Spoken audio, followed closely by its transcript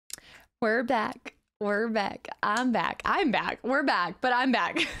We're back. We're back. I'm back. I'm back. We're back, but I'm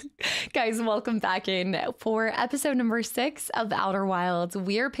back. Guys, welcome back in for episode number 6 of Outer Wilds.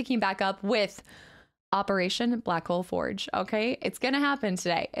 We're picking back up with Operation Black Hole Forge, okay? It's gonna happen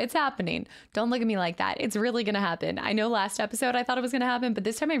today. It's happening. Don't look at me like that. It's really gonna happen. I know last episode I thought it was gonna happen, but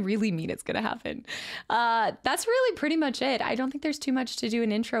this time I really mean it's gonna happen. That's really pretty much it. I don't think there's too much to do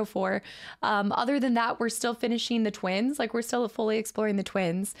an intro for. Other than that, we're still finishing the twins. Like, we're still fully exploring the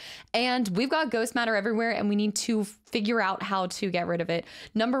twins. And we've got ghost matter everywhere, and we need to figure out how to get rid of it.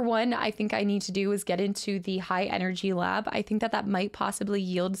 Number one, I think I need to do is get into the high energy lab. I think that might possibly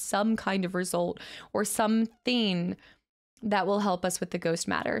yield some kind of result or something that will help us with the ghost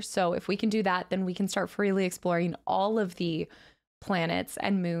matter. So if we can do that, then we can start freely exploring all of the planets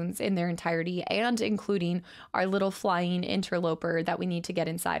and moons in their entirety, and including our little flying interloper that we need to get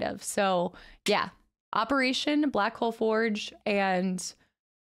inside of. So yeah, Operation Black Hole Forge and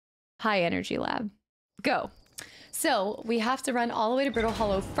high energy lab. Go. So we have to run all the way to Brittle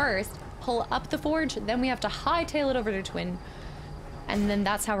Hollow first, pull up the forge, then we have to hightail it over to Twin. And then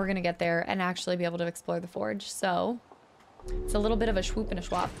that's how we're going to get there and actually be able to explore the forge. So it's a little bit of a swoop and a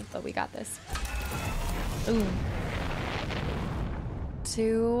swap, but we got this. Boom.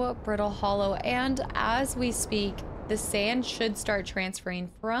 To Brittle Hollow. And as we speak, the sand should start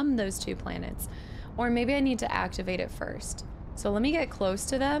transferring from those two planets. Or maybe I need to activate it first. So let me get close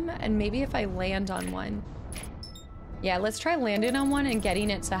to them, and maybe if I land on one. Yeah, let's try landing on one and getting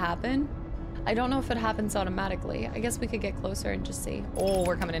it to happen. I don't know if it happens automatically. I guess we could get closer and just see. Oh,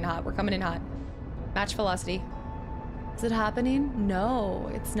 we're coming in hot. We're coming in hot. Match velocity. Is it happening? No,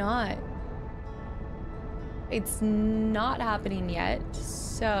 it's not. It's not happening yet.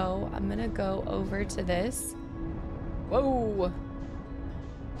 So I'm gonna go over to this. Whoa.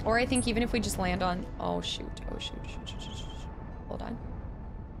 Or I think even if we just land on, oh shoot. Hold on.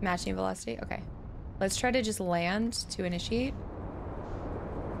 Matching velocity, okay. Let's try to just land to initiate.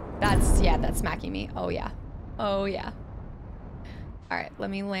 That's, yeah, that's smacking me. Oh yeah. Oh yeah. All right, let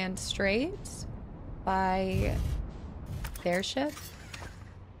me land straight by their ship.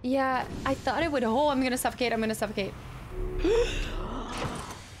 Yeah, I thought it would, oh, I'm gonna suffocate, I'm gonna suffocate.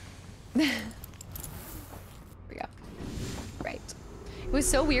 There we go. Right. It was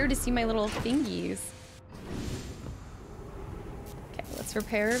so weird to see my little thingies. Okay, let's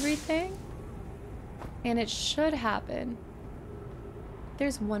repair everything. And it should happen.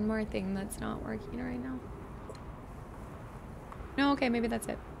 There's one more thing that's not working right now. No, okay, maybe that's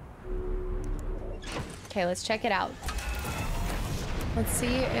it. Okay, let's check it out. Let's see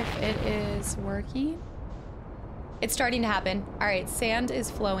if it is working. It's starting to happen. All right, sand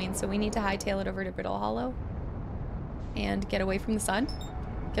is flowing, so we need to hightail it over to Brittle Hollow. And get away from the sun.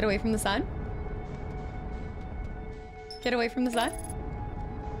 Get away from the sun. Get away from the sun.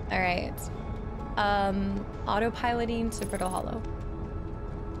 All right. Autopiloting to Brittle Hollow.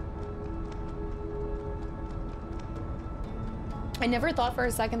 I never thought for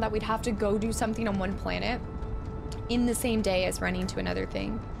a second that we'd have to go do something on one planet in the same day as running to another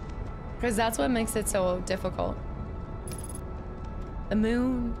thing, because that's what makes it so difficult. The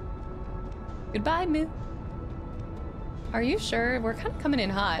moon. Goodbye, moon. Are you sure? We're kind of coming in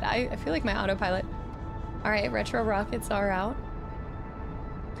hot. I feel like my autopilot. All right, retro rockets are out.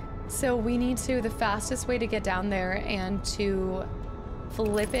 So we need to, the fastest way to get down there and to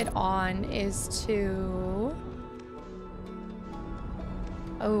flip it on is to,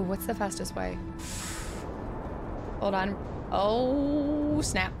 oh, what's the fastest way? Hold on. Oh,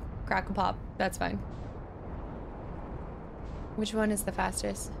 snap. Crackle pop. That's fine. Which one is the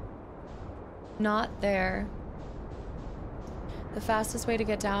fastest? Not there. The fastest way to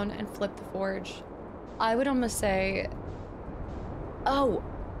get down and flip the forge. I would almost say, oh,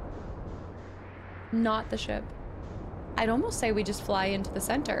 not the ship. I'd almost say we just fly into the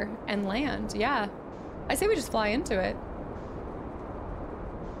center and land. Yeah. I say we just fly into it.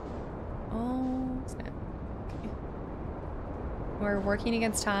 Oh, snap. Okay. We're working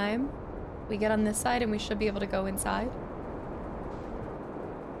against time. We get on this side and we should be able to go inside.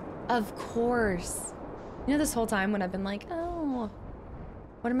 Of course. You know, this whole time when I've been like, oh,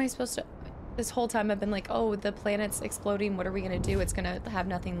 what am I supposed to... This whole time I've been like, oh, the planet's exploding. What are we going to do? It's going to have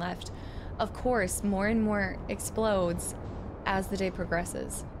nothing left. Of course, more and more explodes as the day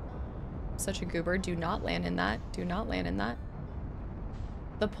progresses. Such a goober. Do not land in that. Do not land in that.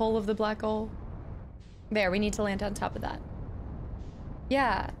 The pull of the black hole. There, we need to land on top of that.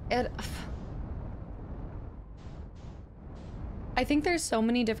 Yeah, I think there's so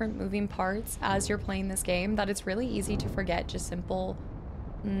many different moving parts as you're playing this game that it's really easy to forget just simple,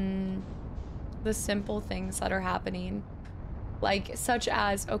 the simple things that are happening. Like, such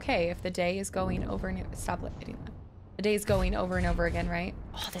as, okay, if the day is going over and stop hitting that. The day is going over and over again, right?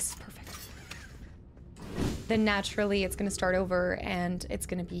 Oh, this is perfect. Then naturally it's gonna start over and it's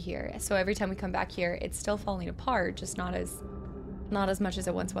gonna be here. So every time we come back here, it's still falling apart, just not as much as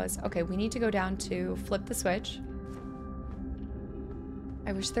it once was. Okay, we need to go down to flip the switch.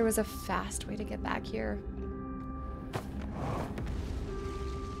 I wish there was a fast way to get back here.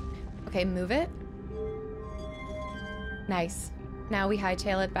 Okay, move it. Nice. Now we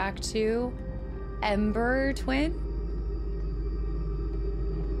hightail it back to Ember Twin.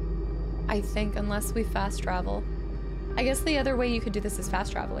 I think, unless we fast travel. I guess the other way you could do this is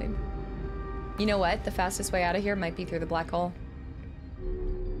fast traveling. You know what? The fastest way out of here might be through the black hole.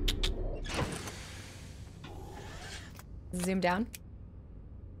 Zoom down.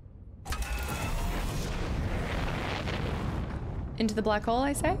 Into the black hole,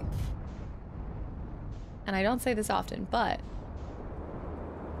 I say. And I don't say this often, but...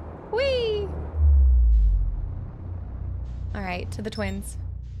 Whee! Alright, to the twins.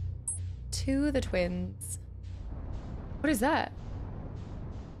 To the twins. What is that?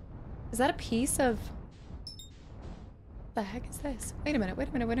 Is that a piece of... What the heck is this? Wait a minute, wait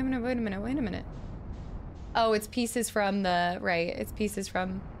a minute, wait a minute, wait a minute, wait a minute. Oh, it's pieces from the... Right, it's pieces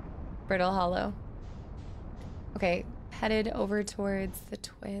from Brittle Hollow. Okay, headed over towards the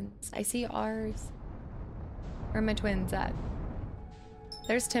twins. I see ours. Where are my twins at?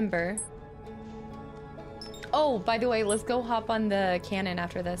 There's Timber. Oh, by the way, let's go hop on the cannon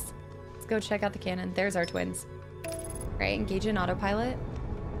after this. Let's go check out the cannon. There's our twins. Right, engage in autopilot.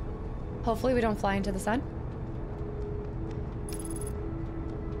 Hopefully we don't fly into the sun.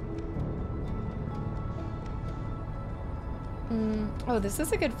 Oh, this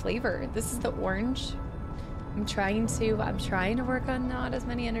is a good flavor. This is the orange. I'm trying to work on not as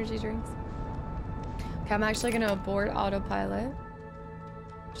many energy drinks. Okay, I'm actually gonna abort autopilot.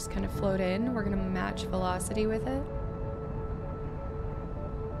 Just kind of float in. We're gonna match velocity with it.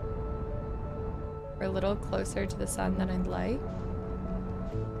 We're a little closer to the sun than I'd like.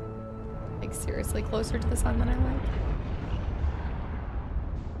 Like, seriously closer to the sun than I like.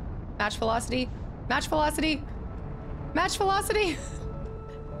 Match velocity. Match velocity. Match velocity.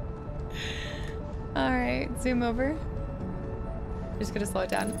 All right, zoom over. Just gonna slow it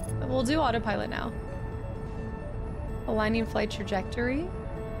down. We'll do autopilot now. Aligning flight trajectory.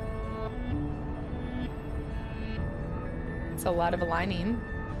 It's a lot of aligning.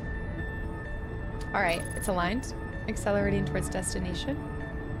 All right, it's aligned. Accelerating towards destination.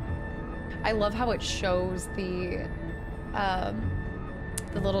 I love how it shows the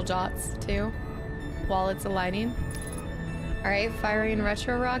little dots too while it's aligning. All right, firing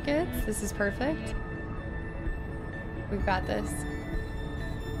retro rockets. This is perfect. We've got this.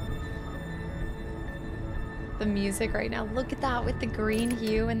 The music right now. Look at that with the green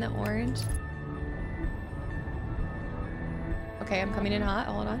hue and the orange. Okay, I'm coming in hot.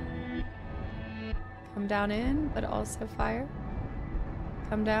 Hold on. Come down in, but also fire.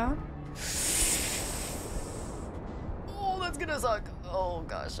 Come down. Oh, that's gonna suck. Oh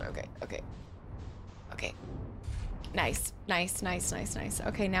gosh. Okay, okay. Okay. Nice, nice, nice, nice, nice.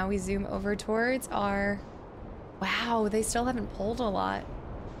 Okay, now we zoom over towards our... Wow, they still haven't pulled a lot.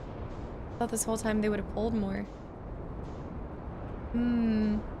 I thought this whole time they would have pulled more.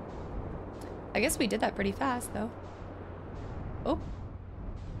 I guess we did that pretty fast, though. Oh.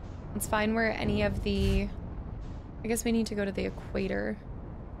 Let's find where any of the... I guess we need to go to the equator.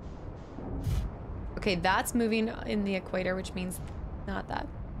 Okay, that's moving in the equator, which means not that.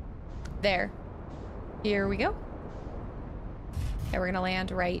 There. Here we go. Okay, we're gonna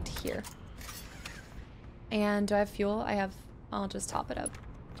land right here. And do I have fuel? I have... I'll just top it up.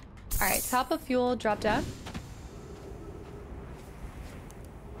 All right, top of fuel, drop down.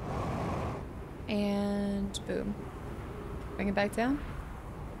 And boom. Bring it back down.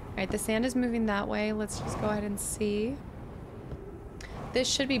 All right, the sand is moving that way. Let's just go ahead and see. This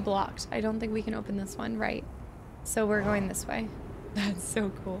should be blocked. I don't think we can open this one, right? So we're going this way. That's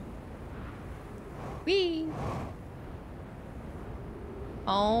so cool. Whee!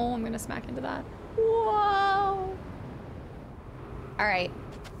 Oh, I'm gonna smack into that. Whoa! All right,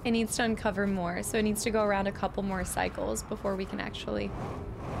 it needs to uncover more, so it needs to go around a couple more cycles before we can actually...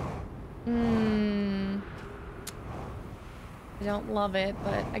 I don't love it,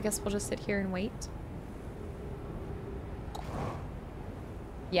 but I guess we'll just sit here and wait.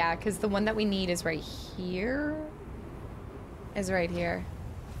 Yeah, because the one that we need is right here. Is right here.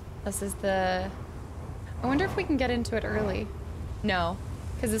 This is the... I wonder if we can get into it early. No,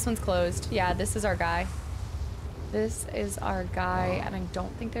 because this one's closed. Yeah, this is our guy. This is our guy, and I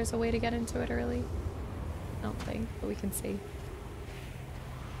don't think there's a way to get into it early. I don't think, but we can see.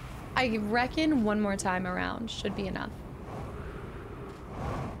 I reckon one more time around should be enough.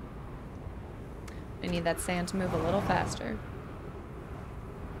 I need that sand to move a little faster.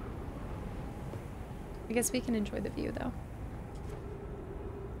 I guess we can enjoy the view though.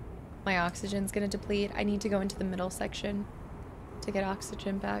 My oxygen's gonna deplete. I need to go into the middle section to get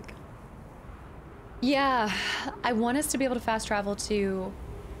oxygen back. Yeah, I want us to be able to fast travel to...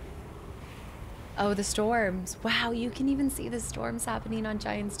 Oh, the storms. Wow, you can even see the storms happening on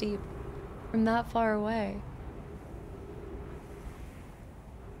Giant's Deep from that far away.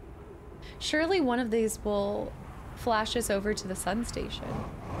 Surely one of these will flash us over to the sun station.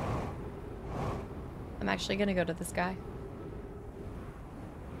 I'm actually gonna go to this guy.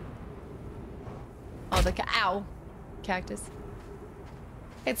 Oh, the ow! Cactus.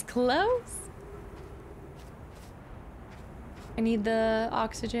 It's close! I need the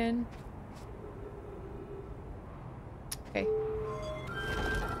oxygen. Okay.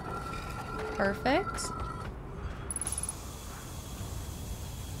 Perfect.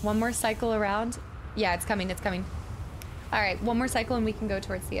 One more cycle around. Yeah, it's coming, it's coming. All right, one more cycle and we can go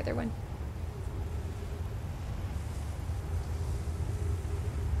towards the other one.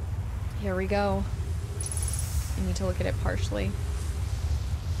 Here we go. I need to look at it partially.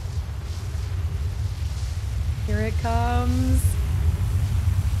 Here it comes.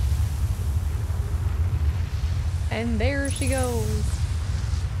 And there she goes.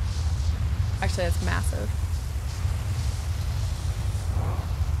 Actually, that's massive.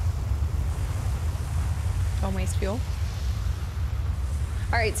 Don't waste fuel.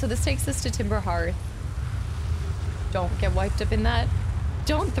 All right, so this takes us to Timber Hearth. Don't get wiped up in that.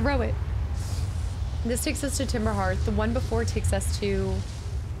 Don't throw it. This takes us to Timber Hearth. The one before takes us to...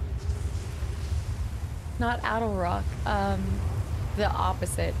 Not Addle Rock. The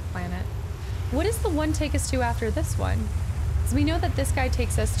opposite planet. What does the one take us to after this one? Because we know that this guy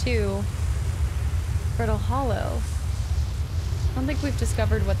takes us to Brittle Hollow. I don't think we've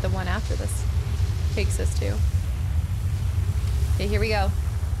discovered what the one after this takes us to. Okay, here we go.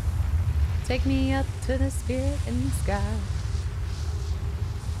 Take me up to the spirit in the sky.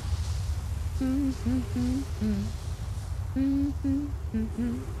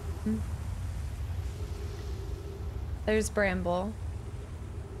 There's Bramble.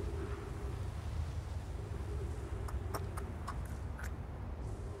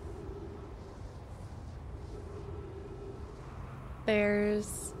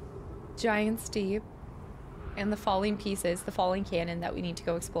 There's Giant's Deep and the falling pieces, the falling cannon that we need to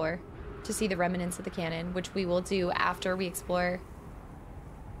go explore to see the remnants of the cannon, which we will do after we explore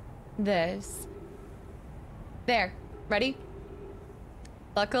this. There. Ready?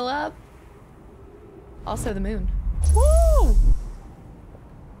 Buckle up. Also the moon. Woo!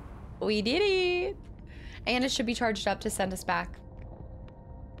 We did it! And it should be charged up to send us back.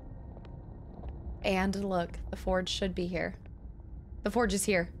 And look, the forge should be here. The forge is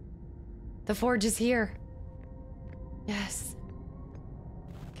here. The forge is here. Yes.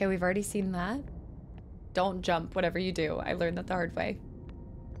 Okay, we've already seen that. Don't jump, whatever you do. I learned that the hard way.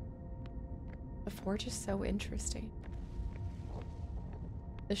 The forge is so interesting.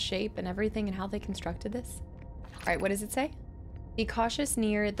 The shape and everything and how they constructed this. All right, what does it say? Be cautious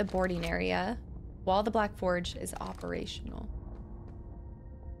near the boarding area while the Black Forge is operational.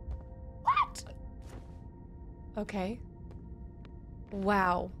 What? Okay.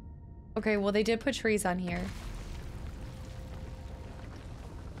 Wow. Okay, well, they did put trees on here.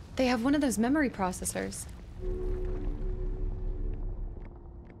 They have one of those memory processors.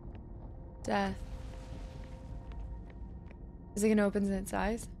 Death. Is it gonna open in its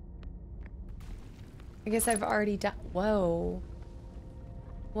eyes? I guess I've already done. Whoa.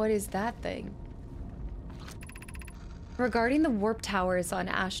 What is that thing? Regarding the warp towers on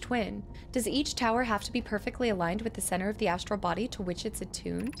Ash Twin, does each tower have to be perfectly aligned with the center of the astral body to which it's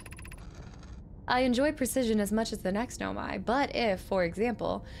attuned? I enjoy precision as much as the next Nomai, but if, for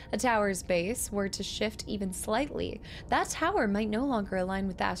example, a tower's base were to shift even slightly, that tower might no longer align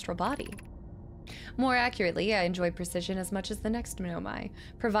with the astral body. More accurately, I enjoy precision as much as the next Nomai,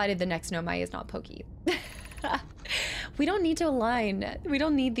 provided the next Nomai is not pokey. We don't need to align. We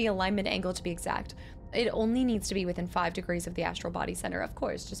don't need the alignment angle to be exact. It only needs to be within 5 degrees of the astral body center. Of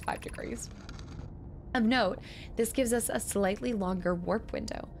course, just 5 degrees. Of note, this gives us a slightly longer warp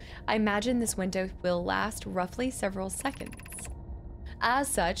window. I imagine this window will last roughly several seconds. As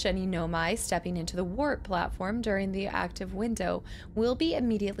such, any Nomai stepping into the warp platform during the active window will be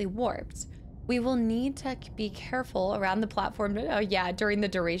immediately warped. We will need to be careful around the platform, during the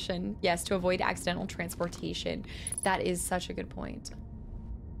duration, yes, to avoid accidental transportation. That is such a good point.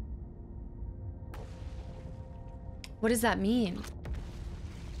 What does that mean?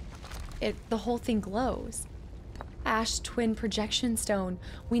 the whole thing glows. Ash Twin Projection Stone.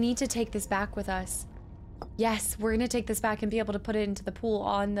 We need to take this back with us. Yes, we're gonna take this back and be able to put it into the pool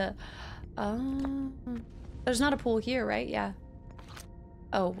on the... there's not a pool here, right? Yeah.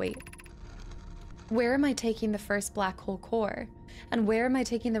 Oh, wait. Where am I taking the first black hole core? And where am I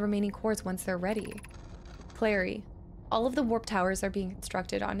taking the remaining cores once they're ready? Clary, all of the warp towers are being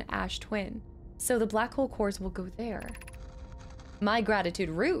constructed on Ash Twin, so the black hole cores will go there. My gratitude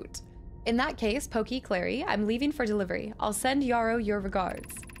route. In that case, Pokey, Clary, I'm leaving for delivery. I'll send Yarrow your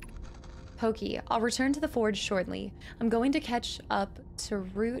regards. Pokey, I'll return to the forge shortly. I'm going to catch up to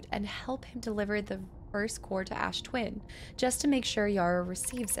Root and help him deliver the first core to Ash Twin, just to make sure Yarrow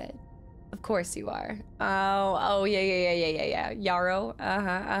receives it. Of course you are. Oh, yeah. Yarrow,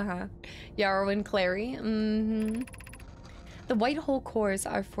 Yarrow and Clary, The white hole cores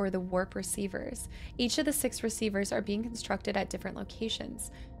are for the warp receivers. Each of the 6 receivers are being constructed at different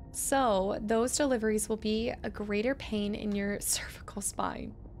locations. So, those deliveries will be a greater pain in your cervical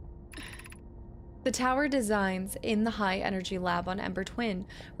spine. The tower designs in the high energy lab on Ember Twin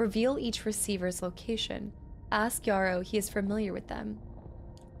reveal each receiver's location. Ask Yarrow, he is familiar with them.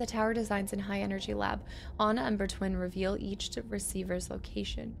 The tower designs in high energy lab on Ember Twin reveal each receiver's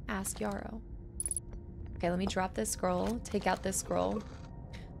location. Ask Yarrow. Okay, let me drop this scroll, take out this scroll.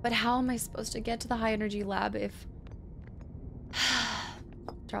 But how am I supposed to get to the high energy lab if...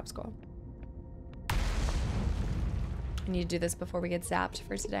 Drop scroll. I need to do this before we get zapped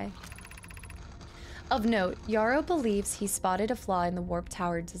for today. Of note, Yarrow believes he spotted a flaw in the warp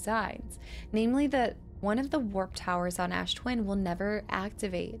tower designs, namely that one of the warp towers on Ash Twin will never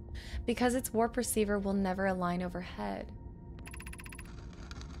activate because its warp receiver will never align overhead.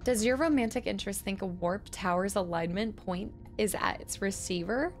 Does your romantic interest think a warp tower's alignment point is at its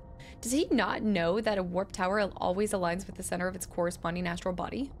receiver? Does he not know that a warp tower always aligns with the center of its corresponding astral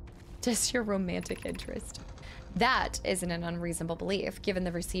body? Does your romantic interest? That isn't an unreasonable belief, given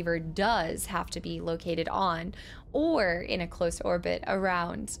the receiver does have to be located on or in a close orbit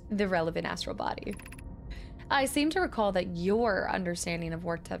around the relevant astral body. I seem to recall that your understanding of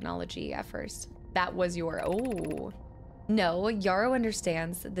warp technology at first, that was your, oh. No, Yarrow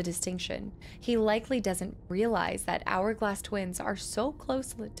understands the distinction. He likely doesn't realize that hourglass twins are so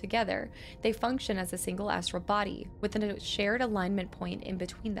close together, they function as a single astral body, with a shared alignment point in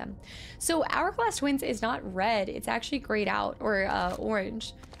between them. So hourglass twins is not red, it's actually grayed out, or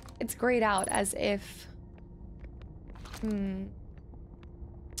orange. It's grayed out as if...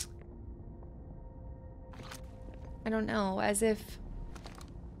 I don't know, as if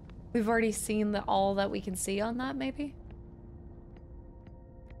we've already seen all that we can see on that, maybe?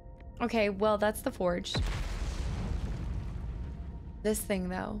 Okay, well, that's the forge. This thing,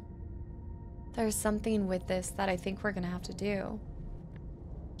 though. There's something with this that I think we're gonna have to do.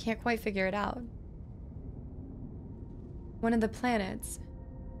 Can't quite figure it out. One of the planets.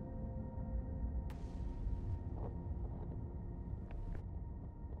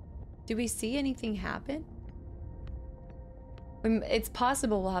 Do we see anything happen? It's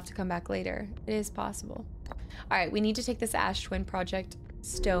possible we'll have to come back later. It is possible. All right, we need to take this Ash Twin project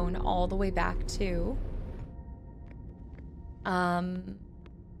stone all the way back to the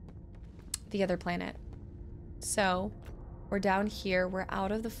other planet. So we're down here, we're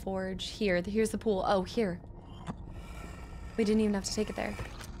out of the forge here. Here's the pool. Oh, here. We didn't even have to take it there.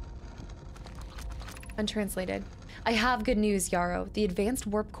 Untranslated. I have good news, Yarrow. The advanced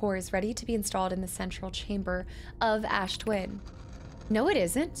warp core is ready to be installed in the central chamber of Ash Twin. No, it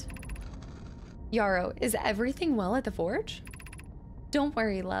isn't. Yarrow, is everything well at the forge? Don't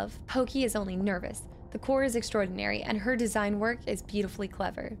worry, love. Pokey is only nervous. The core is extraordinary, and her design work is beautifully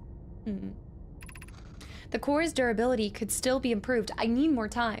clever. The core's durability could still be improved. I need more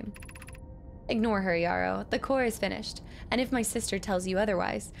time. Ignore her, Yarrow. The core is finished. And if my sister tells you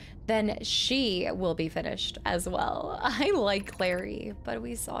otherwise, then she will be finished as well. I like Clary, but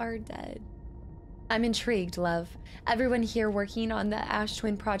we saw her dead. I'm intrigued, love. Everyone here working on the Ash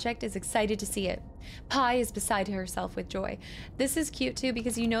Twin project is excited to see it. Pi is beside herself with joy. This is cute too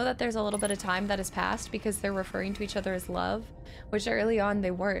because you know that there's a little bit of time that has passed because they're referring to each other as love, which early on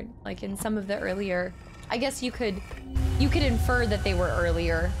they weren't. Like in some of the earlier, I guess you could infer that they were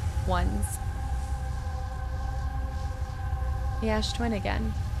earlier ones. The Ash Twin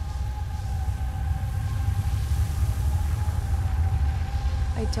again.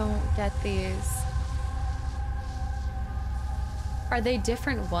 I don't get these. Are they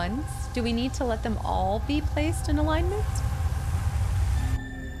different ones? Do we need to let them all be placed in alignment?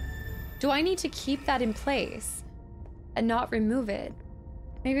 Do I need to keep that in place and not remove it?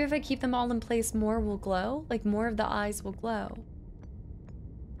 Maybe if I keep them all in place, more will glow? Like more of the eyes will glow.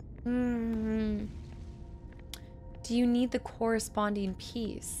 Hmm. Do you need the corresponding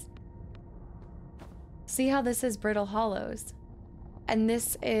piece? See how this is Brittle Hollows? And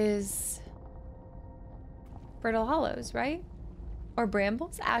this is Brittle Hollows, right? Or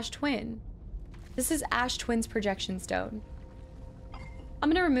Brambles? Ash Twin. This is Ash Twin's projection stone. I'm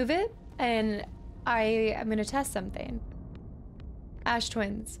gonna remove it and I am gonna test something. Ash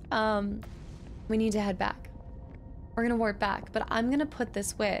Twins. We need to head back. We're gonna warp back, but I'm gonna put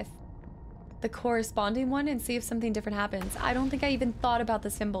this with the corresponding one and see if something different happens. I don't think I even thought about the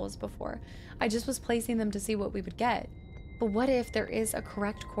symbols before. I just was placing them to see what we would get. But what if there is a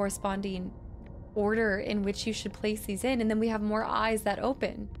correct corresponding order in which you should place these in, and then we have more eyes that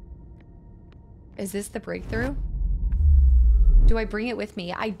open? Is this the breakthrough? Do I bring it with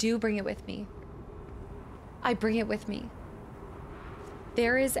me? I do bring it with me. I bring it with me.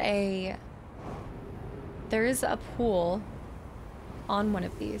 There is a pool on one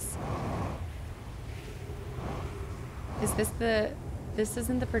of these. Is this this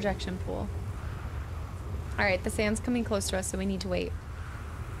isn't the projection pool. All right, the sand's coming close to us, so we need to wait.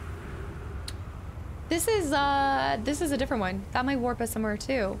 This is a different one. That might warp us somewhere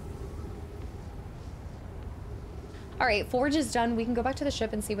too. All right, forge is done. We can go back to the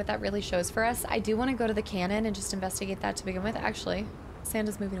ship and see what that really shows for us. I do want to go to the cannon and just investigate that to begin with. Actually, sand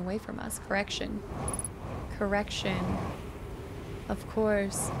is moving away from us. Correction. Correction. Of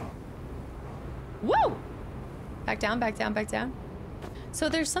course. Whoa! Back down, back down, back down. So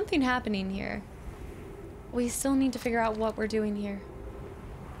there's something happening here. We still need to figure out what we're doing here.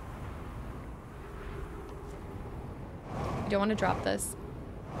 I don't want to drop this.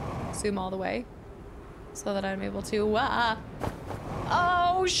 Zoom all the way so that I'm able to...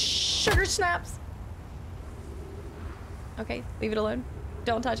 Oh, sugar snaps! Okay, leave it alone.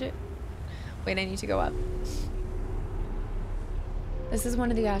 Don't touch it. Wait, I need to go up. This is one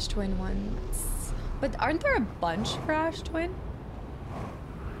of the Ash Twin ones. But aren't there a bunch for Ash Twin?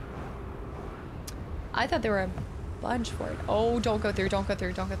 I thought there were a bunch for it. Oh, don't go through, don't go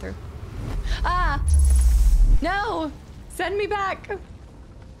through, don't go through. Ah! No! Send me back!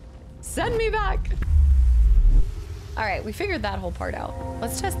 Send me back! Alright, we figured that whole part out.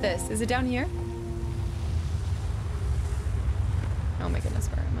 Let's test this. Is it down here? Oh my goodness,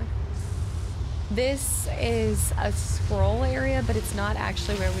 where am I? This is a scroll area, but it's not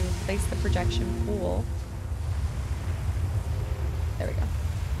actually where we would place the projection pool. There we go.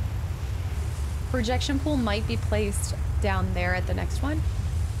 Projection pool might be placed down there at the next one.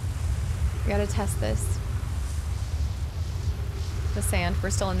 We gotta test this. The sand, we're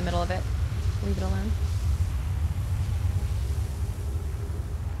still in the middle of it. Leave it alone.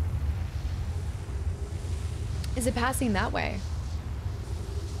 Is it passing that way?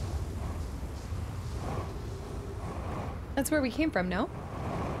 That's where we came from, no?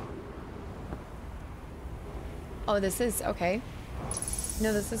 Oh, this is okay.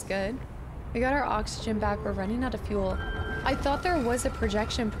 No, this is good. We got our oxygen back. We're running out of fuel. I thought there was a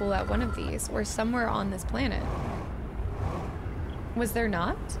projection pool at one of these or somewhere on this planet. Was there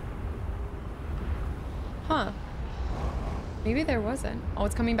not? Huh. Maybe there wasn't. Oh,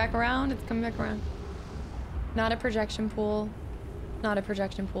 it's coming back around. It's coming back around. Not a projection pool. Not a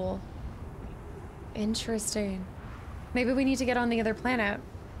projection pool. Interesting. Maybe we need to get on the other planet.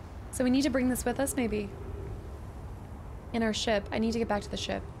 So we need to bring this with us, maybe. In our ship. I need to get back to the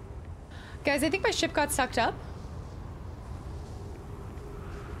ship. Guys, I think my ship got sucked up.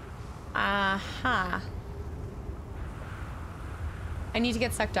 Aha. I need to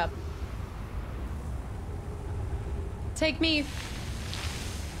get sucked up. Take me.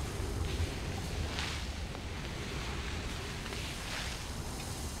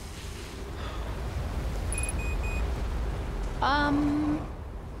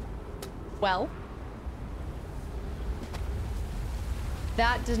 Well.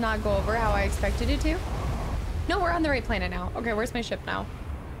 That did not go over how I expected it to. No, we're on the right planet now. Okay, where's my ship now?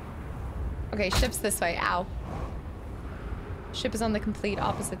 Okay, ship's this way. Ow. Ship is on the complete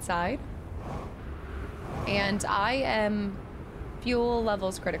opposite side. And I am fuel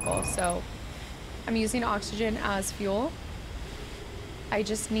levels critical, so I'm using oxygen as fuel. I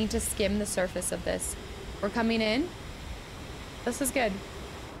just need to skim the surface of this. We're coming in. This is good.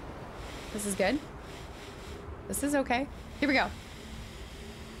 This is good. This is okay. Here we go.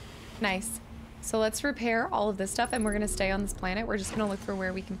 Nice. So let's repair all of this stuff and we're gonna stay on this planet. We're just gonna look for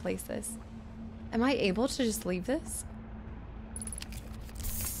where we can place this. Am I able to just leave this?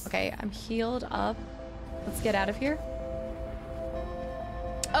 Okay, I'm healed up. Let's get out of here.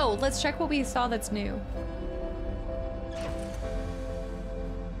 Oh, let's check what we saw that's new.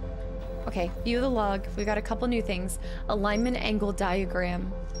 Okay, view the log. We got a couple new things. Alignment angle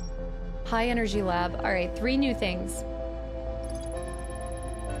diagram. High energy lab. All right, 3 new things.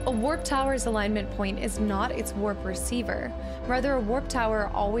 A warp tower's alignment point is not its warp receiver. Rather, a warp tower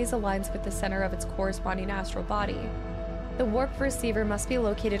always aligns with the center of its corresponding astral body. The warp receiver must be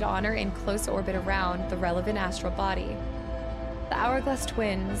located on or in close orbit around the relevant astral body. The hourglass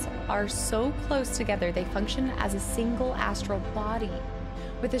twins are so close together they function as a single astral body,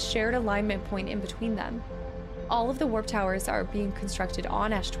 with a shared alignment point in between them. All of the warp towers are being constructed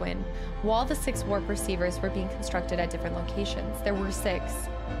on Ash Twin, while the 6 warp receivers were being constructed at different locations. There were 6.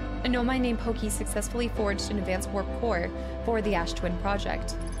 A nomai named Pokey successfully forged an advanced warp core for the Ash Twin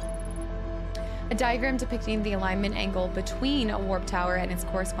project. A diagram depicting the alignment angle between a warp tower and its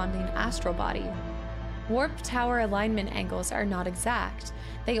corresponding astral body. Warp tower alignment angles are not exact.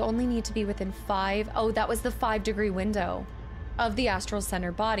 They only need to be within 5, oh, that was the 5-degree window of the astral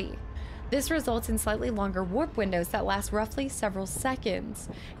center body. This results in slightly longer warp windows that last roughly several seconds.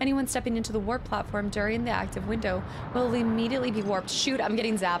 Anyone stepping into the warp platform during the active window will immediately be warped. Shoot, I'm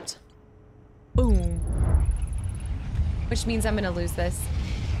getting zapped. Boom. Which means I'm gonna lose this.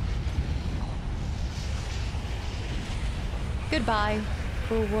 Goodbye,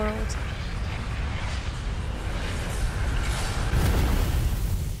 cruel world.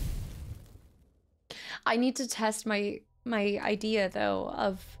 I need to test my idea though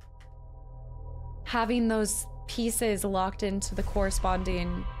of having those pieces locked into the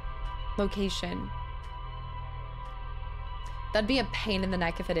corresponding location. That'd be a pain in the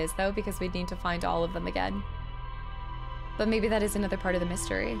neck if it is though, because we'd need to find all of them again. But maybe that is another part of the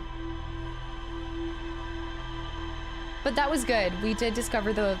mystery. But that was good. We did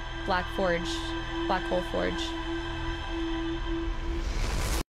discover the black hole forge.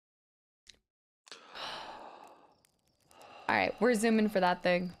 All right, we're zooming for that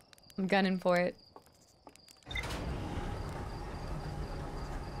thing. I'm gunning for it.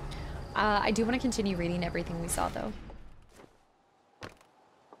 I do want to continue reading everything we saw, though.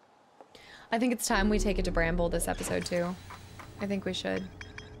 I think it's time we take it to Bramble this episode, too. I think we should.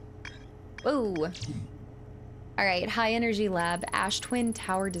 Ooh. All right, High Energy Lab, Ash Twin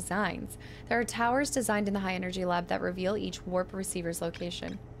Tower Designs. There are towers designed in the High Energy Lab that reveal each warp receiver's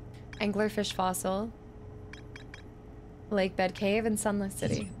location. Anglerfish Fossil, Lake Bed Cave, and Sunless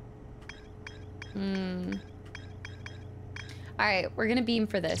City. All right, we're gonna beam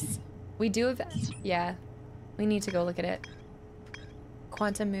for this. We do have, yeah, we need to go look at it.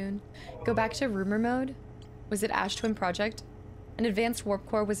 Quantum Moon. Go back to rumor mode. Was it Ash Twin Project? An advanced warp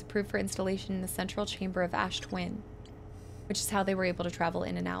core was approved for installation in the central chamber of Ash Twin, which is how they were able to travel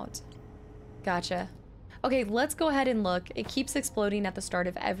in and out. Gotcha. Okay, let's go ahead and look. It keeps exploding at the start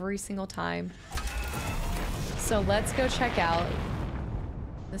of every single time. So let's go check out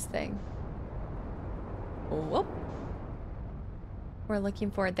this thing. Whoop. We're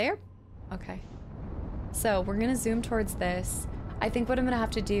looking for it there. Okay. So we're gonna zoom towards this. I think what I'm gonna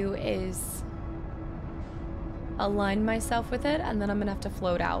have to do is align myself with it, and then I'm gonna have to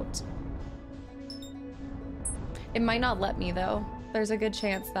float out. It might not let me though. There's a good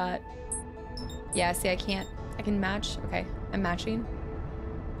chance that, yeah, see, I can match. Okay, I'm matching.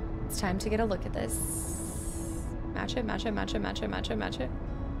 It's time to get a look at this. Match it, match it, match it, match it, match it, match it.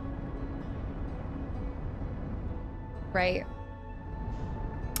 Right.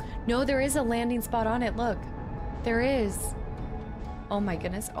 No, there is a landing spot on it, look. There is. Oh my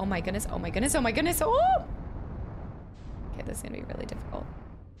goodness, oh my goodness, oh my goodness, oh my goodness, oh! Okay, this is gonna be really difficult.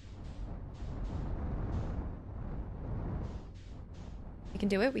 We can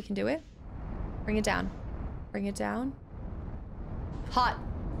do it, we can do it. Bring it down. Bring it down. Hot.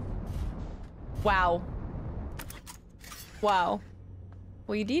 Wow. Wow.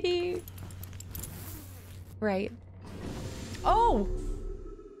 We did it. Right. Oh!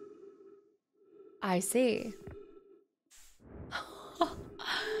 I see.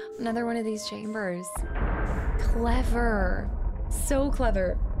 Another one of these chambers. Clever. So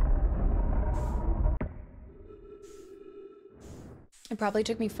clever. It probably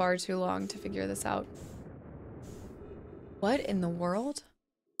took me far too long to figure this out. What in the world?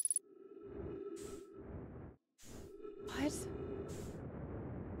 What?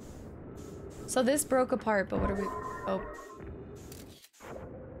 So this broke apart, but what are we... Oh.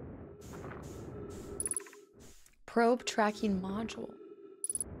 Probe tracking module.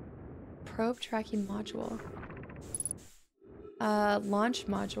 Probe tracking module. Launch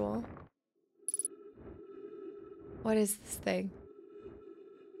module. What is this thing?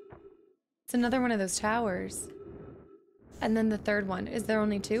 It's another one of those towers. And then the third one. Is there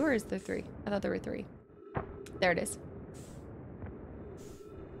only 2 or is there 3? I thought there were 3. There it is.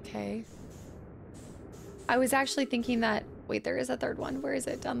 Okay. I was actually thinking that... Wait, there is a third one. Where is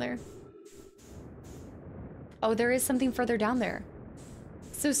it? Down there. Oh, there is something further down there.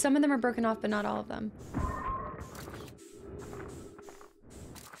 So some of them are broken off, but not all of them.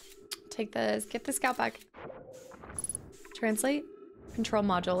 Take this. Get the scout back. Translate. Control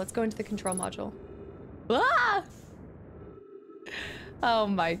module. Let's go into the control module. Ah! Oh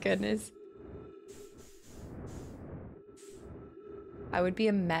my goodness. I would be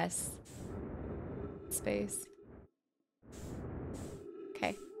a mess. Space.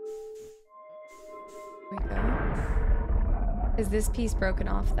 Okay. Here we go. Is this piece broken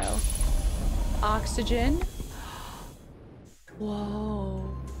off though? Oxygen.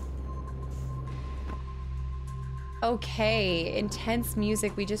 Whoa. Okay, intense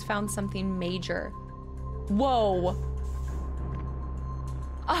music. We just found something major. Whoa.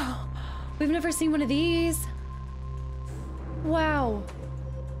 Oh, we've never seen one of these. Wow.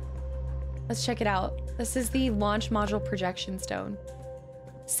 Let's check it out. This is the launch module projection stone.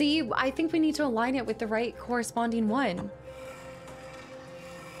 See, I think we need to align it with the right corresponding one.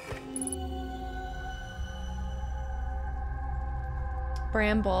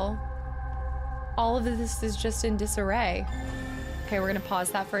 Bramble. All of this is just in disarray. Okay, we're gonna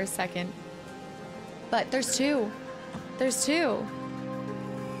pause that for a second. But there's two. There's two.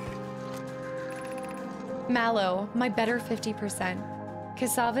 Mallow, my better 50%.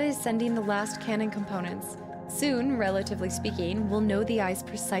 Cassava is sending the last cannon components. Soon, relatively speaking, we'll know the eye's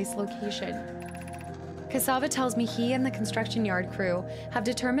precise location. Cassava tells me he and the construction yard crew have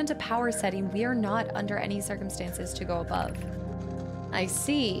determined a power setting we are not under any circumstances to go above. I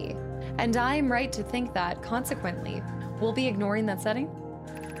see. And I'm right to think that, consequently, we'll be ignoring that setting?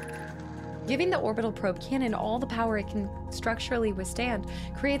 Giving the orbital probe cannon all the power it can structurally withstand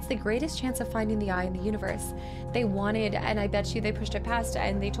creates the greatest chance of finding the eye in the universe. They wanted, and I bet you they pushed it past,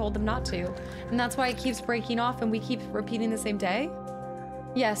 and they told them not to. And that's why it keeps breaking off and we keep repeating the same day?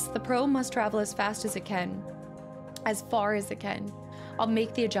 Yes, the probe must travel as fast as it can. As far as it can. I'll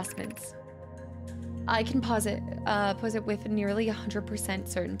make the adjustments. I can posit with nearly 100%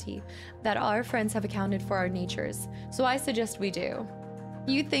 certainty that our friends have accounted for our natures, so I suggest we do.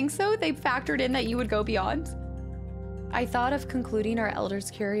 You think so? They factored in that you would go beyond? I thought of concluding our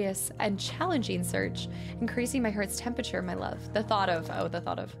elders' curious and challenging search, increasing my heart's temperature, my love. The thought of.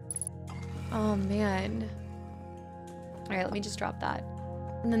 Oh, man. All right, let me just drop that.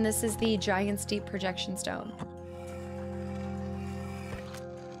 And then this is the Giant's Deep projection stone.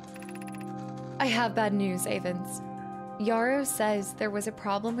 I have bad news, Avens. Yarrow says there was a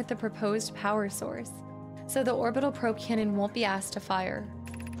problem with the proposed power source, so the orbital probe cannon won't be asked to fire.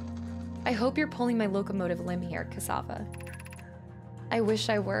 I hope you're pulling my locomotive limb here, Cassava. I wish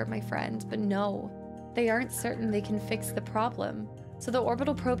I were, my friend, but no. They aren't certain they can fix the problem, so the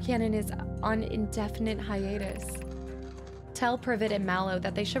orbital probe cannon is on indefinite hiatus. Tell Privet and Mallow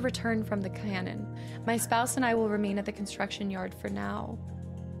that they should return from the cannon. My spouse and I will remain at the construction yard for now.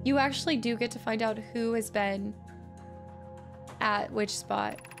 You actually do get to find out who has been at which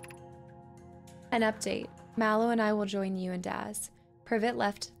spot. An update. Mallow and I will join you and Daz. Privet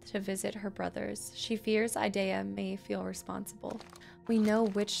left to visit her brothers. She fears Idea may feel responsible. We know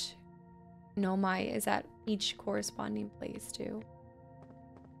which Nomai is at each corresponding place too.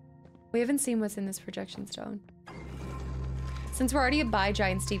 We haven't seen what's in this projection stone. Since we're already by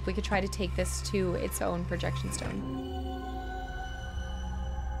Giant's Deep, we could try to take this to its own projection stone.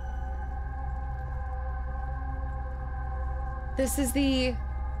 This is the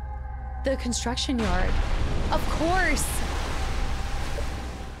construction yard. Of course!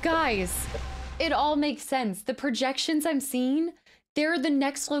 Guys, it all makes sense. The projections I'm seeing, they're the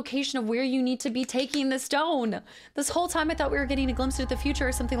next location of where you need to be taking the stone. This whole time I thought we were getting a glimpse of the future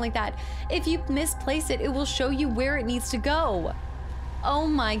or something like that. If you misplace it, it will show you where it needs to go. Oh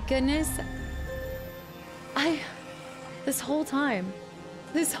my goodness. This whole time,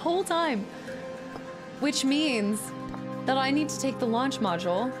 which means that I need to take the launch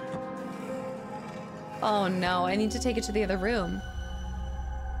module. Oh no, I need to take it to the other room.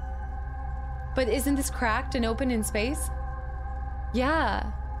 But isn't this cracked and open in space?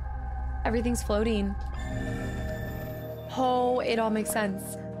 Yeah. Everything's floating. Oh, it all makes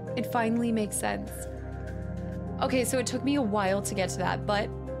sense. It finally makes sense. Okay, so it took me a while to get to that, but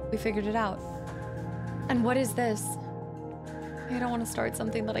we figured it out. And what is this? I don't want to start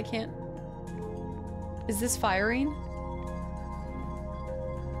something that I can't. Is this firing?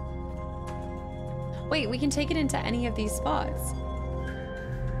 Wait, we can take it into any of these spots.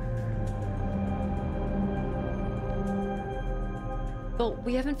 But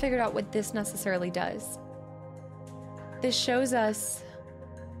we haven't figured out what this necessarily does. This shows us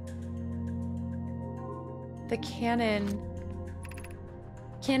the cannon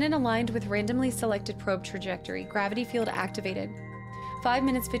Cannon aligned with randomly selected probe trajectory. Gravity field activated. 5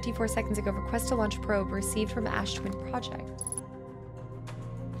 minutes 54 seconds ago. Request to launch probe received from Ash Twin Project.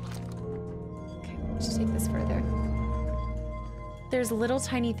 Okay, let's take this further. There's little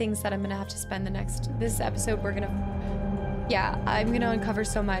tiny things that I'm gonna have to spend this episode. Yeah, I'm gonna uncover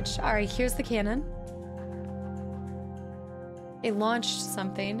so much. All right, here's the cannon. It launched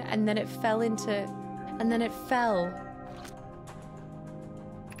something and then it fell.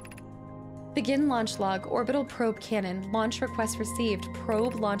 Begin launch log. Orbital probe cannon. Launch request received.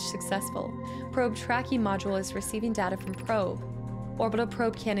 Probe launch successful. Probe tracking module is receiving data from probe. Orbital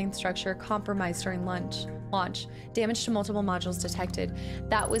probe cannon structure compromised during launch. Damage to multiple modules detected.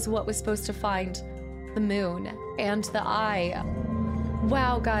 That was what was supposed to find the moon and the eye.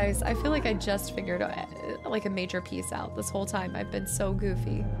 Wow, guys, I feel like I just figured like a major piece out this whole time. I've been so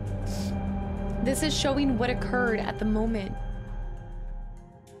goofy. This is showing what occurred at the moment.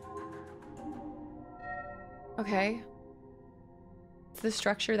 Okay. It's the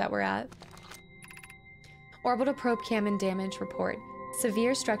structure that we're at. Orbital probe cannon damage report.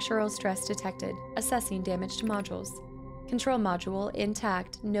 Severe structural stress detected. Assessing damage to modules. Control module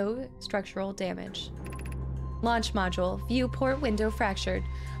intact. No structural damage. Launch module. Viewport window fractured.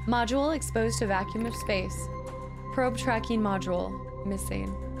 Module exposed to vacuum of space. Probe tracking module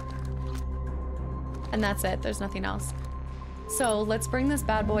missing. And that's it. There's nothing else. So let's bring this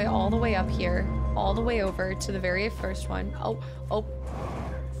bad boy all the way up here, all the way over to the very first one. Oh,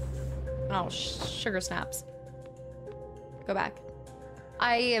 sugar snaps. Go back.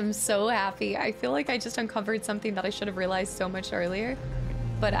 I am so happy. I feel like I just uncovered something that I should have realized so much earlier,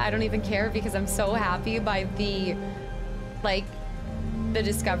 but I don't even care because I'm so happy by the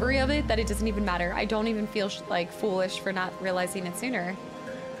discovery of it that it doesn't even matter. I don't even feel like foolish for not realizing it sooner.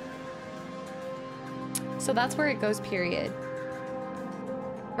 So that's where it goes, period.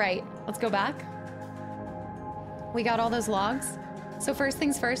 Right, let's go back. We got all those logs. So first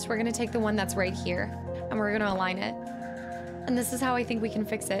things first, we're gonna take the one that's right here and we're gonna align it. And this is how I think we can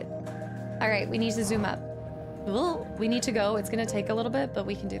fix it. All right, we need to zoom up. We need to go. It's gonna take a little bit, but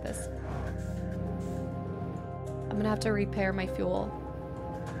we can do this. I'm gonna have to repair my fuel.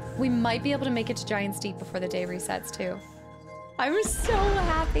 We might be able to make it to Giant's Deep before the day resets too. I'm so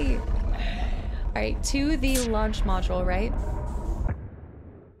happy. All right, to the launch module, right?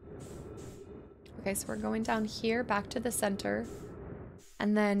 Okay, so we're going down here, back to the center.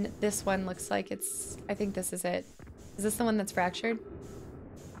 And then this one looks like it's, I think this is it. Is this the one that's fractured?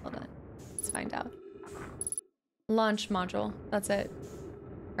 Hold on, let's find out. Launch module, that's it.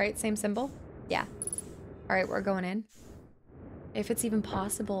 Right, same symbol? Yeah. All right, we're going in. If it's even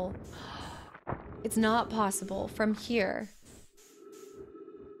possible. It's not possible from here.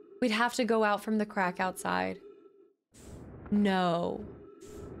 We'd have to go out from the crack outside. No.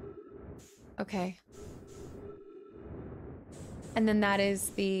 Okay. And then that was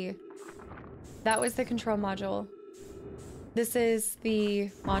the control module. This is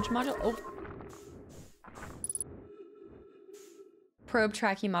the launch module. Oh. Probe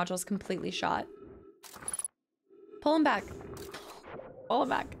tracking module's completely shot. Pull him back. Pull him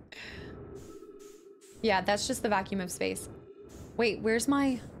back. Yeah, that's just the vacuum of space. Wait, where's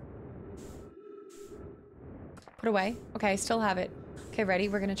my... Put away. Okay, I still have it. Okay, ready?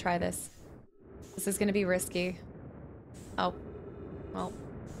 We're gonna try this. This is gonna be risky. Oh. Well.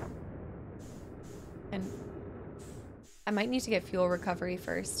 And I might need to get fuel recovery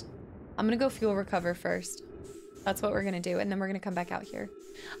first. I'm gonna go fuel recover first. That's what we're gonna do, and then we're gonna come back out here.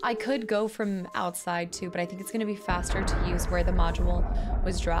 I could go from outside too, but I think it's gonna be faster to use where the module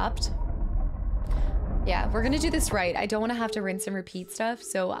was dropped. Yeah, we're gonna do this right. I don't wanna have to rinse and repeat stuff,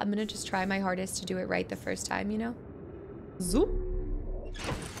 so I'm gonna just try my hardest to do it right the first time, you know? Zoop.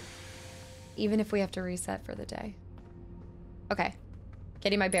 Even if we have to reset for the day. Okay,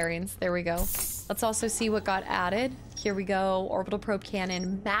 getting my bearings, there we go. Let's also see what got added. Here we go, orbital probe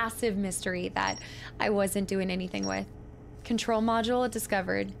cannon, massive mystery that I wasn't doing anything with. Control module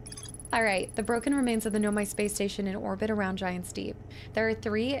discovered. All right, the broken remains of the Nomai space station in orbit around Giant's Deep. There are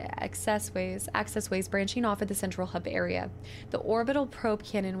 3 access ways branching off of the central hub area. The orbital probe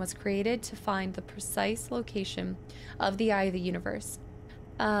cannon was created to find the precise location of the eye of the universe.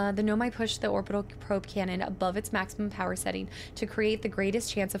 The Nomai pushed the orbital probe cannon above its maximum power setting to create the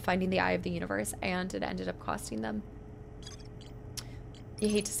greatest chance of finding the eye of the universe, and it ended up costing them. You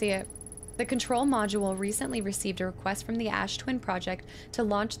hate to see it. The control module recently received a request from the Ash Twin Project to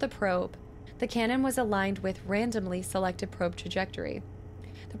launch the probe. The cannon was aligned with randomly selected probe trajectory.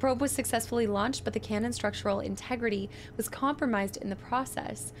 The probe was successfully launched, but the cannon's structural integrity was compromised in the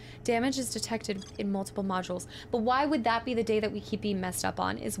process. Damage is detected in multiple modules. But why would that be the day that we keep being messed up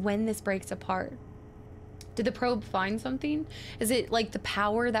on, is when this breaks apart? Did the probe find something? Is it like the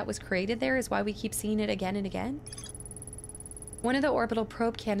power that was created there is why we keep seeing it again and again? One of the orbital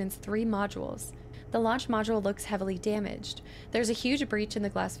probe cannon's 3 modules. The launch module looks heavily damaged. There's a huge breach in the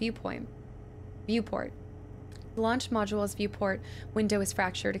glass viewport. The launch module's viewport window is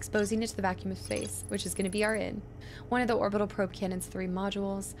fractured, exposing it to the vacuum of space, which is going to be our in. One of the orbital probe cannon's 3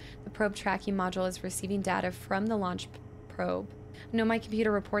 modules. The probe tracking module is receiving data from the launch probe. No, my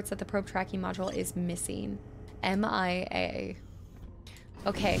computer reports that the probe tracking module is missing. MIA.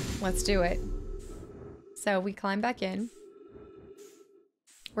 Okay, let's do it. So we climb back in.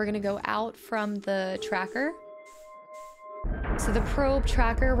 We're going to go out from the tracker. So the probe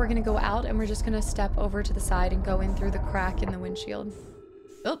tracker, we're gonna go out and we're just gonna step over to the side and go in through the crack in the windshield.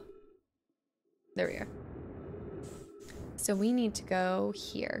 Oh, there we are. So we need to go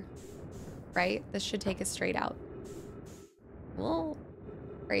here, right? This should take us straight out. Well,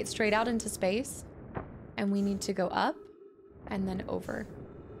 right, straight out into space. And we need to go up and then over.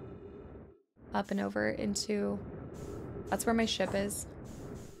 Up and over into, that's where my ship is.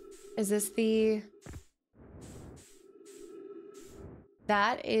 Is this the...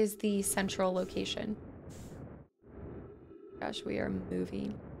 That is the central location. Gosh, we are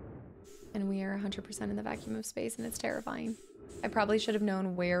moving. And we are 100% in the vacuum of space, and it's terrifying. I probably should have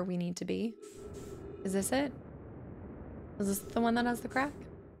known where we need to be. Is this it? Is this the one that has the crack?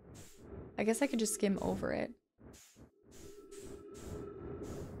 I guess I could just skim over it.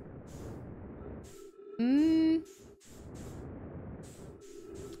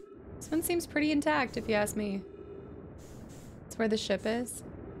 This one seems pretty intact, if you ask me. That's where the ship is.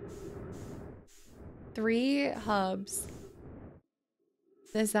 3 hubs.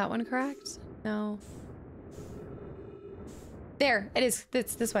 Is that one cracked? No. There, it is.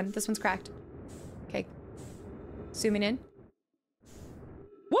 It's this one. This one's cracked. Okay. Zooming in.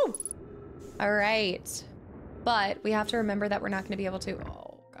 Woo! All right. But we have to remember that we're not going to be able to...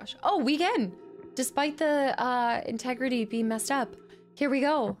 Oh, gosh. Oh, we can! Despite the integrity being messed up. Here we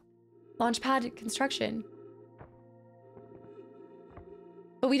go. Launch pad construction.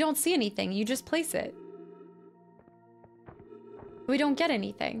 But we don't see anything. You just place it. We don't get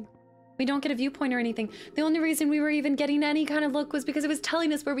anything. We don't get a viewpoint or anything. The only reason we were even getting any kind of look was because it was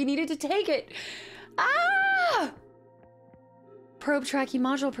telling us where we needed to take it. Ah! Probe tracking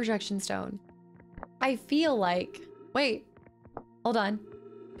module projection stone. I feel like... Wait. Hold on.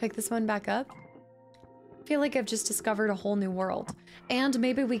 Pick this one back up. I feel like I've just discovered a whole new world. And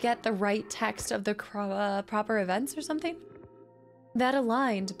maybe we get the right text of the proper events or something? That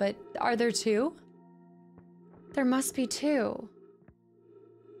aligned, but are there 2? There must be 2.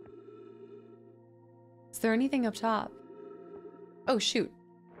 Is there anything up top? Oh, shoot.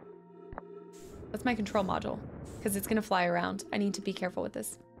 That's my control module, because it's gonna fly around. I need to be careful with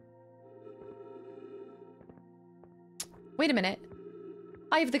this. Wait a minute.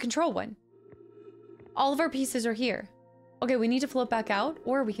 I have the control one. All of our pieces are here. Okay, we need to float back out,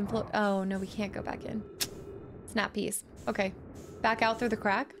 or we can float... Oh, no, we can't go back in. Snap piece. Okay. Back out through the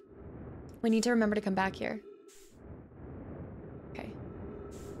crack. We need to remember to come back here. Okay.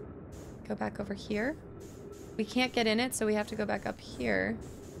 Go back over here. We can't get in it, so we have to go back up here.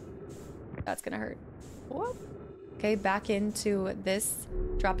 That's gonna hurt. Whoop. Okay, back into this.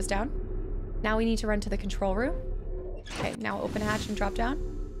 Drop us down. Now we need to run to the control room. Okay, now open hatch and drop down.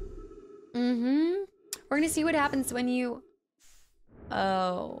 We're gonna see what happens when you...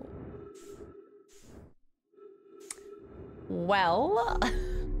 Oh. Well,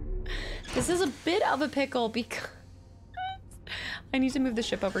 this is a bit of a pickle because I need to move the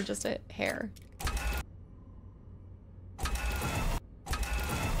ship over just a hair.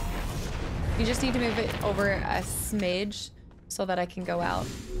 You just need to move it over a smidge so that I can go out.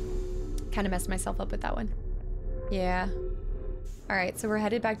 Kind of messed myself up with that one. Yeah. All right, so we're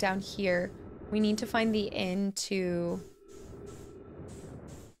headed back down here. We need to find the inn to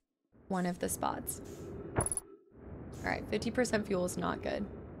one of the spots. All right, 50% fuel is not good.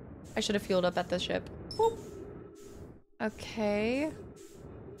 I should have fueled up at the ship. Whoop. Okay.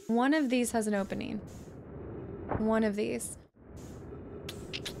 One of these has an opening. One of these.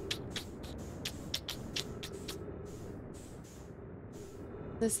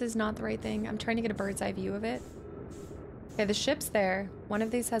 This is not the right thing. I'm trying to get a bird's eye view of it. Okay, the ship's there. One of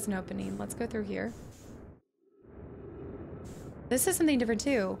these has an opening. Let's go through here. This is something different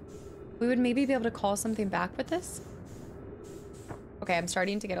too. We would maybe be able to call something back with this. Okay, I'm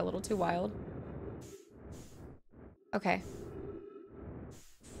starting to get a little too wild. Okay.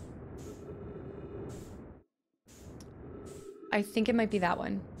 I think it might be that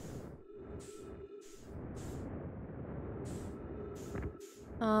one.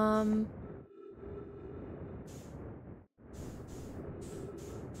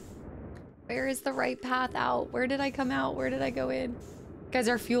 Where is the right path out? Where did I come out? Where did I go in? Guys,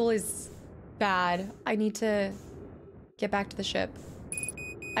 our fuel is bad. I need to get back to the ship.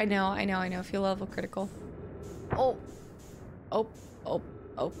 I know. Fuel level critical. Oh.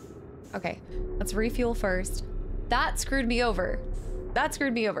 Okay, let's refuel first. That screwed me over.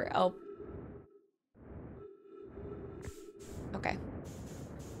 Oh. Okay.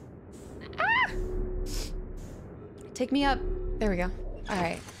 Ah! Take me up. There we go. All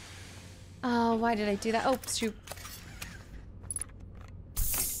right. Oh, why did I do that? Oh, shoot.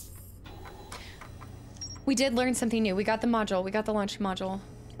 We did learn something new. We got the module. We got the launch module.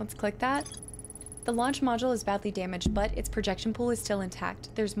 Let's click that. The launch module is badly damaged, but its projection pool is still intact.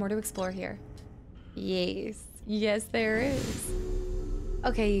 There's more to explore here. Yes. Yes, there is.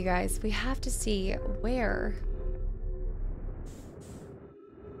 Okay, you guys. We have to see where...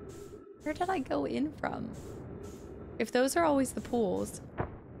 Where did I go in from? If those are always the pools...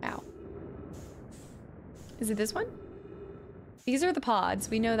 Ow. Is it this one? These are the pods.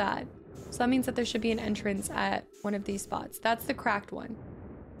 We know that. So that means that there should be an entrance at one of these spots. That's the cracked one.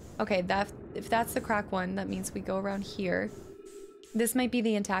 Okay, if that's the cracked one, that means we go around here. This might be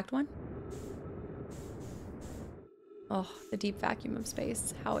the intact one. Oh, the deep vacuum of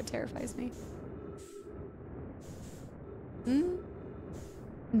space. How it terrifies me.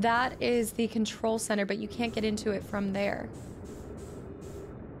 That is the control center, but you can't get into it from there.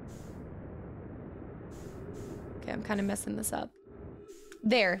 Okay, I'm kind of messing this up.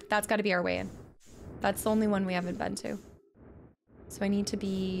 There, that's got to be our way in. That's the only one we haven't been to. So I need to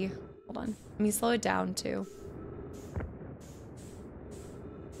be... Hold on. Let me slow it down, too.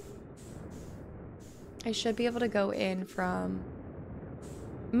 I should be able to go in from...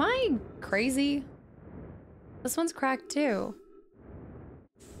 Am I crazy? This one's cracked, too.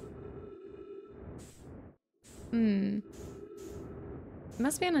 It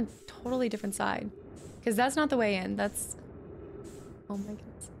must be on a totally different side. Because that's not the way in. That's... Oh my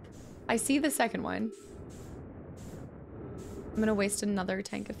goodness. I see the second one. I'm gonna waste another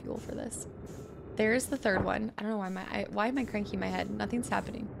tank of fuel for this. There's the third one. I don't know why am I cranking my head? Nothing's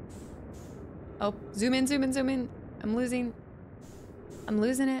happening. Oh, zoom in, zoom in, zoom in. I'm losing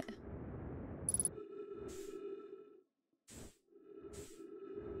it.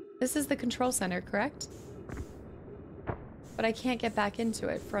 This is the control center, correct? But I can't get back into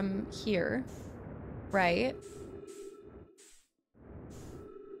it from here, right?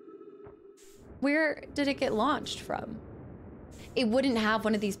 Where did it get launched from? It wouldn't have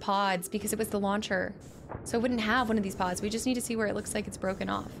one of these pods because it was the launcher. So it wouldn't have one of these pods. We just need to see where it looks like it's broken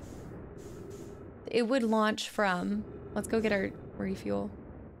off. It would launch from... Let's go get our refuel.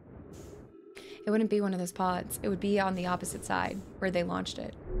 It wouldn't be one of those pods. It would be on the opposite side where they launched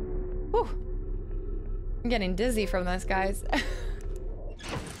it. Whew. I'm getting dizzy from this, guys.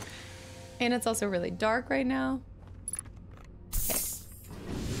 And it's also really dark right now. Okay.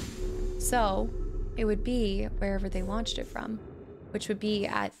 So, it would be wherever they launched it from, which would be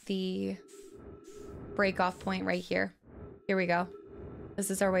at the break-off point right here. Here we go. This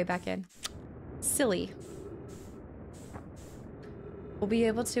is our way back in. Silly. We'll be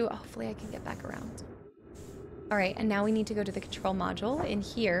able to... Hopefully I can get back around. Alright, and now we need to go to the control module. In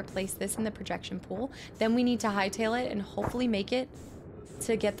here, place this in the projection pool. Then we need to hightail it and hopefully make it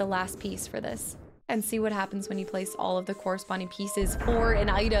to get the last piece for this. And see what happens when you place all of the corresponding pieces for an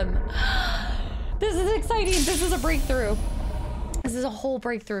item. This is exciting. This is a breakthrough. This is a whole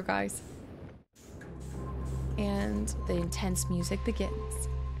breakthrough, guys. And the intense music begins.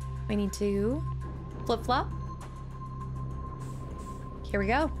 We need to flip-flop. Here we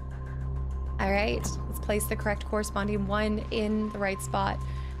go. All right, let's place the correct corresponding one in the right spot.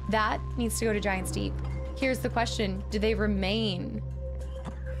 That needs to go to Giant's Deep. Here's the question. Do they remain?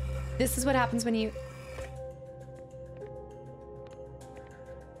 This is what happens when you...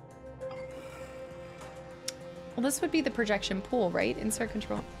 Well, this would be the projection pool, right? Insert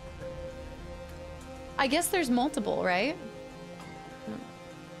control. I guess there's multiple, right?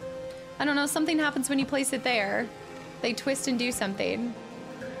 I don't know. Something happens when you place it there. They twist and do something.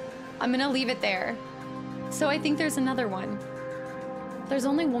 I'm gonna leave it there. So I think there's another one. There's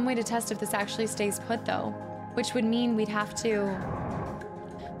only one way to test if this actually stays put, though, which would mean we'd have to...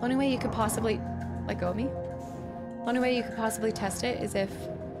 The only way you could possibly... Let go of me? The only way you could possibly test it is if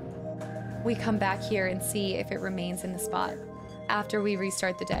we come back here and see if it remains in the spot after we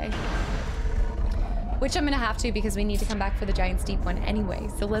restart the day. Which I'm gonna have to because we need to come back for the Giant's Deep one anyway.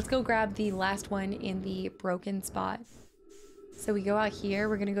 So let's go grab the last one in the broken spot. So we go out here.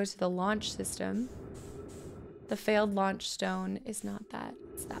 We're gonna go to the launch system. The failed launch stone is not that.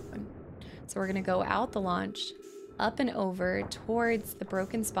 It's that one. So we're gonna go out the launch, up and over towards the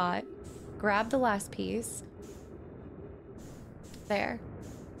broken spot, grab the last piece. There.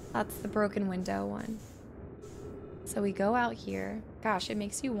 That's the broken window one. So we go out here. Gosh, it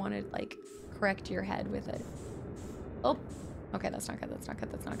makes you want to, like, correct your head with it. Oh. Okay, that's not good. That's not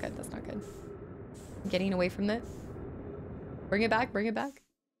good. That's not good. That's not good. I'm getting away from it. Bring it back. Bring it back.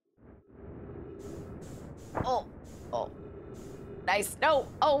 Oh. Oh. Nice. No.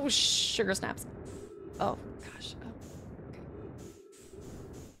 Oh, sugar snaps. Oh, gosh. Oh. Okay.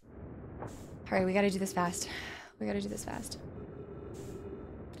 All right, we got to do this fast. We got to do this fast.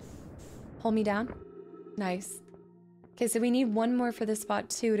 Pull me down. Nice. Okay, so we need one more for this spot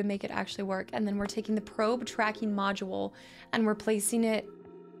too to make it actually work. And then we're taking the probe tracking module and we're placing it...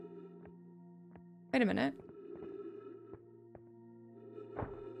 Wait a minute.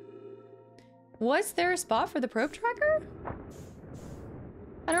 Was there a spot for the probe tracker?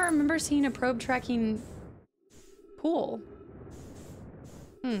 I don't remember seeing a probe tracking pool.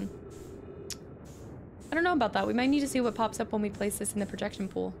 I don't know about that. We might need to see what pops up when we place this in the projection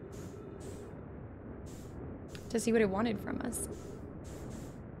pool. To see what it wanted from us.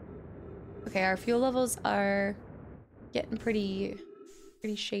 Okay, our fuel levels are getting pretty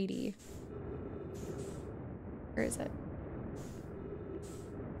shady. Where is it?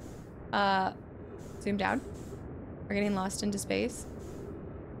 Zoom down. We're getting lost into space.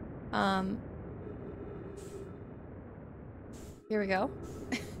 Here we go.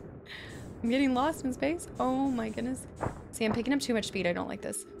 I'm getting lost in space. Oh my goodness. See, I'm picking up too much speed. I don't like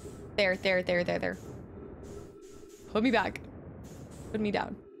this. There. Put me back. Put me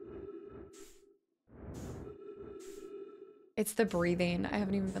down. It's the breathing. I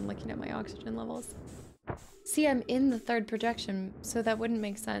haven't even been looking at my oxygen levels. See, I'm in the third projection, so that wouldn't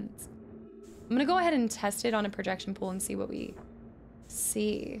make sense. I'm gonna go ahead and test it on a projection pool and see what we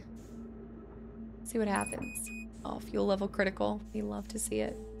see. See what happens. Oh, fuel level critical. We love to see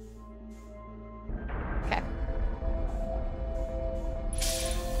it. Okay.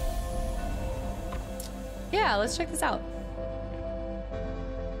 Yeah, let's check this out.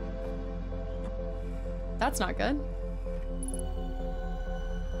 That's not good.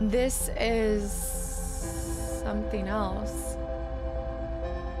 This is something else.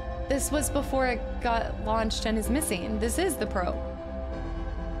 This was before it got launched and is missing. This is the probe.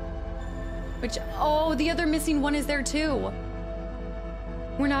 Which, oh, the other missing one is there too.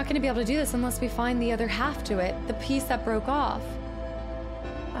 We're not gonna be able to do this unless we find the other half to it. The piece that broke off.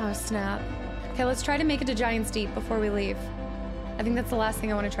 Oh, snap. Okay, let's try to make it to Giant's Deep before we leave. I think that's the last thing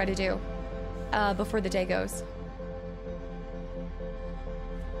I want to try to do before the day goes.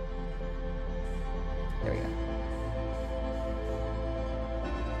 There we go.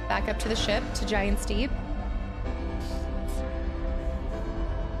 Back up to the ship, to Giant's Deep.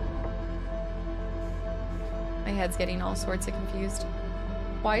 My head's getting all sorts of confused.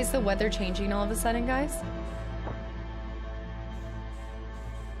 Why is the weather changing all of a sudden, guys?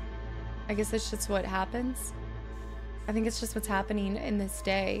 I guess it's just what happens. I think it's just what's happening in this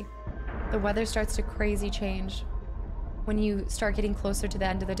day. The weather starts to crazy change when you start getting closer to the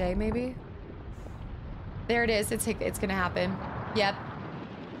end of the day, maybe. There it is. It's gonna happen. Yep.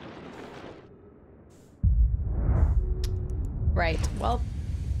 Right. Well,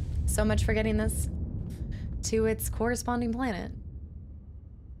 so much for getting this to its corresponding planet.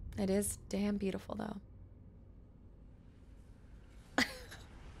 It is damn beautiful, though.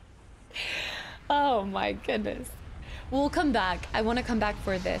 Oh my goodness. We'll come back. I want to come back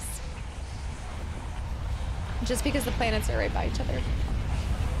for this. Just because the planets are right by each other.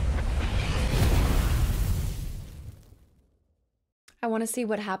 I want to see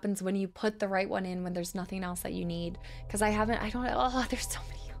what happens when you put the right one in when there's nothing else that you need. Because I there's so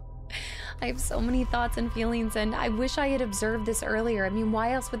many. I have so many thoughts and feelings, and I wish I had observed this earlier. I mean,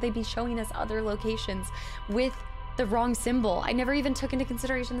 why else would they be showing us other locations with the wrong symbol? I never even took into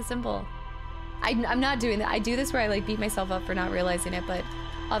consideration the symbol. I'm not doing that. I do this where I like beat myself up for not realizing it, but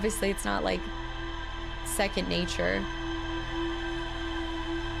obviously it's not like second nature.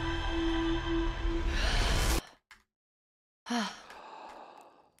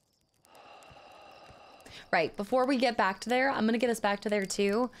 Right, before we get back to there, I'm gonna get us back to there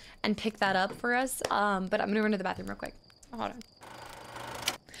too and pick that up for us. But I'm gonna run to the bathroom real quick. Hold on.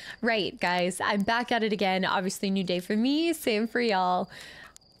 Right, guys, I'm back at it again. Obviously, new day for me, same for y'all.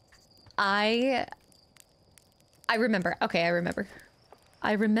 I remember. Okay, I remember.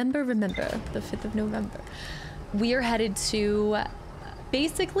 I remember the 5th of November. We are headed to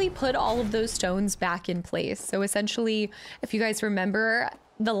basically put all of those stones back in place. So essentially, if you guys remember,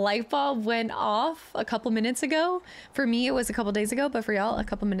 the light bulb went off a couple minutes ago. For me, it was a couple days ago, but for y'all, a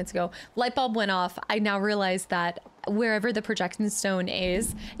couple minutes ago. Light bulb went off. I now realize that wherever the projection stone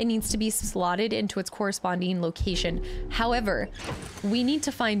is, it needs to be slotted into its corresponding location. However, we need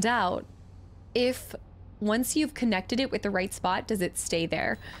to find out if once you've connected it with the right spot, does it stay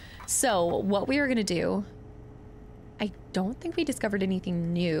there? So what we are gonna do, I don't think we discovered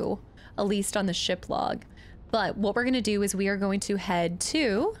anything new, at least on the ship log. But what we're gonna do is we are going to head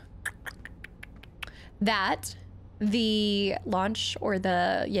to the launch, or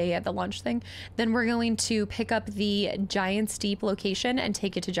the launch thing. Then we're going to pick up the Giant's Deep location and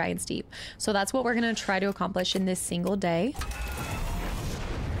take it to Giant's Deep. So that's what we're gonna try to accomplish in this single day.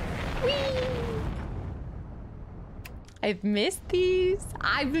 Whee! I've missed these.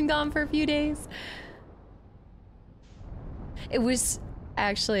 I've been gone for a few days. It was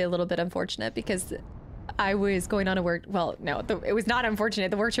actually a little bit unfortunate because I was going on a work, well, no, it was not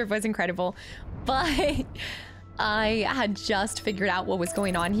unfortunate. The work trip was incredible, but I had just figured out what was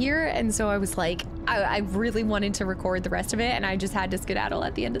going on here. And so I was like, I really wanted to record the rest of it, and I just had to skedaddle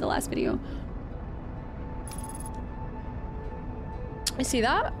at the end of the last video. You see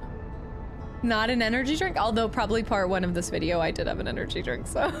that? Not an energy drink, although probably part one of this video I did have an energy drink,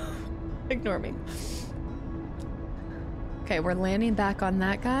 so ignore me. Okay, we're landing back on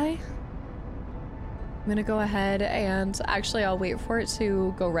that guy. I'm gonna go ahead and actually I'll wait for it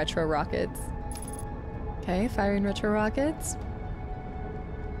to go retro rockets. Okay, firing retro rockets.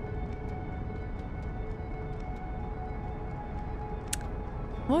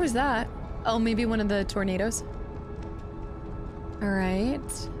 What was that? Oh, maybe one of the tornadoes. All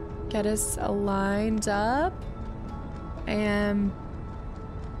right, get us aligned up and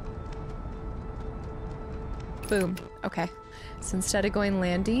boom. Okay, so instead of going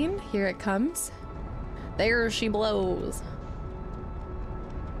landing, here it comes. There she blows.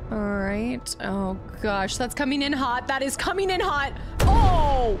 All right. Oh gosh, that's coming in hot. That is coming in hot.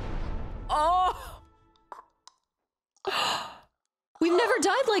 Oh! Oh! We've never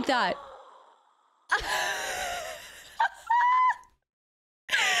died like that.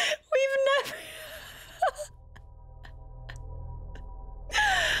 We've never...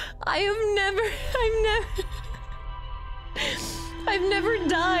 I've never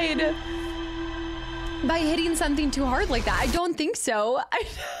died by hitting something too hard like that. I don't think so. I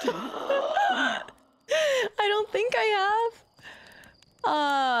don't think I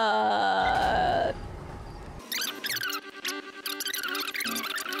have.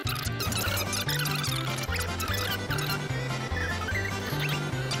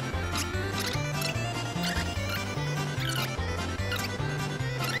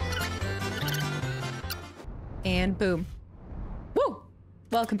 And boom. Woo!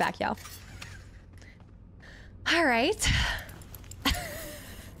 Welcome back, y'all. All right.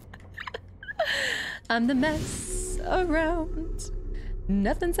 I'm the mess around.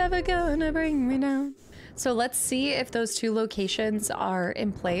 Nothing's ever gonna bring me down. So let's see if those two locations are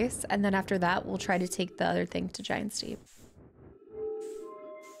in place, and then after that, we'll try to take the other thing to Giant's Deep.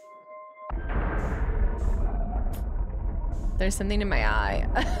 There's something in my eye.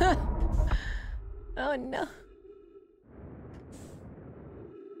 Oh no.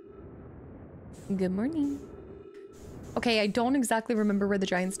 Good morning. Okay, I don't exactly remember where the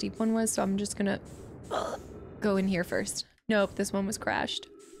Giant's Deep one was, so I'm just gonna go in here first. Nope, this one was crashed.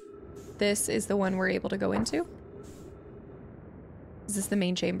 This is the one we're able to go into. Is this the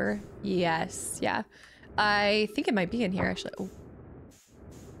main chamber? Yes, yeah. I think it might be in here, actually. Oh.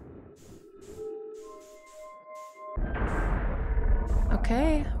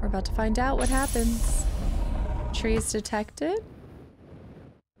 Okay, we're about to find out what happens. Trees detected.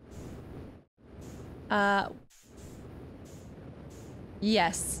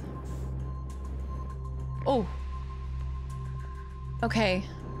 Yes. Oh. Okay.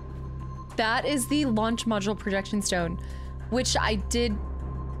 That is the launch module projection stone, which I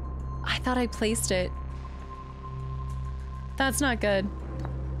thought I placed it. That's not good.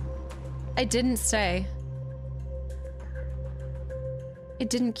 I didn't stay.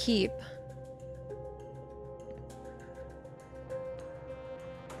 It didn't keep.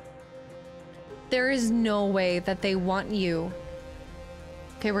 There is no way that they want you.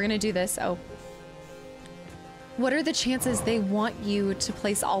 Okay, we're gonna do this. Oh. What are the chances they want you to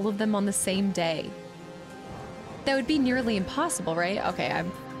place all of them on the same day? That would be nearly impossible, right? Okay,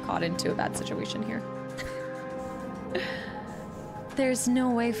 I'm caught into a bad situation here. There's no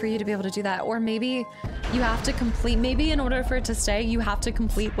way for you to be able to do that. Or maybe you have to complete, maybe in order for it to stay, you have to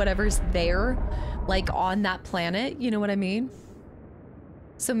complete whatever's there, like on that planet. You know what I mean?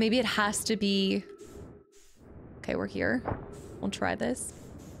 So maybe it has to be... Okay, we're here. We'll try this.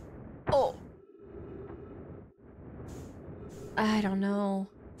 Oh! I don't know.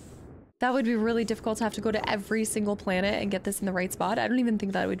 That would be really difficult to have to go to every single planet and get this in the right spot. I don't even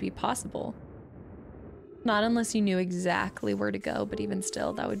think that would be possible. Not unless you knew exactly where to go, but even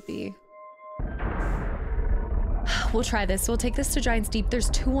still, that would be... We'll try this. We'll take this to Giant's Deep. There's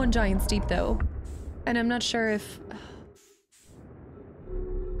 2 on Giant's Deep, though. And I'm not sure if...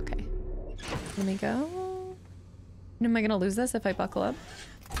 Okay. Let me go. Am I gonna lose this if I buckle up?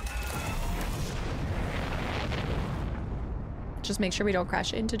 Just make sure we don't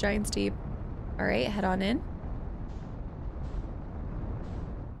crash into Giant's Deep. All right, head on in.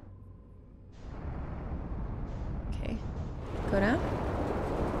 Okay, go down.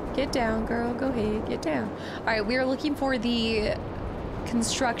 Get down, girl, go ahead, get down. All right, we are looking for the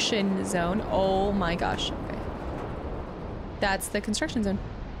construction zone. Oh my gosh, okay. That's the construction zone.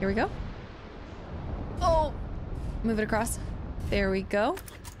 Here we go. Oh, move it across. There we go.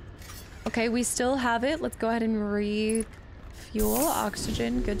 Okay, we still have it. Let's go ahead and refuel.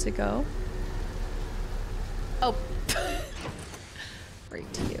 Oxygen, good to go. Oh.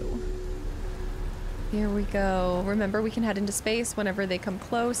 Right to you. Here we go. Remember, we can head into space whenever they come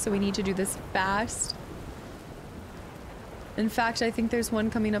close, so we need to do this fast. In fact, I think there's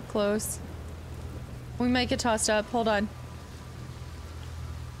one coming up close. We might get tossed up. Hold on.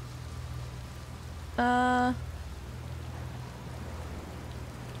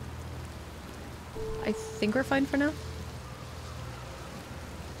 I think we're fine for now.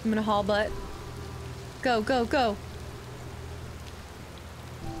 I'm gonna haul butt. Go, go, go.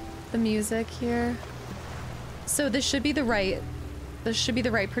 The music here. So this should be the right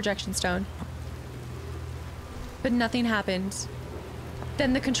projection stone. But nothing happened.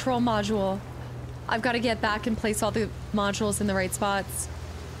 Then the control module. I've got to get back and place all the modules in the right spots.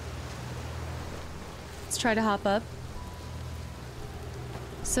 Let's try to hop up.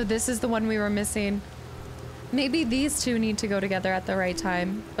 So this is the one we were missing. Maybe these two need to go together at the right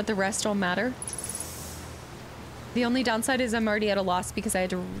time, but the rest don't matter. The only downside is I'm already at a loss because I had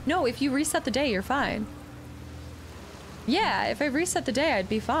to... No, if you reset the day, you're fine. Yeah, if I reset the day, I'd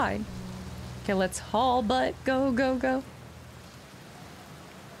be fine. Okay, let's haul butt. Go, go, go.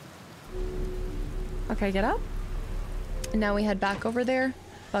 Okay, get up. And now we head back over there.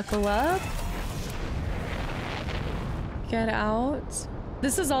 Buckle up. Get out.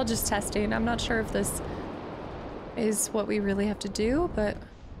 This is all just testing. I'm not sure if this is what we really have to do, but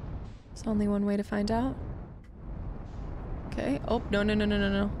there's only one way to find out. Okay. Oh, no, no, no, no, no,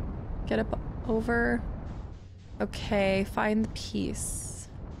 no. Get up over. Okay, find the piece.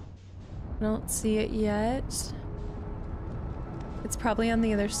 I don't see it yet. It's probably on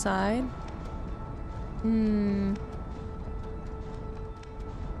the other side. Hmm.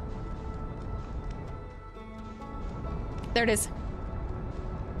 There it is.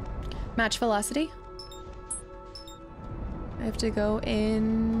 Match velocity. I have to go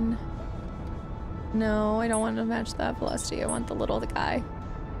in. No, I don't want to match that velocity. I want the little guy.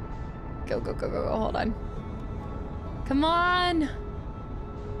 Go, go, go, go, go. Hold on. Come on!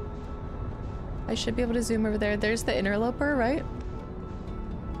 I should be able to zoom over there. There's the interloper, right?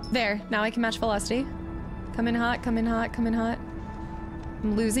 There. Now I can match velocity. Come in hot, come in hot, come in hot.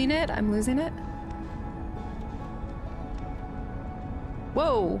 I'm losing it. I'm losing it.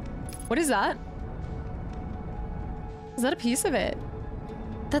 Whoa. What is that? Is that a piece of it?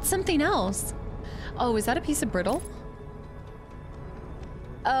 That's something else. Oh, is that a piece of brittle?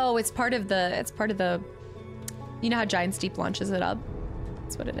 Oh, it's part of the, you know how Giant's Deep launches it up?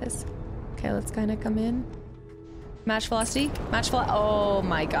 That's what it is. Okay, let's kind of come in. Match velocity. Oh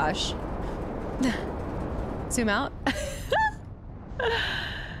my gosh. Zoom out.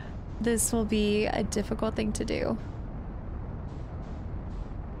 This will be a difficult thing to do.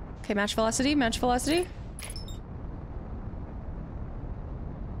 Okay, match velocity, match velocity.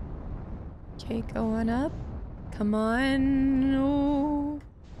 Okay, go on up. Come on. No.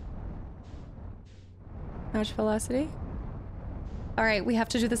 Match velocity. All right, we have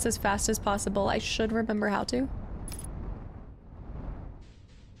to do this as fast as possible. I should remember how to.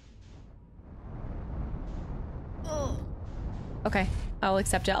 Okay, I'll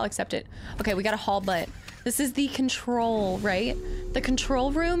accept it, I'll accept it. Okay, we got a haul butt. This is the control, right? The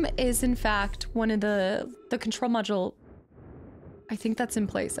control room is in fact one of the control module. I think that's in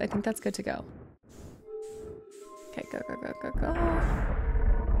place. I think that's good to go. Okay, go, go, go, go, go.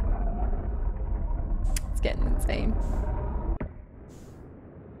 It's getting insane.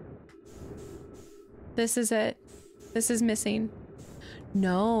 This is it. This is missing.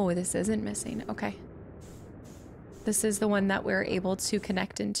 No, this isn't missing. Okay. This is the one that we're able to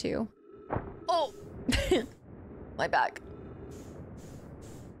connect into. Oh, my back.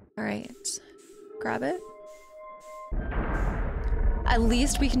 All right, grab it. At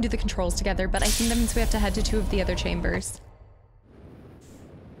least we can do the controls together, but I think that means we have to head to 2 of the other chambers.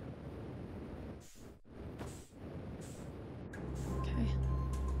 Okay.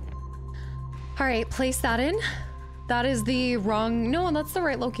 All right, place that in. That is the wrong, no, that's the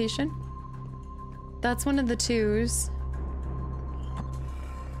right location. That's one of the 2s.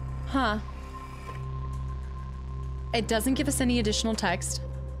 Huh. It doesn't give us any additional text.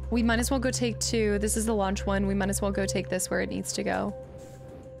 We might as well go take 2. This is the launch one. We might as well go take this where it needs to go.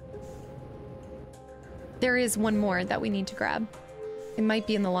 There is one more that we need to grab. It might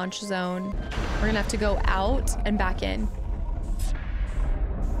be in the launch zone. We're gonna have to go out and back in.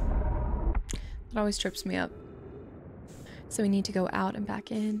 That always trips me up. So we need to go out and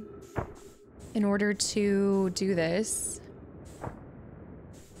back in order to do this.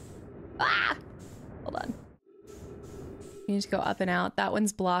 Ah! Hold on. We need to go up and out. That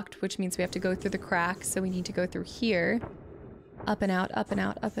one's blocked, which means we have to go through the crack. So we need to go through here. Up and out, up and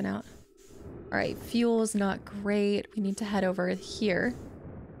out, up and out. All right, fuel's not great. We need to head over here.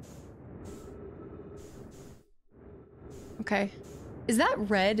 Okay. Is that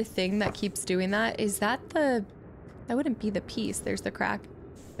red thing that keeps doing that? Is that the... That wouldn't be the piece. There's the crack.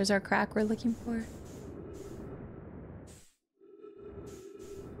 There's our crack we're looking for.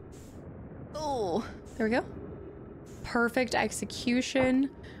 Oh, there we go. Perfect execution.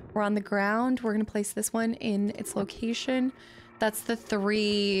 We're on the ground. We're gonna place this one in its location. That's the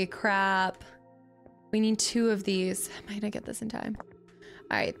 3. Crap. We need 2 of these. Might I get this in time?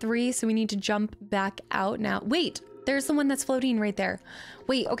 All right, 3. So we need to jump back out now. Wait, there's the one that's floating right there.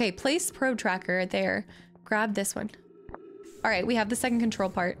 Wait, okay, place probe tracker there. Grab this one. All right, we have the second control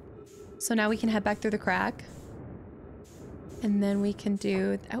part. So now we can head back through the crack. And then we can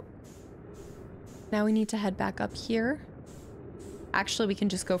do, oh. Now we need to head back up here. Actually, we can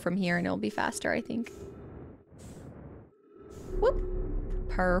just go from here and it'll be faster, I think. Whoop.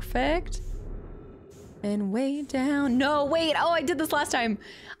 Perfect. And way down. No, wait. Oh, I did this last time.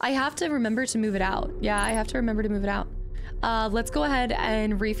 I have to remember to move it out. Yeah, I have to remember to move it out. Let's go ahead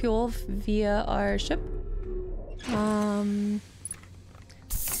and refuel via our ship.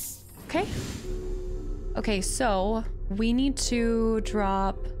 Okay. Okay, so we need to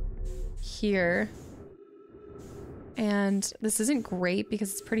drop here. And this isn't great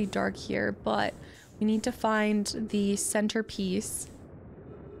because it's pretty dark here, but we need to find the centerpiece.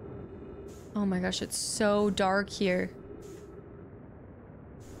 Oh my gosh, it's so dark here.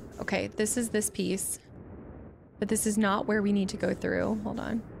 Okay, this is this piece. But this is not where we need to go through. Hold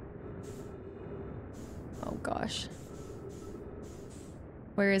on. Oh gosh.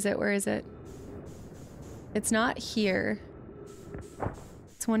 Where is it? Where is it? It's not here.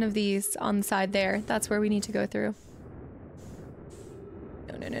 It's one of these on the side there. That's where we need to go through.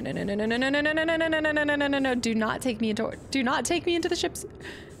 No, no, no, no, no, no, no, no, no, no, no, no, no, no, no, no, no, no, no. Do not take me into the ships.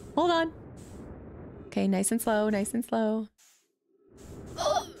 Hold on. Okay, nice and slow, nice and slow.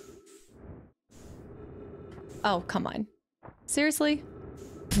 Oh, come on. Seriously?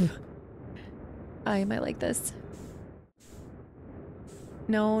 I might like this.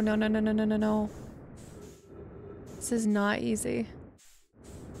 No, no, no, no, no, no, no, no. This is not easy.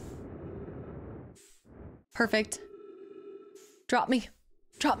 Perfect. Drop me.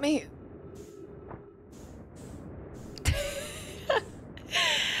 Drop me.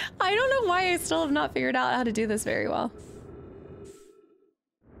 I don't know why I still have not figured out how to do this very well.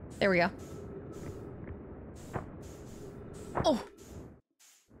 There we go. Oh.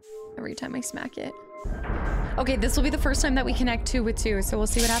 Every time I smack it. Okay, this will be the first time that we connect 2 with 2, so we'll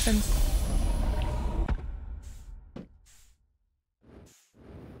see what happens.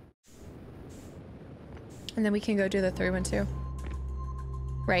 And then we can go do the 3 one too.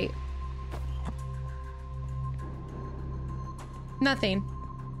 Right. Nothing.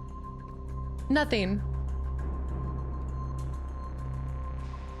 Nothing.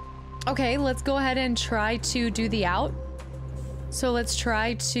 Okay, let's go ahead and try to do the out. So let's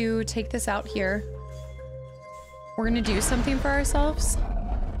try to take this out here. We're gonna do something for ourselves.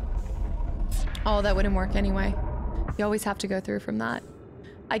 Oh, that wouldn't work anyway. You always have to go through from that.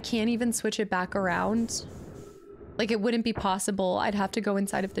 I can't even switch it back around. Like, it wouldn't be possible. I'd have to go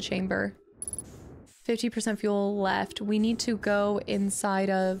inside of the chamber. 50% fuel left. We need to go inside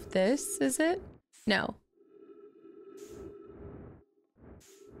of this, is it? No.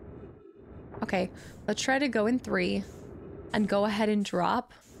 Okay, let's try to go in 3 and go ahead and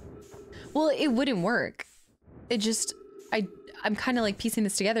drop. Well, it wouldn't work. It just, I'm kind of like piecing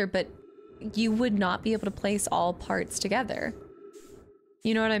this together, but you would not be able to place all parts together.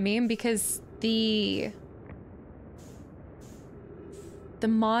 You know what I mean? Because the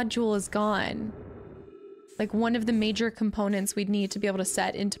module is gone. Like, one of the major components we'd need to be able to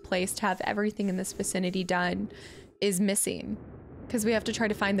set into place to have everything in this vicinity done is missing. Because we have to try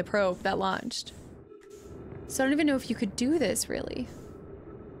to find the probe that launched. So I don't even know if you could do this, really.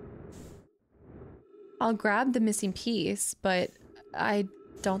 I'll grab the missing piece, but I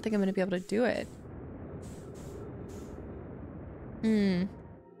don't think I'm going to be able to do it.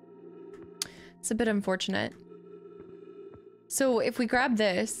 It's a bit unfortunate. So if we grab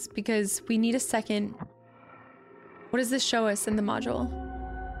this, because we need a second... What does this show us in the module?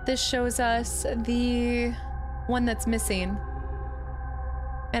 This shows us the one that's missing.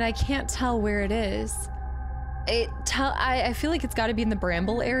 And I can't tell where it is. I feel like it's got to be in the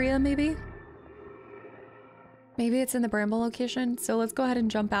bramble area, maybe? Maybe it's in the bramble location. So let's go ahead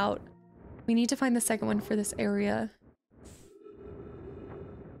and jump out. We need to find the second one for this area.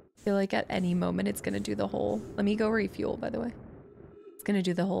 I feel like at any moment it's going to do the whole... Let me go refuel, by the way. It's going to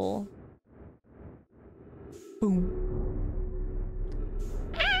do the whole... Boom.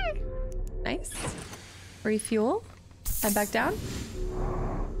 Ah! Nice. Refuel. Head back down.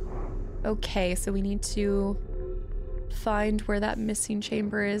 Okay, so we need to find where that missing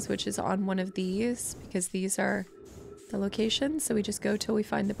chamber is, which is on one of these, because these are the locations. So we just go till we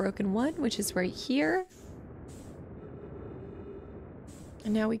find the broken one, which is right here.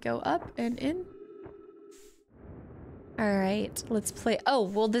 And now we go up and in. All right, let's play. Oh,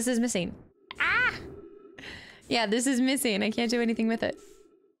 well, this is missing. Ah! Yeah, this is missing. I can't do anything with it.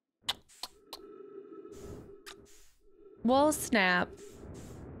 Well, snap.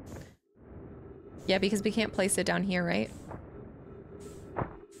 Yeah, because we can't place it down here, right?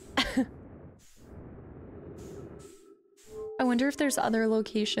 I wonder if there's other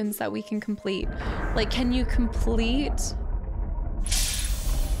locations that we can complete. Like, can you complete...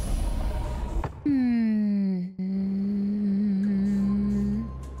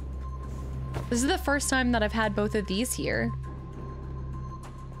 This is the first time that I've had both of these here.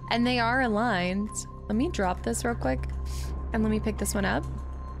 And they are aligned. Let me drop this real quick. And let me pick this one up.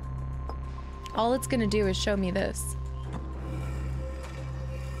 All it's gonna do is show me this.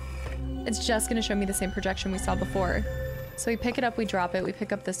 It's just gonna show me the same projection we saw before. So we pick it up, we drop it, we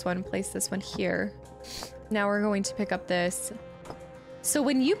pick up this one, place this one here. Now we're going to pick up this. So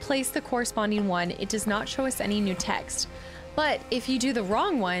when you place the corresponding one, it does not show us any new text. But if you do the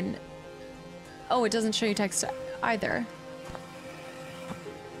wrong one, oh, it doesn't show you text either.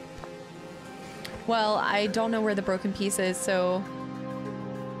 Well, I don't know where the broken piece is, so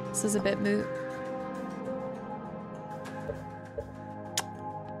this is a bit moot.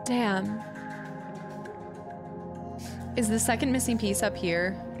 Damn. Is the second missing piece up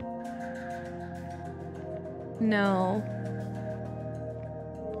here? No.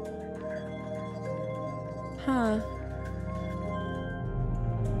 Huh.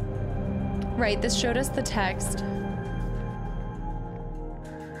 Right, this showed us the text.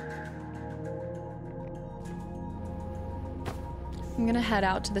 I'm gonna head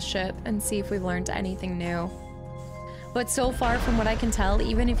out to the ship and see if we've learned anything new. But so far, from what I can tell,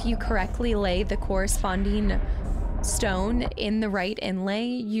 even if you correctly lay the corresponding stone in the right inlay,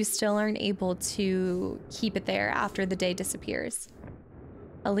 you still aren't able to keep it there after the day disappears.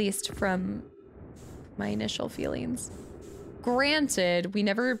 At least from my initial feelings. Granted, we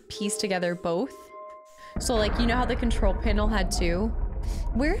never pieced together both. So, like, you know how the control panel had two?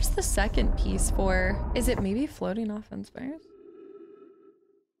 Where's the second piece for? Is it maybe floating off in space?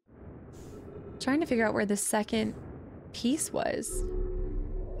 Trying to figure out where the second piece was.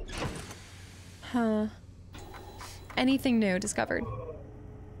 Huh. Anything new discovered?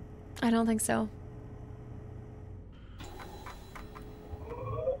 I don't think so.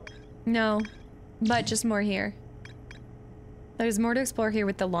 No, but just more here. There's more to explore here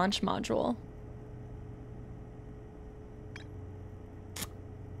with the launch module.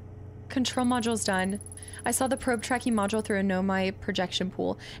 Control module's done. I saw the probe tracking module through a Nomai projection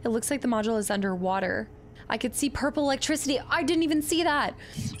pool. It looks like the module is underwater. I could see purple electricity. I didn't even see that.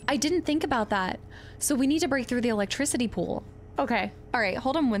 I didn't think about that. So we need to break through the electricity pool. Okay. All right.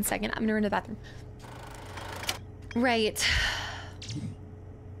 Hold on 1 second. I'm gonna run to the bathroom. Right.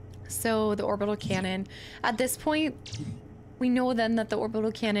 So the orbital cannon. At this point, we know then that the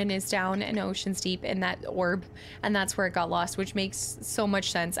orbital cannon is down in Ocean's Deep in that orb, and that's where it got lost, which makes so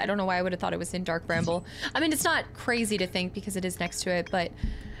much sense. I don't know why I would have thought it was in Dark Bramble. I mean, it's not crazy to think because it is next to it, but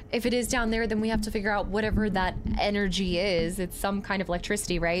If it is down there, then we have to figure out whatever that energy is. It's some kind of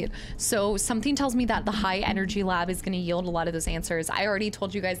electricity, right? So something tells me that the high energy lab is going to yield a lot of those answers. I already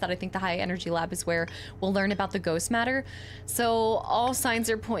told you guys that I think the high energy lab is where we'll learn about the ghost matter. So all signs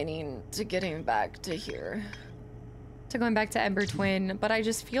are pointing to getting back to here. To going back to Ember Twin, but I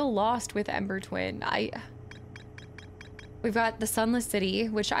just feel lost with Ember Twin. We've got the Sunless City,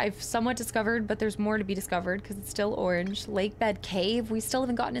 which I've somewhat discovered, but there's more to be discovered because it's still orange. Lakebed Cave. We still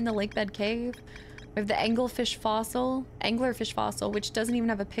haven't gotten in the Lakebed Cave. We have the anglerfish fossil, which doesn't even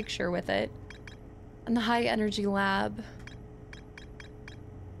have a picture with it. And the high energy lab.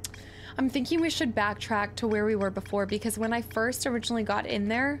 I'm thinking we should backtrack to where we were before, because when I first originally got in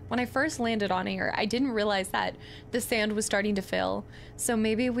there, when I first landed on here, I didn't realize that the sand was starting to fill. So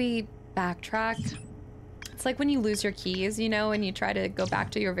maybe we backtrack. It's like when you lose your keys, you know, and you try to go back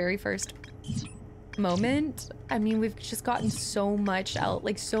to your very first moment. I mean, we've just gotten so much out,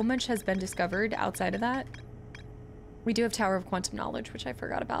 like so much has been discovered outside of that. We do have Tower of Quantum Knowledge, which I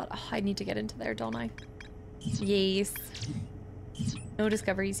forgot about. Oh, I need to get into there, don't I? Yes. No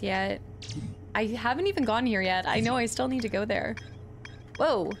discoveries yet. I haven't even gone here yet. I know I still need to go there.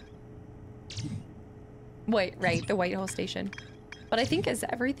 Whoa. Wait, right, the Whitehall Station. But I think is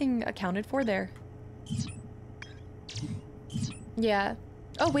everything accounted for there? Yeah.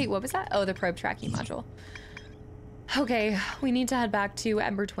 Oh, wait, what was that? Oh, the probe tracking module. Okay, we need to head back to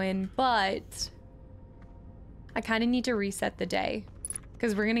Ember Twin, but I kind of need to reset the day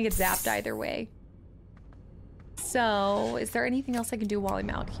because we're going to get zapped either way. So, is there anything else I can do while I'm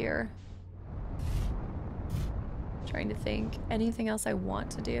out here? Trying to think. Anything else I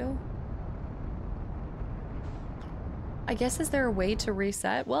want to do? I guess, is there a way to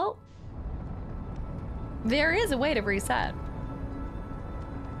reset? Well, there is a way to reset.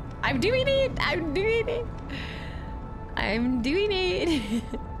 I'm doing it! I'm doing it! I'm doing it!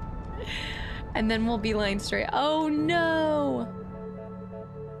 And then we'll beeline straight. Oh no!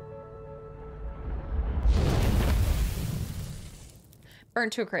 Burn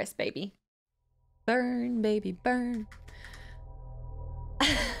to a crisp, baby. Burn, baby, burn.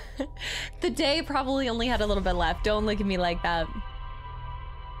 The day probably only had a little bit left. Don't look at me like that.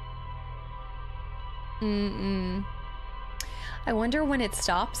 I wonder when it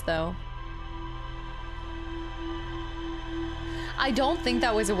stops, though. I don't think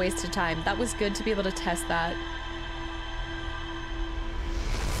that was a waste of time. That was good to be able to test that.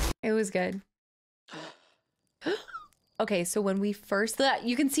 It was good. Okay, so when we first...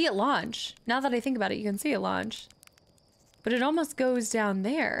 You can see it launch. Now that I think about it, you can see it launch. But it almost goes down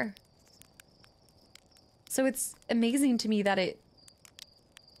there. So it's amazing to me that it...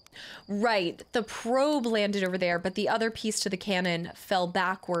 Right, the probe landed over there, but the other piece to the cannon fell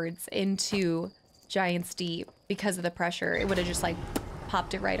backwards into Giant's Deep because of the pressure. It would have just like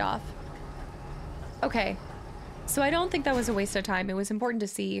popped it right off. Okay, so I don't think that was a waste of time. It was important to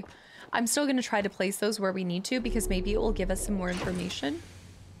see. I'm still going to try to place those where we need to because maybe it will give us some more information.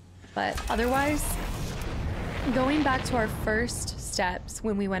 But otherwise, going back to our first steps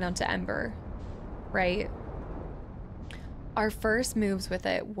when we went onto Ember, right? Our first moves with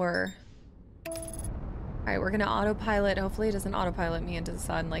it were, all right, we're gonna autopilot. Hopefully it doesn't autopilot me into the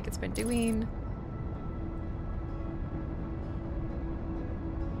sun like it's been doing.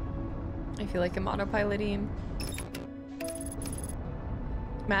 I feel like I'm autopiloting.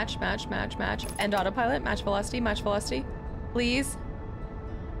 Match, match, match, match. End autopilot, match velocity, please.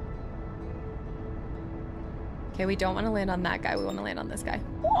 Okay, we don't want to land on that guy. We want to land on this guy.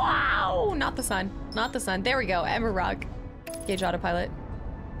 Wow, not the sun, not the sun. There we go, Ember Rock. Gauge autopilot.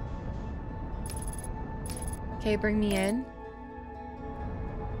 Okay, bring me in.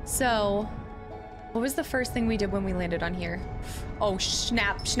 So, what was the first thing we did when we landed on here? Oh,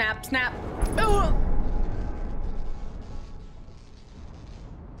 snap, snap, snap. Oh!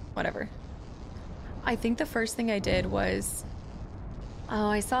 Whatever. I think the first thing I did was... Oh,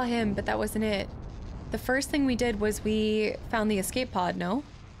 I saw him, but that wasn't it. The first thing we did was we found the escape pod, no?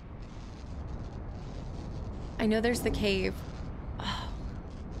 I know there's the cave. Oh.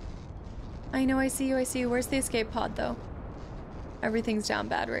 I know, I see you, I see you. Where's the escape pod, though? Everything's down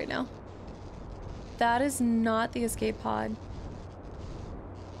bad right now. That is not the escape pod.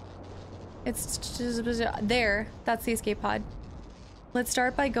 It's just there. That's the escape pod. Let's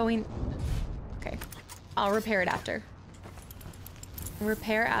start by going... Okay. I'll repair it after.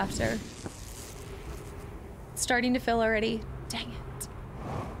 Repair after. It's starting to fill already. Dang it.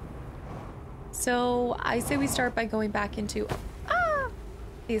 So I say we start by going back into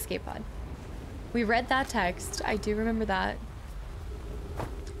the escape pod. We read that text. I do remember that.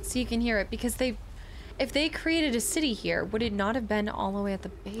 So you can hear it because If they created a city here, would it not have been all the way at the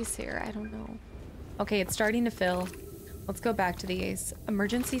base here? I don't know. Okay, it's starting to fill. Let's go back to these.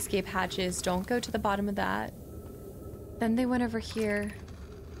 Emergency escape hatches. Don't go to the bottom of that. Then they went over here.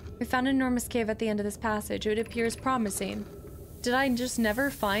 We found an enormous cave at the end of this passage. It appears promising. Did I just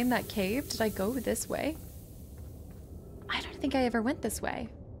never find that cave? Did I go this way? I don't think I ever went this way.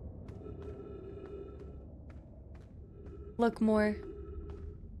 Look more.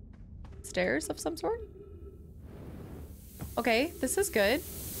 Stairs of some sort? Okay, this is good.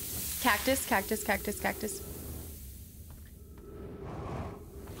 Cactus, cactus, cactus, cactus.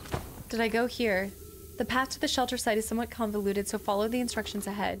 Did I go here? The path to the shelter site is somewhat convoluted, so follow the instructions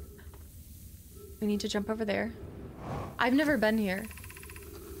ahead. We need to jump over there. I've never been here.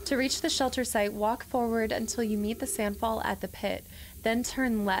 To reach the shelter site, walk forward until you meet the sandfall at the pit, then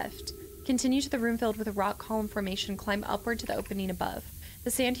turn left. Continue to the room filled with a rock column formation, climb upward to the opening above.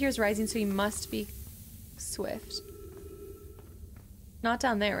 The sand here is rising, so you must be swift. Not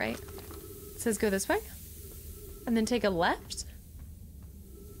down there, right? It says go this way? And then take a left?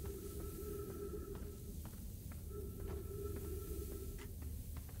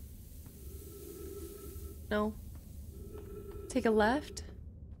 No. Take a left?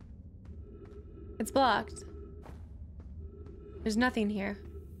 It's blocked. There's nothing here.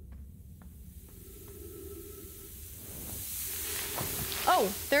 Oh,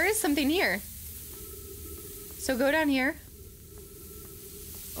 there is something here. So go down here.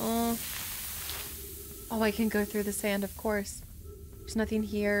 Oh, I can go through the sand, of course. There's nothing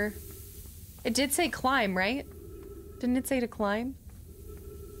here. It did say climb, right? Didn't it say to climb?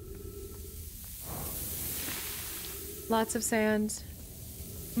 Lots of sand.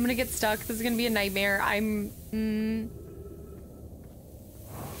 I'm gonna get stuck. This is gonna be a nightmare.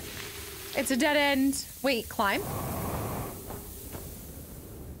 It's a dead end. Wait, climb?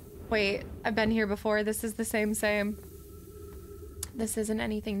 Wait, I've been here before. This is the same. This isn't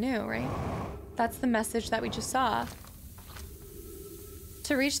anything new, right? That's the message that we just saw.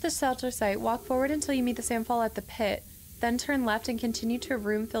 To reach the shelter site, walk forward until you meet the sandfall at the pit. Then turn left and continue to a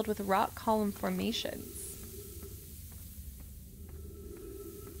room filled with rock column formations.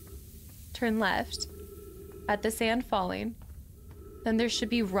 Turn left at the sand falling. Then there should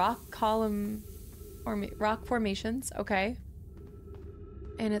be rock column or rock formations. Okay.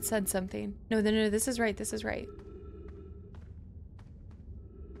 And it said something. No, this is right. This is right.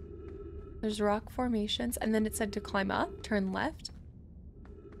 There's rock formations, and then it said to climb up, turn left.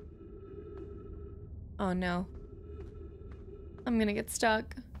 Oh no. I'm gonna get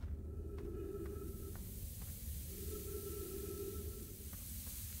stuck.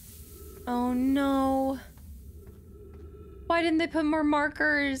 Oh no. Why didn't they put more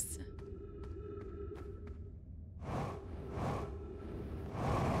markers?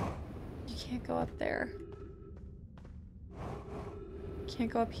 You can't go up there. Can't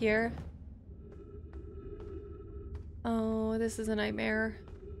go up here. Oh, this is a nightmare.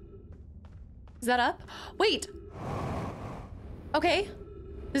 Is that up? Wait! Okay.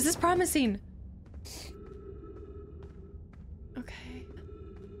 This is promising. Okay.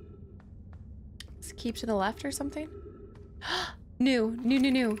 Let's keep to the left or something.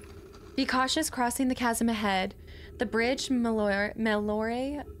 New. Be cautious crossing the chasm ahead. The bridge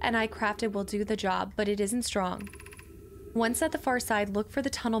Melore and I crafted will do the job, but it isn't strong. Once at the far side, look for the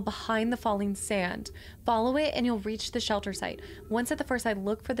tunnel behind the falling sand. Follow it and you'll reach the shelter site. Once at the far side,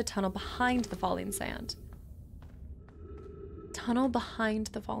 look for the tunnel behind the falling sand. Tunnel behind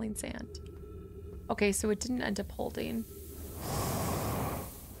the falling sand. Okay, so it didn't end up holding.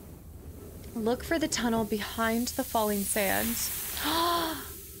 Look for the tunnel behind the falling sand.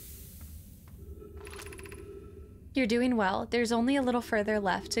 You're doing well. There's only a little further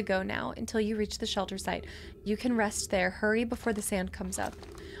left to go now until you reach the shelter site. You can rest there. Hurry before the sand comes up.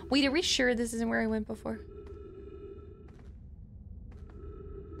 Wait, are we sure this isn't where I went before?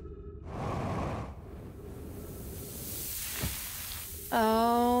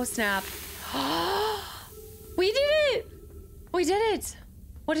 Oh, snap. We did it! We did it!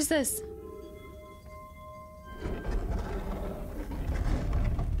 What is this?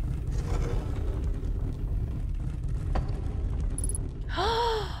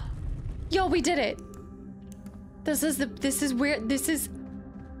 Yo, we did it. This is where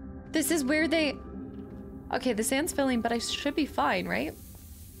they... Okay, the sand's filling, but I should be fine, right?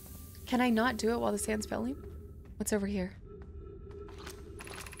 Can I not do it while the sand's filling? What's over here?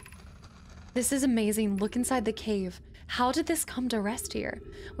 This is amazing. Look inside the cave. How did this come to rest here?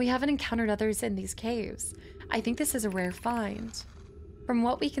 We haven't encountered others in these caves. I think this is a rare find. From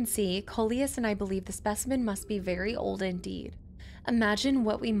what we can see, Coleus and I believe the specimen must be very old indeed. Imagine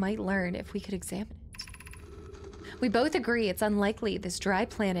what we might learn if we could examine it. We both agree it's unlikely this dry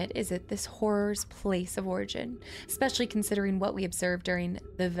planet is at this horror's place of origin, especially considering what we observed during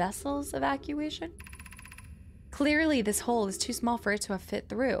the vessel's evacuation. Clearly, this hole is too small for it to have fit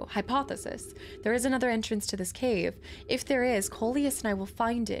through. Hypothesis. There is another entrance to this cave. If there is, Coleus and I will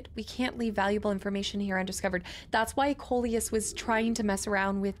find it. We can't leave valuable information here undiscovered. That's why Coleus was trying to mess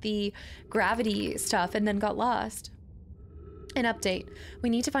around with the gravity stuff and then got lost. An update. We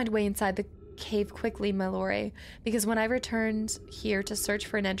need to find a way inside the cave quickly, Malore, because when I returned here to search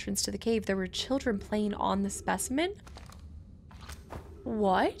for an entrance to the cave, there were children playing on the specimen.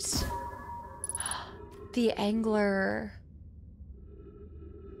 What? The angler.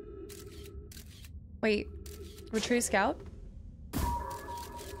 Wait, we're True Scout?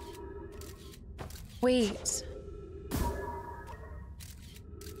 Wait.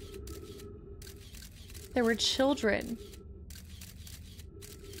 There were children.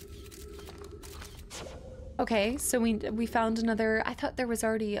 Okay, so we found another. I thought there was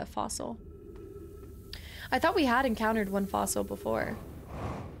already a fossil. I thought we had encountered one fossil before.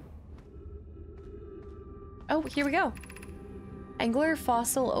 Oh, here we go. Angler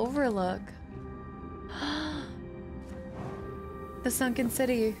fossil overlook. The sunken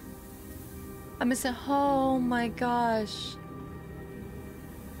city. I'm missing. Oh my gosh.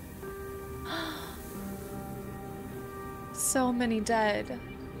 So many dead.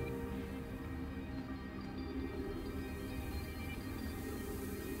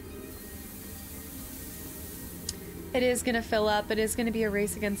 It is gonna fill up. It is gonna be a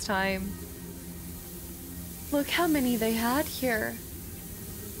race against time. Look how many they had here.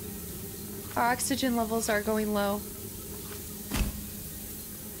 Our oxygen levels are going low.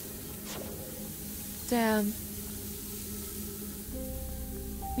 Damn.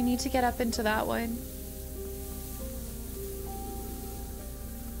 We need to get up into that one.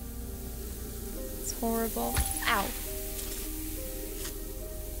 It's horrible. Ow.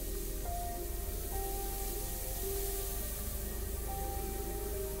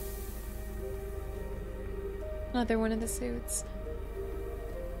 Another one of the suits.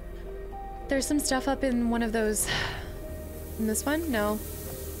 There's some stuff up in one of those. In this one? No.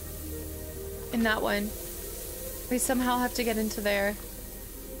 In that one. We somehow have to get into there.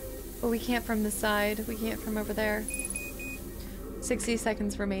 But we can't from the side. We can't from over there. 60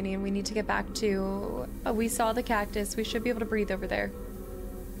 seconds remaining. We need to get back to... Oh, we saw the cactus. We should be able to breathe over there.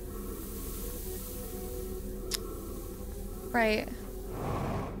 Right.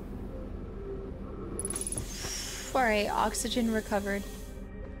 Alright, oxygen recovered.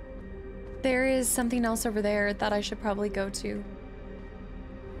 There is something else over there that I should probably go to.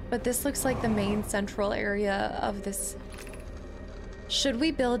 But this looks like the main central area of this. Should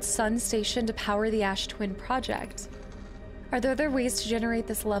we build Sun Station to power the Ash Twin project? Are there other ways to generate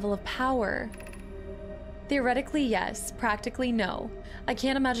this level of power? Theoretically, yes. Practically, no. I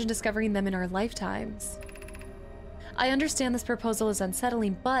can't imagine discovering them in our lifetimes. I understand this proposal is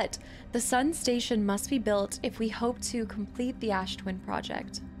unsettling, but the Sun Station must be built if we hope to complete the Ash Twin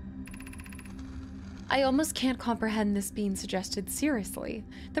project. I almost can't comprehend this being suggested seriously.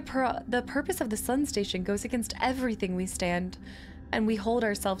 The purpose of the Sun Station goes against everything we stand and we hold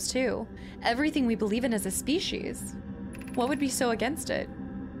ourselves to, everything we believe in as a species. What would be so against it?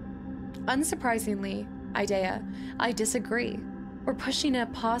 Unsurprisingly, Idea, I disagree. We're pushing a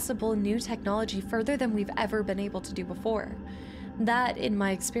possible new technology further than we've ever been able to do before. That, in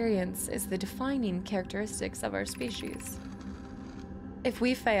my experience, is the defining characteristics of our species. If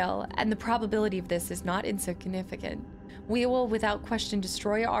we fail, and the probability of this is not insignificant, we will without question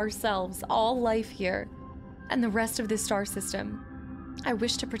destroy ourselves, all life here, and the rest of this star system. I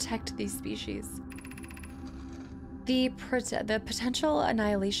wish to protect these species. The potential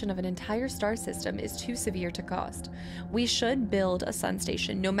annihilation of an entire star system is too severe to cost. We should build a sun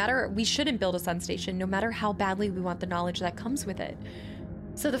station, we shouldn't build a sun station, no matter how badly we want the knowledge that comes with it.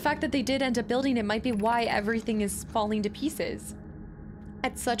 So the fact that they did end up building it might be why everything is falling to pieces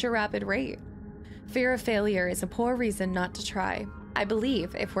at such a rapid rate. Fear of failure is a poor reason not to try. I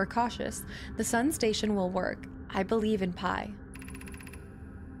believe, if we're cautious, the sun station will work. I believe in Pi.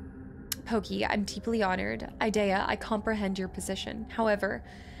 Pokey, I'm deeply honored. Idea, I comprehend your position. However,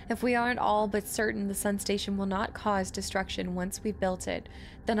 if we aren't all but certain the sun station will not cause destruction once we've built it,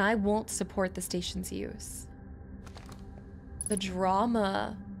 then I won't support the station's use. The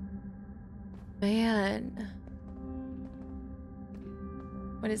drama. Man.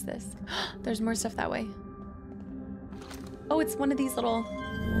 What is this? There's more stuff that way. Oh, it's one of these little...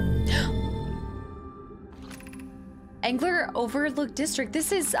 Angler Overlook District.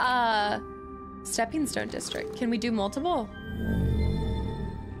 This is, Stepping Stone District. Can we do multiple?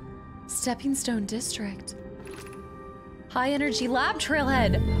 Stepping Stone District. High energy lab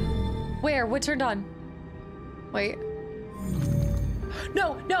trailhead. Where? What turned on? Wait.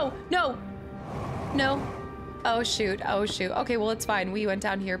 No, no, no. No. Oh, shoot. Oh, shoot. Okay, well, it's fine. We went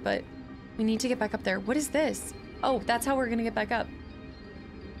down here, but we need to get back up there. What is this? Oh, that's how we're gonna get back up.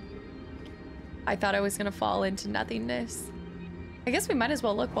 I thought I was gonna fall into nothingness. I guess we might as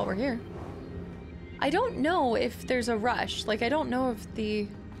well look while we're here. I don't know if there's a rush. Like, I don't know if the...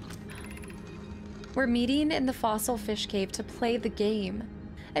 We're meeting in the fossil fish cave to play the game.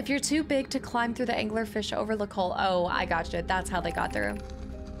 If you're too big to climb through the anglerfish overlook hole... Oh, I gotcha. That's how they got through.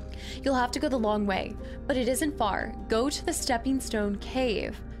 You'll have to go the long way, but it isn't far. Go to the stepping stone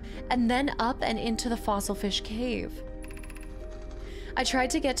cave, and then up and into the fossil fish cave. I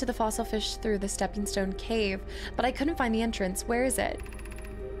tried to get to the fossil fish through the stepping stone cave, but I couldn't find the entrance. Where is it?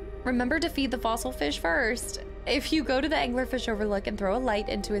 Remember to feed the fossil fish first. If you go to the anglerfish overlook and throw a light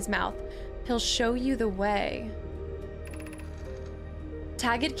into his mouth, he'll show you the way.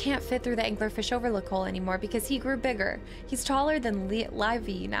 Tagged can't fit through the anglerfish overlook hole anymore because he grew bigger. He's taller than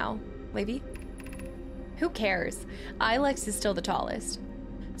Livy now. Livy? Who cares? Ilex is still the tallest.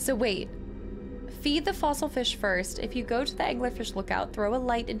 So wait. Feed the fossil fish first. If you go to the anglerfish lookout, throw a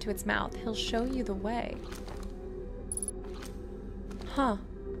light into its mouth. He'll show you the way. Huh.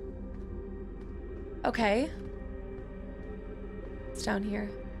 Okay. It's down here.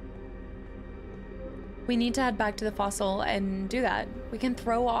 We need to head back to the fossil and do that. We can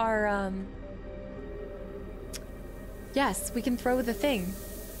throw our, Yes, we can throw the thing.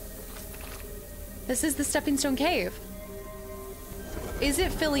 This is the stepping stone cave. Is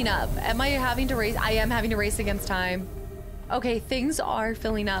it filling up? Am I having to race? I am having to race against time. Okay, things are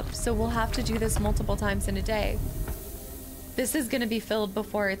filling up, so we'll have to do this multiple times in a day. This is gonna be filled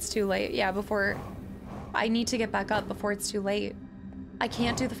before it's too late. Yeah, before... I need to get back up before it's too late. I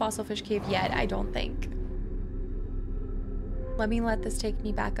can't do the fossil fish cave yet, I don't think. Let me let this take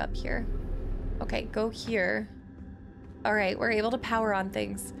me back up here. Okay, go here. All right, we're able to power on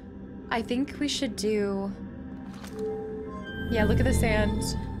things. I think we should do... Yeah, look at the sand.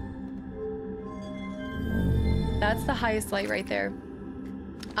 That's the highest light right there.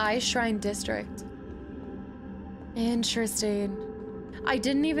 Eye Shrine District. Interesting. I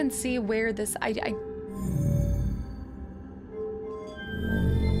didn't even see where this...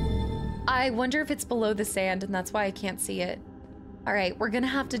 I wonder if it's below the sand and that's why I can't see it. All right, we're gonna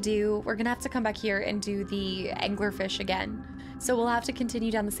have to come back here and do the anglerfish again. So we'll have to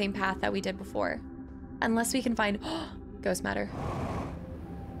continue down the same path that we did before. Unless we can find, ghost matter.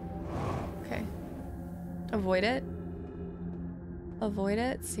 Okay. Avoid it. Avoid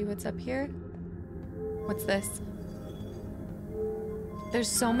it, see what's up here. What's this?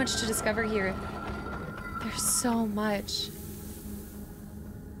 There's so much to discover here. There's so much.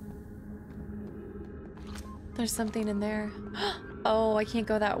 There's something in there. Oh, I can't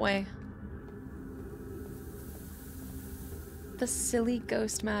go that way. The silly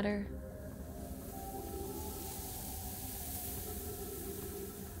ghost matter.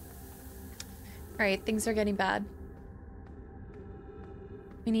 All right, things are getting bad.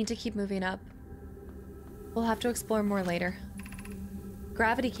 We need to keep moving up. We'll have to explore more later.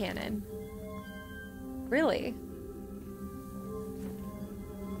 Gravity cannon. Really?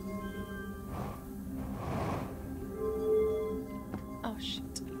 Oh, shit.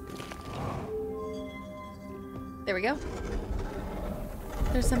 There we go.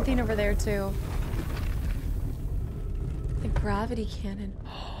 There's something over there, too. The gravity cannon.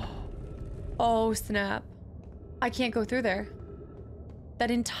 Oh, snap. I can't go through there.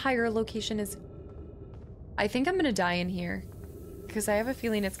 That entire location is... I think I'm gonna die in here. Because I have a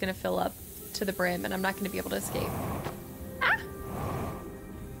feeling it's gonna fill up to the brim and I'm not gonna be able to escape. Ah!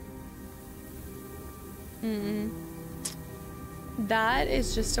 That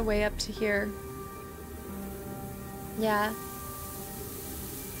is just a way up to here. Yeah.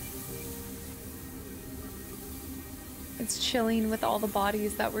 It's chilling with all the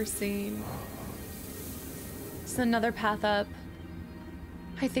bodies that we're seeing. It's another path up.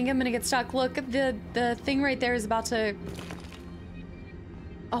 I think I'm gonna get stuck. Look, the thing right there is about to...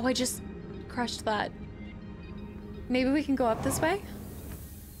 Oh, I just crushed that. Maybe we can go up this way?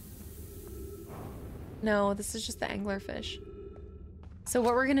 No, this is just the anglerfish. So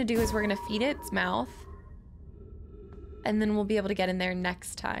what we're gonna do is we're gonna feed it its mouth. And then we'll be able to get in there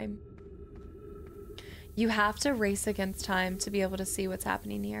next time. You have to race against time to be able to see what's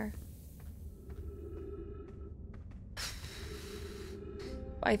happening here.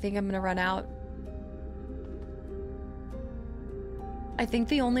 I think I'm gonna run out. I think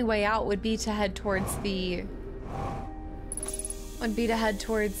the only way out would be to head towards the...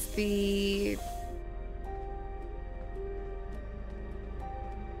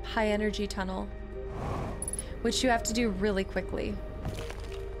 high energy tunnel, which you have to do really quickly.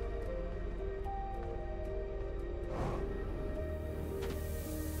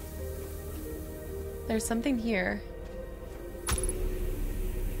 There's something here.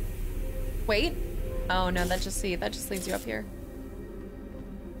 Wait. Oh no, that just leads you up here.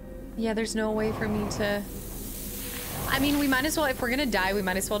 Yeah, there's no way for me to... I mean, we might as well, if we're gonna die, we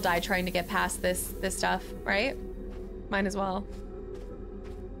might as well die trying to get past this stuff, right? Might as well.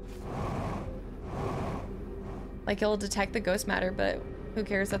 Like, it'll detect the ghost matter, but who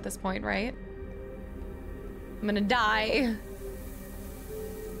cares at this point, right? I'm gonna die.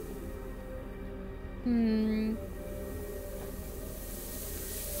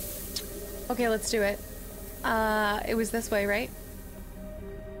 Okay, let's do it. It was this way, right?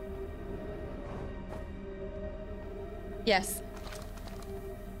 Yes.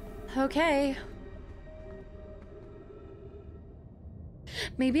 Okay.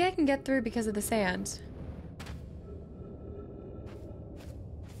 Maybe I can get through because of the sand.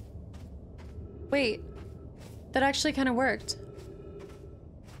 Wait. That actually kind of worked.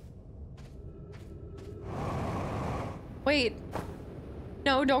 Wait.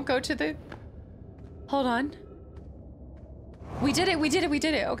 No, don't go to the... Hold on. We did it, we did it, we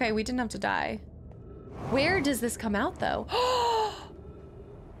did it. Okay, we didn't have to die. Where does this come out, though?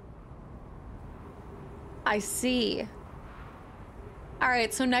 I see. All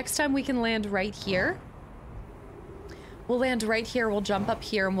right, so next time we can land right here. We'll land right here, we'll jump up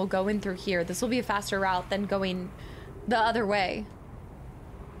here, and we'll go in through here. This will be a faster route than going the other way.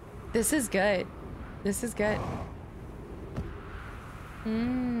 This is good. This is good.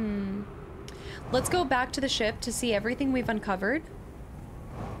 Let's go back to the ship to see everything we've uncovered.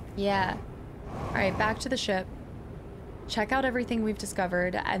 Yeah. All right, back to the ship. Check out everything we've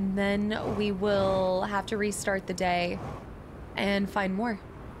discovered, and then we will have to restart the day and find more.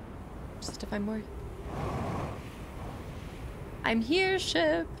 Just to find more. I'm here,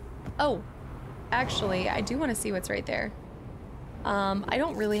 ship. Oh, actually, I do want to see what's right there. I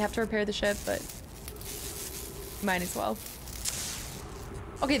don't really have to repair the ship, but might as well.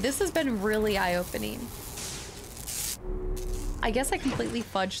 Okay, this has been really eye-opening. I guess I completely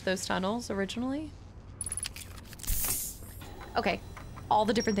fudged those tunnels originally. Okay, all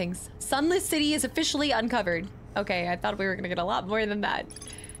the different things. Sunless City is officially uncovered. Okay, I thought we were gonna get a lot more than that.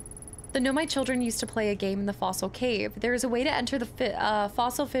 The Nomai children used to play a game in the fossil cave. There is a way to enter the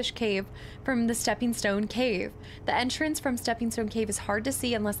fossil fish cave from the Stepping Stone Cave. The entrance from Stepping Stone Cave is hard to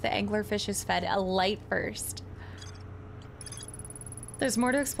see unless the anglerfish is fed a light first. There's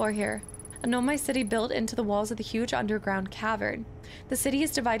more to explore here. A Nomai city built into the walls of the huge underground cavern. The city is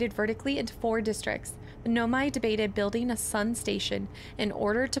divided vertically into 4 districts. The Nomai debated building a sun station in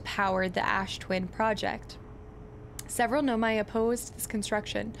order to power the Ash Twin project. Several Nomai opposed this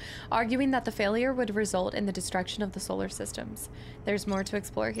construction, arguing that the failure would result in the destruction of the solar systems. There's more to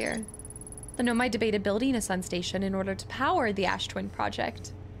explore here. The Nomai debated building a sun station in order to power the Ash Twin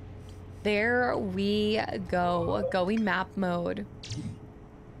project. There we go, going map mode.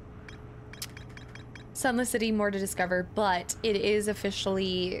 Sunless City, more to discover, but it is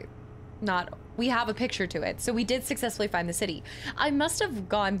officially not... We have a picture to it, so we did successfully find the city. I must have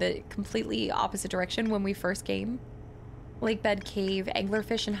gone the completely opposite direction when we first came. Lakebed Cave,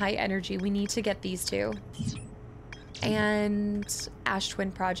 Anglerfish, and High Energy. We need to get these 2. And Ash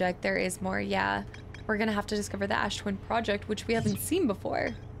Twin Project, there is more, yeah. We're gonna have to discover the Ash Twin Project, which we haven't seen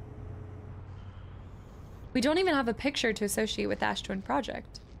before. We don't even have a picture to associate with the Ash Twin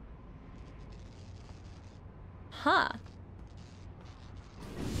Project. Huh.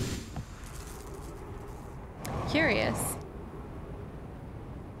 Curious.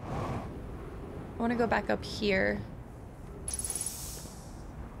 I want to go back up here.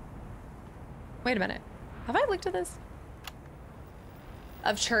 Wait a minute. Have I looked at this?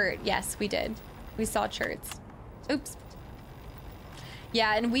 Of chert. Yes, we did. We saw cherts. Oops.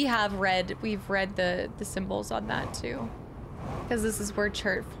 Yeah, and we've read the symbols on that too. Because this is where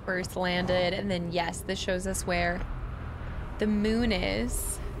chert first landed, and then yes, this shows us where the moon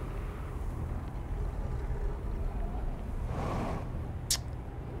is.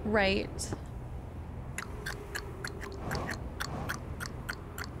 Right.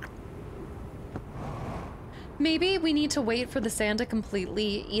 Maybe we need to wait for the sand to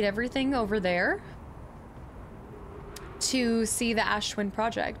completely eat everything over there to see the Ash Twin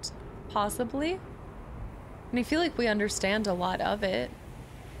Project. Possibly. And I feel like we understand a lot of it.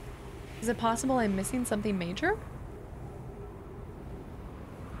 Is it possible I'm missing something major?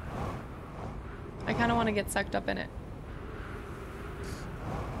 I kind of want to get sucked up in it.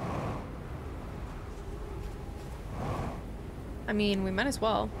 I mean, we might as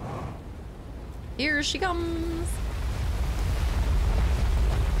well. Here she comes.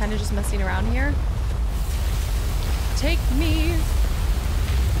 Kind of just messing around here. Take me.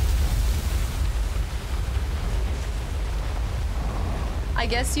 I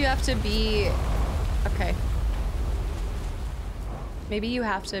guess you have to be... Okay. Maybe you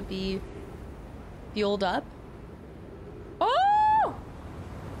have to be fueled up. Oh!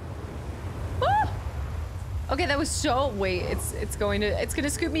 Oh! Okay, that was so... Wait, it's gonna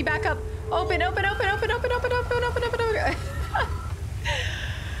scoop me back up. Open, open, open, open, open, open, open, open, open, open.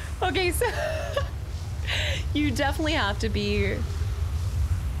 Okay, so you definitely have to be...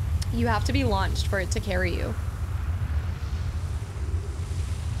 You have to be launched for it to carry you.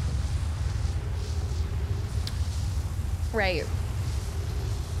 Right.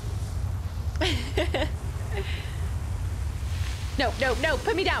 No, no, no,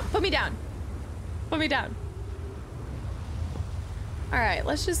 put me down, put me down. Put me down. All right,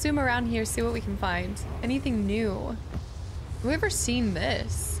 let's just zoom around here, see what we can find. Anything new? Have we ever seen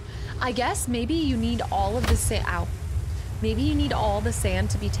this? I guess maybe you need all of the sand. Ow. Maybe you need all the sand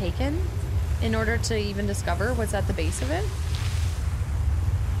to be taken in order to even discover what's at the base of it.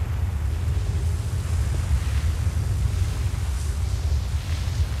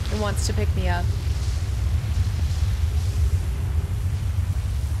 It wants to pick me up.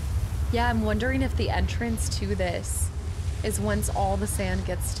 Yeah, I'm wondering if the entrance to this is once all the sand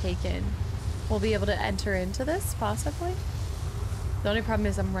gets taken. We'll be able to enter into this, possibly. The only problem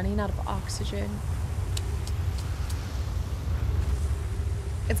is I'm running out of oxygen.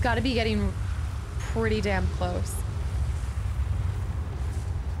 It's got to be getting pretty damn close.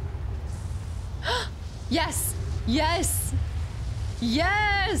 Yes! Yes!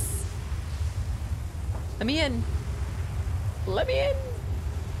 Yes! Let me in. Let me in.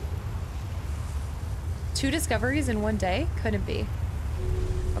 2 discoveries in 1 day? Couldn't be.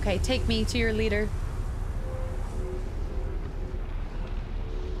 Okay, take me to your leader.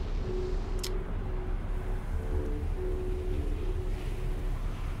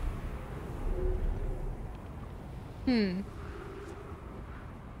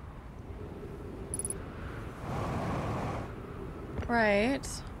 Right.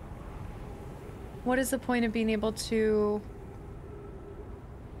 What is the point of being able to...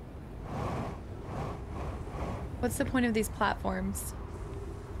 What's the point of these platforms?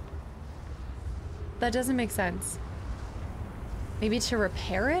 That doesn't make sense. Maybe to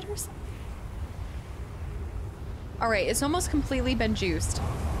repair it or something? All right, it's almost completely been juiced.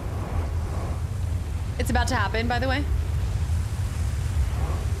 It's about to happen, by the way.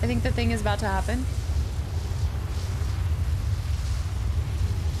 I think the thing is about to happen.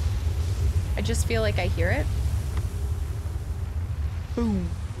 I just feel like I hear it. Boom.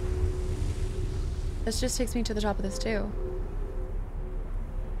 This just takes me to the top of this too.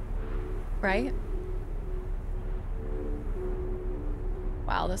 Right?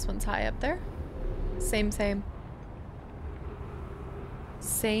 Wow, this one's high up there. Same, same.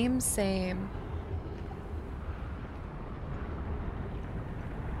 Same, same.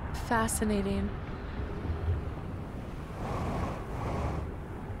 Fascinating.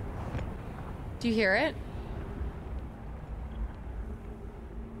 Do you hear it?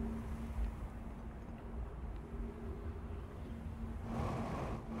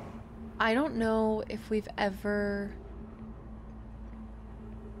 I don't know if we've ever...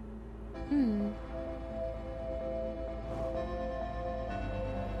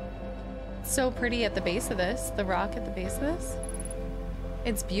 It's so pretty at the base of this, the rock at the base of this.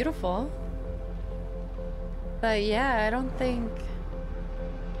 It's beautiful. But yeah, I don't think...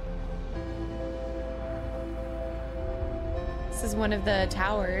 This is one of the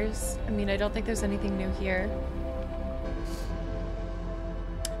towers. I mean, I don't think there's anything new here.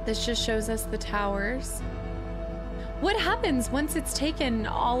 This just shows us the towers. What happens once it's taken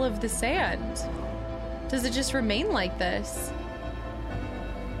all of the sand? Does it just remain like this?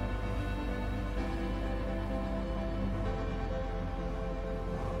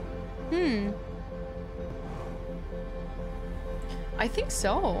 I think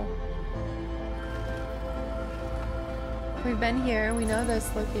so. We've been here, we know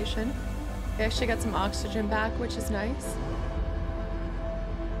this location. We actually got some oxygen back, which is nice.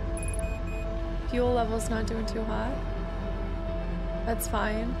 Fuel level's not doing too hot. That's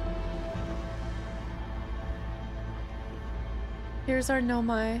fine. Here's our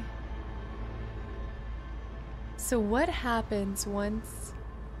Nomai. So what happens once...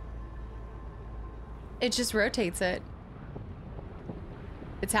 It just rotates it.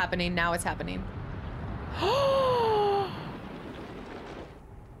 It's happening, now it's happening.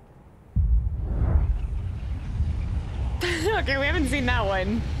 Okay, we haven't seen that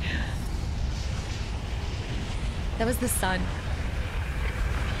one. That was the sun.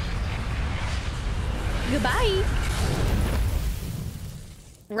 Goodbye.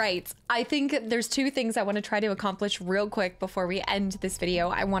 Right. I think there's two things I want to try to accomplish real quick before we end this video.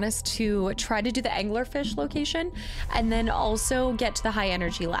 I want us to try to do the anglerfish location and then also get to the high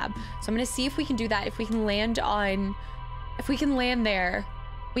energy lab. So I'm going to see if we can do that. If we can land there,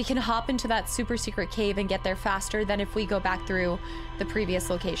 we can hop into that super secret cave and get there faster than if we go back through the previous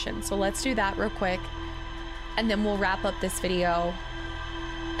location. So let's do that real quick. And then we'll wrap up this video.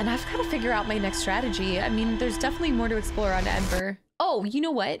 And I've got to figure out my next strategy. I mean, there's definitely more to explore on Ember. Oh, you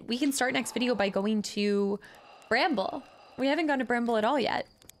know what? We can start next video by going to Bramble. We haven't gone to Bramble at all yet.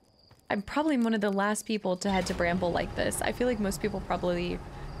 I'm probably one of the last people to head to Bramble like this. I feel like most people probably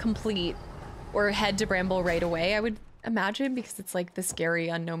complete or head to Bramble right away, I would imagine, because it's like the scary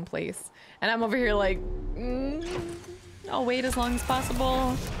unknown place. And I'm over here like, I'll wait as long as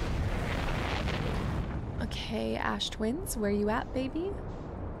possible. Okay, Ash Twins, where you at, baby?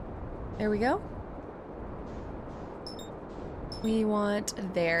 There we go. We want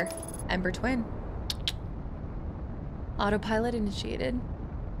their Ember Twin. Autopilot initiated.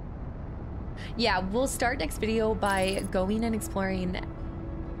 Yeah, we'll start next video by going and exploring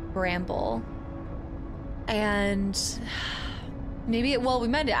Bramble. And maybe, well, we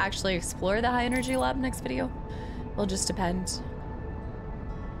might actually explore the high energy lab next video. It'll just depend.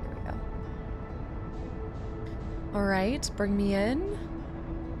 Here we go. All right, bring me in.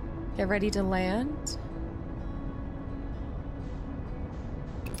 Get ready to land.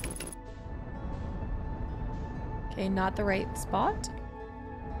 Okay, not the right spot.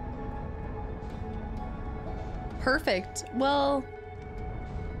 Perfect. Well,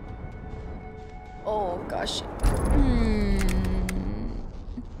 oh gosh. That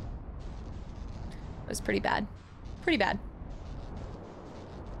was pretty bad. Pretty bad.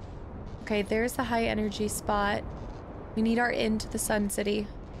 Okay, there's the high energy spot. We need our into the Sun City.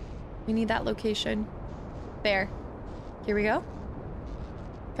 We need that location. There. Here we go.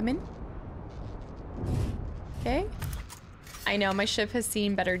 Come in. Okay. I know, my ship has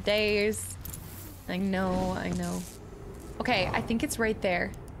seen better days. I know, I know. Okay, I think it's right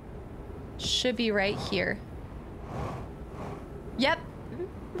there. Should be right here. Yep.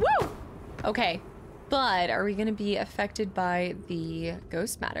 Woo! Okay. But are we gonna be affected by the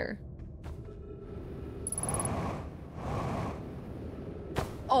ghost matter?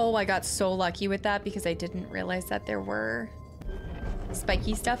 Oh, I got so lucky with that because I didn't realize that there were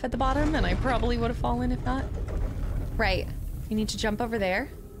spiky stuff at the bottom, and I probably would have fallen if not. Right. You need to jump over there.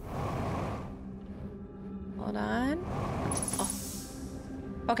 Hold on. Oh.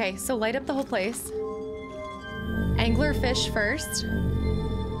 Okay, so light up the whole place. Anglerfish first.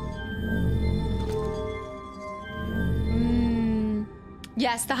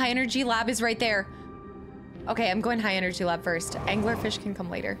 Yes, the high energy lab is right there. Okay, I'm going high energy lab first. Anglerfish can come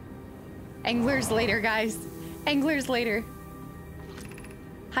later. Anglers later, guys. Anglers later.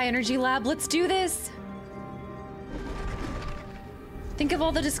 High energy lab, let's do this. Think of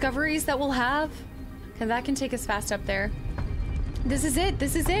all the discoveries that we'll have. And that can take us fast up there. This is it,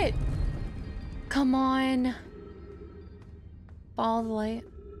 this is it. Come on. Follow the light.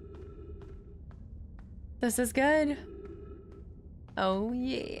 This is good. Oh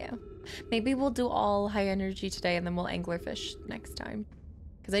yeah. Maybe we'll do all high energy today and then we'll anglerfish next time.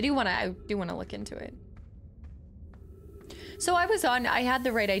 Because I do want to look into it. So I had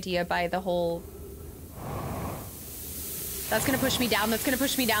the right idea by the whole... That's gonna push me down, that's gonna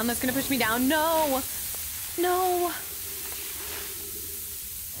push me down, that's gonna push me down. No! No!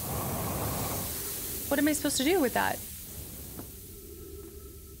 What am I supposed to do with that?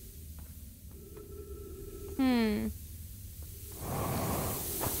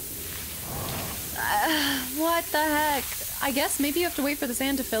 What the heck? I guess maybe you have to wait for the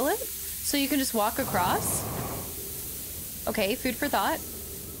sand to fill it? So you can just walk across? Okay, food for thought.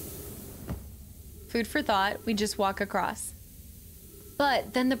 Food for thought, we just walk across.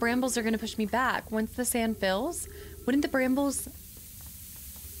 But then the brambles are gonna push me back. Once the sand fills, wouldn't the brambles...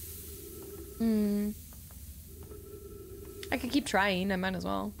 I could keep trying, I might as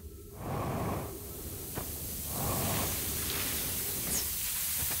well.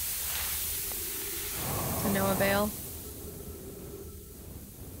 To no avail.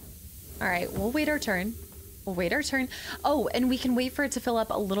 Alright, we'll wait our turn. We'll wait our turn. Oh, and we can wait for it to fill up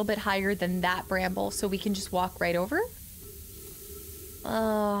a little bit higher than that bramble, so we can just walk right over?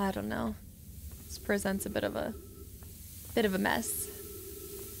 Oh, I don't know. This presents a bit of a mess.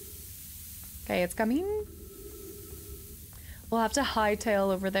 Okay, it's coming. We'll have to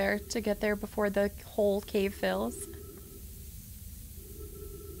hightail over there to get there before the whole cave fills.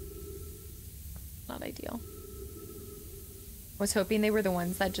 ideal. I was hoping they were the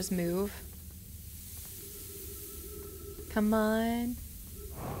ones that just move. Come on.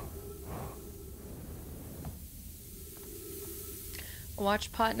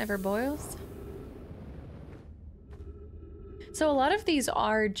 Watch pot never boils. So a lot of these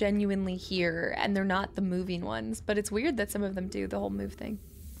are genuinely here and they're not the moving ones, but it's weird that some of them do the whole move thing.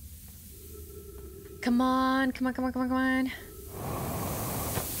 Come on, come on, come on, come on, come on.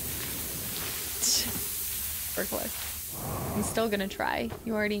 We're close. I'm still gonna try.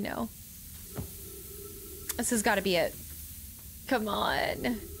 You already know. This has got to be it. Come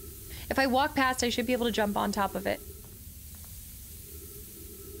on. If I walk past, I should be able to jump on top of it.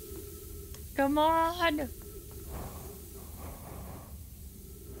 Come on.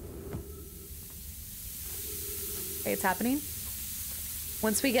 Okay, it's happening.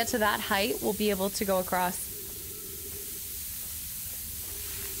 Once we get to that height, we'll be able to go across.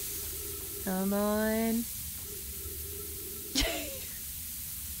 Come on.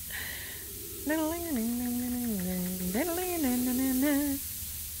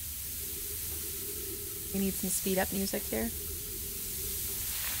 We need some speed up music here.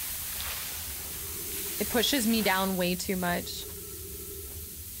 It pushes me down way too much.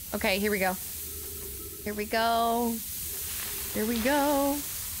 Okay, here we go. Here we go. Here we go.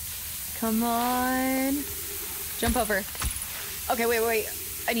 Come on. Jump over. Okay, wait, wait.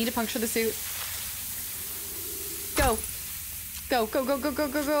 I need to puncture the suit. Go. Go, go, go, go, go,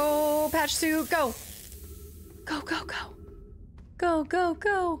 go, go. Patch suit, go. Go, go, go. Go, go,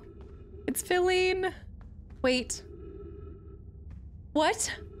 go. It's filling. Wait.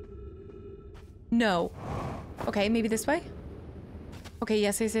 What? No. Okay, maybe this way? Okay,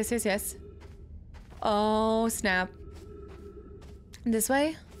 yes, yes, yes, yes, yes. Oh, snap. This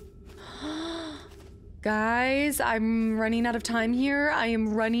way? Guys, I'm running out of time here. I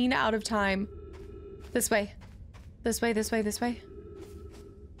am running out of time. This way. This way, this way, this way.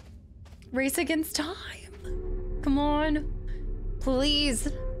 Race against time. Come on. Please.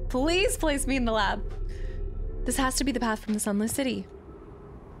 Please place me in the lab. This has to be the path from the Sunless City.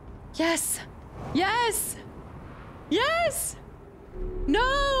 Yes. Yes. Yes.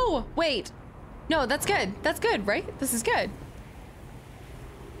 No. Wait. No, that's good. That's good, right? This is good.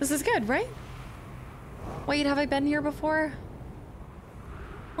 This is good, right? Wait, have I been here before?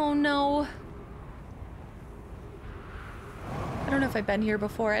 Oh no. I don't know if I've been here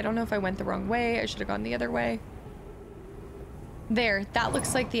before. I don't know if I went the wrong way. I should have gone the other way. There, that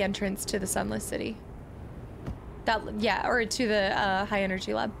looks like the entrance to the Sunless City. That, yeah, or to the high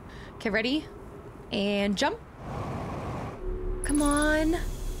energy lab. Okay, ready? And jump. Come on.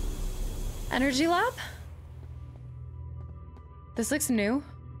 Energy lab? This looks new.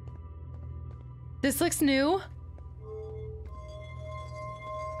 This looks new.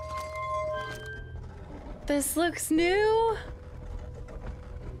 This looks new.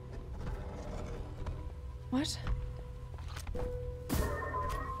 What?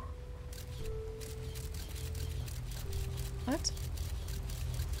 What?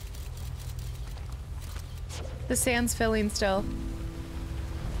 The sand's filling still.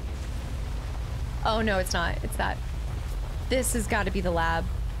 Oh no, it's not. It's that. This has got to be the lab.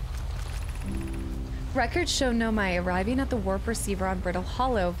 Records show Nomai arriving at the warp receiver on Brittle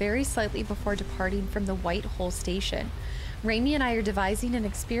Hollow very slightly before departing from the White Hole Station. Raimi and I are devising an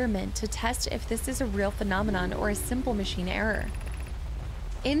experiment to test if this is a real phenomenon or a simple machine error.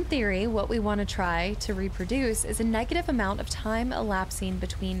 In theory, what we want to try to reproduce is a negative amount of time elapsing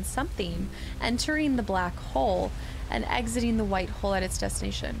between something entering the black hole and exiting the white hole at its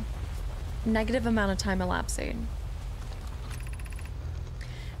destination. Negative amount of time elapsing.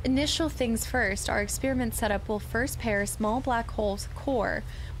 Initial things first, our experiment setup will first pair a small black hole's core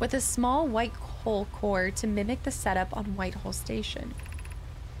with a small white hole core to mimic the setup on White Hole Station.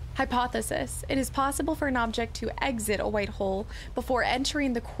 Hypothesis: it is possible for an object to exit a white hole before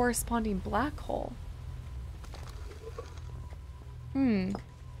entering the corresponding black hole. Alright,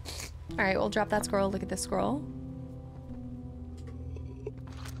 we'll drop that scroll. Look at this scroll.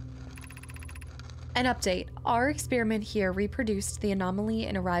 An update. Our experiment here reproduced the anomaly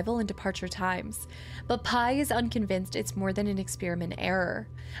in arrival and departure times, but Pi is unconvinced it's more than an experiment error.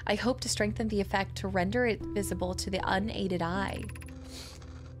 I hope to strengthen the effect to render it visible to the unaided eye.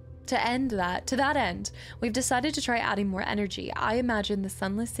 To that end, we've decided to try adding more energy. I imagine the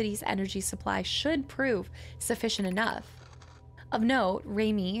Sunless City's energy supply should prove sufficient enough. Of note,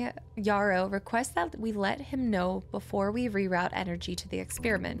 Raimi Yarrow requests that we let him know before we reroute energy to the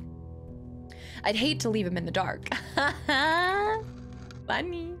experiment. I'd hate to leave him in the dark.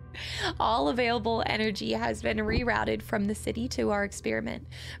 Funny. All available energy has been rerouted from the city to our experiment.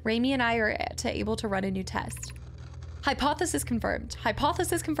 Raimi and I are able to run a new test. Hypothesis confirmed.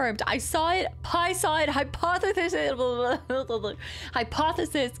 Hypothesis confirmed. I saw it. I saw it. Hypothesis.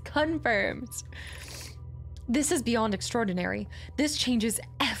 Hypothesis confirmed. This is beyond extraordinary. This changes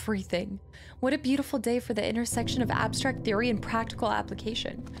everything. What a beautiful day for the intersection of abstract theory and practical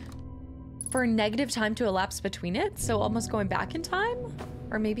application. For a negative time to elapse between it, so almost going back in time?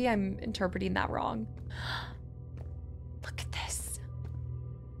 Or maybe I'm interpreting that wrong. Look at this.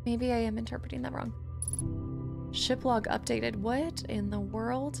 Maybe I am interpreting that wrong. Ship log updated. What in the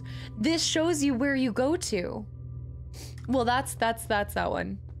world? This shows you where you go to. Well, that's that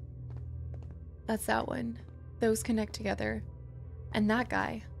one. That's that one. Those connect together. And that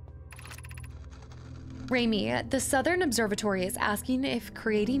guy. Raimi, the Southern Observatory is asking if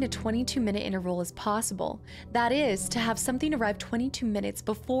creating a 22-minute interval is possible. That is, to have something arrive 22 minutes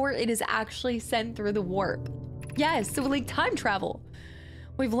before it is actually sent through the warp. Yes, so like time travel.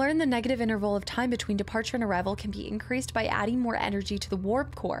 We've learned the negative interval of time between departure and arrival can be increased by adding more energy to the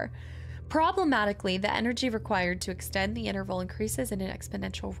warp core. Problematically, the energy required to extend the interval increases at an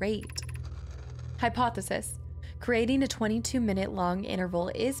exponential rate. Hypothesis. Creating a 22-minute long interval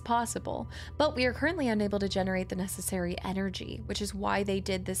is possible, but we are currently unable to generate the necessary energy, which is why they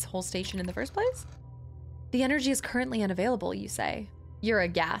did this whole station in the first place? The energy is currently unavailable, you say. You're a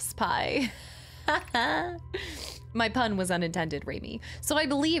gas pie. My pun was unintended, Raimi. So I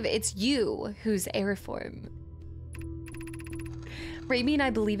believe it's you who's airform. Raimi and I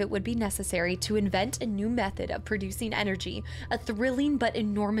believe it would be necessary to invent a new method of producing energy, a thrilling but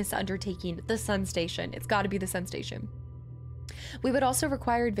enormous undertaking, the sun station. It's got to be the sun station. We would also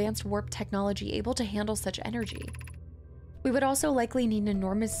require advanced warp technology able to handle such energy. We would also likely need an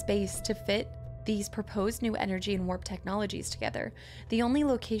enormous space to fit these proposed new energy and warp technologies together. The only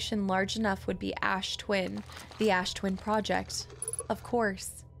location large enough would be Ash Twin, the Ash Twin project. Of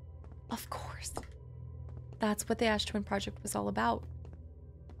course. Of course. That's what the Ash Twin project was all about.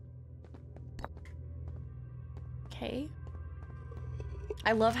 Okay.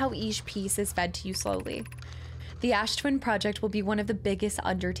 I love how each piece is fed to you slowly. The Ash Twin project will be one of the biggest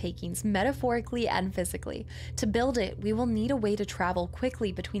undertakings, metaphorically and physically. To build it, we will need a way to travel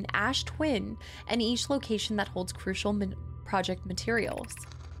quickly between Ash Twin and each location that holds crucial project materials.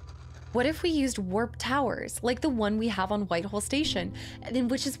 What if we used warp towers, like the one we have on Whitehall Station,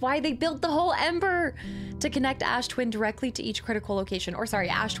 which is why they built the whole Ember, to connect Ash Twin directly to each critical location. Or sorry,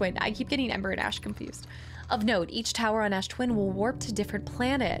 Ash Twin. I keep getting Ember and Ash confused. Of note, each tower on Ash Twin will warp to different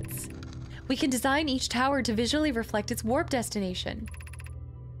planets. We can design each tower to visually reflect its warp destination.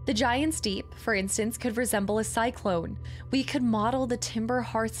 The Giant's Deep, for instance, could resemble a cyclone. We could model the Timber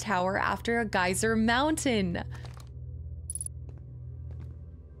Hearth Tower after a geyser mountain.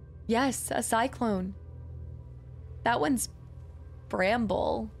 Yes, a cyclone. That one's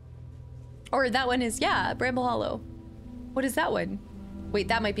Bramble. Or that one is, yeah, Bramble Hollow. What is that one? Wait,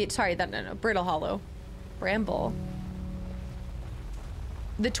 that might be, sorry, no, Brittle Hollow. Bramble.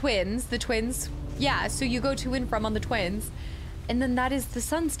 The twins, yeah, so you go to and from on the twins, and then that is the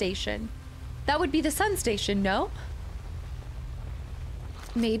sun station. That would be the sun station, no?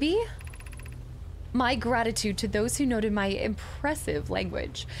 Maybe? My gratitude to those who noted my impressive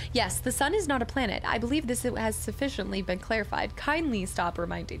language. Yes, the sun is not a planet. I believe this has sufficiently been clarified. Kindly stop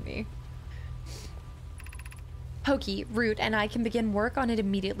reminding me. Pokey, Root, and I can begin work on it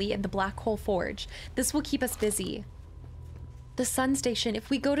immediately in the Black Hole Forge. This will keep us busy. The sun station. If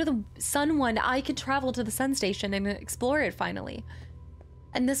we go to the sun one, I could travel to the sun station and explore it finally.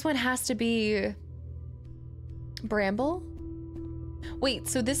 And this one has to be Bramble? Wait,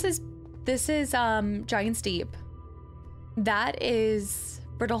 so this is Giant's Deep. That is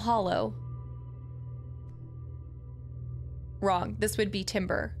Brittle Hollow. Wrong. This would be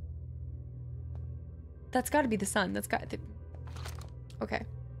Timber. That's got to be the sun. That's got okay.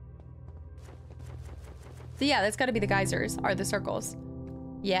 So yeah, that's got to be the geysers, are the circles.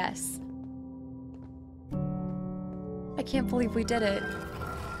 Yes. I can't believe we did it.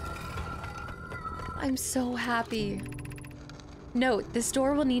 I'm so happy. Note, this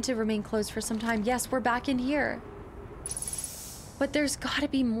door will need to remain closed for some time. Yes, we're back in here. But there's got to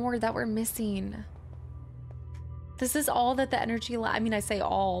be more that we're missing. This is all that the energy lab, I mean, I say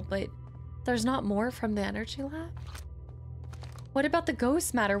all, but there's not more from the energy lab? What about the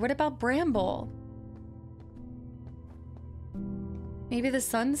ghost matter? What about Bramble? Maybe the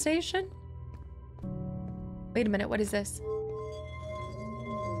sun station? Wait a minute, what is this?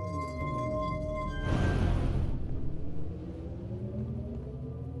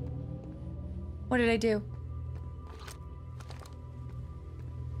 What did I do?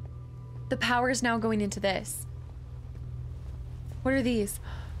 The power is now going into this. What are these?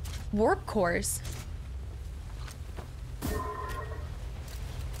 Warp cores.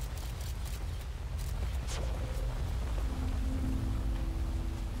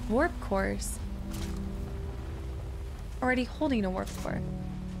 Warp cores. Already holding a warp core.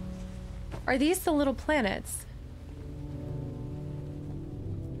 Are these the little planets?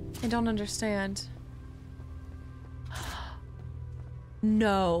 I don't understand.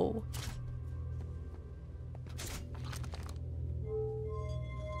 No.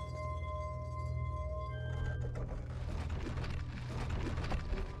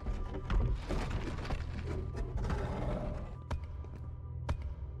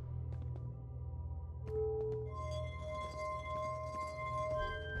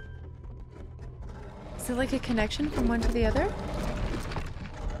 Is it like a connection from one to the other?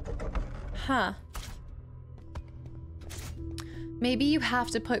 Huh. Maybe you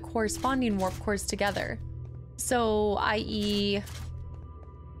have to put corresponding warp cores together. So, i.e.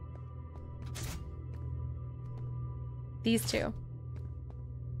 these two.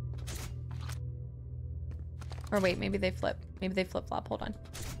 Or wait, maybe they flip. Maybe they flip-flop. Hold on.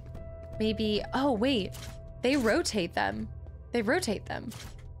 Maybe... oh, wait. They rotate them. They rotate them.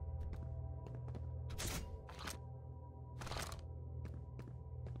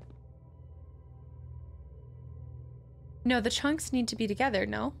 No, the chunks need to be together,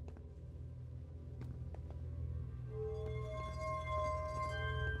 no?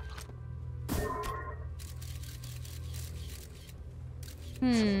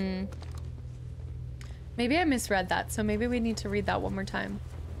 Maybe I misread that, so maybe we need to read that one more time.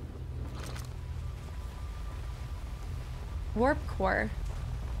 Warp core.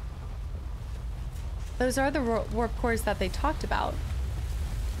 Those are the warp cores that they talked about.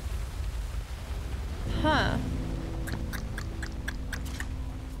 Huh.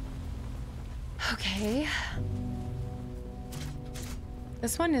 Okay.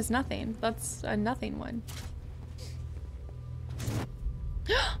 This one is nothing. That's a nothing one.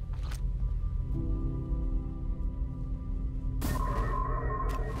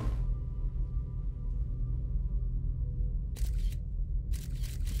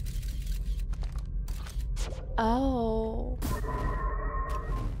 Oh.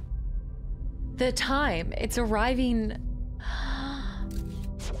 The time. It's arriving.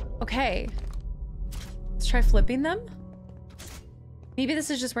 Okay. Let's try flipping them. Maybe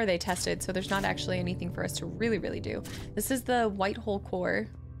this is just where they tested, so there's not actually anything for us to really do. This is the white hole core.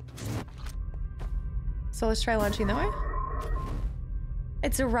 So let's try launching that way.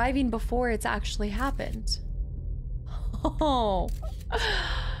 It's arriving before it's actually happened. Oh.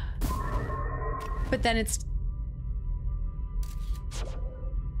 But then it's...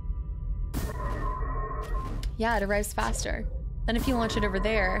 yeah, it arrives faster. Then if you launch it over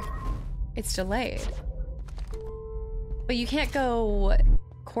there, it's delayed. But you can't go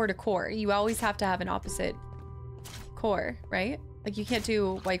core to core. You always have to have an opposite core, right? Like you can't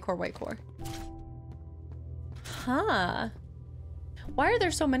do white core, white core. Huh. Why are there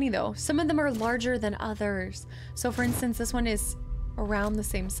so many though? Some of them are larger than others. So for instance, this one is around the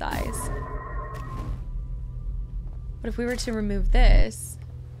same size. But if we were to remove this,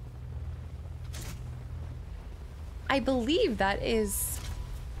 I believe that is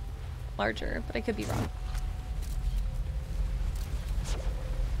larger, but I could be wrong.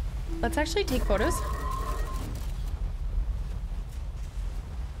 Let's actually take photos.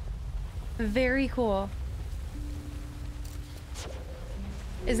 Very cool.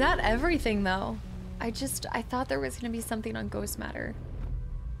 Is that everything though? I thought there was gonna be something on ghost matter.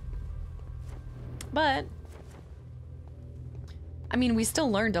 But I mean, we still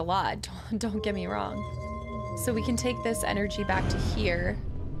learned a lot, don't get me wrong. So we can take this energy back to here.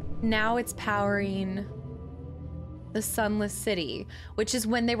 Now it's powering the sunless city, which is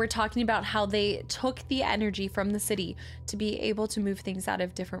when they were talking about how they took the energy from the city to be able to move things at a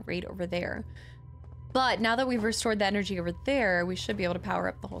different rate over there. But now that we've restored the energy over there, we should be able to power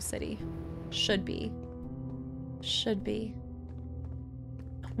up the whole city. Should be. Should be.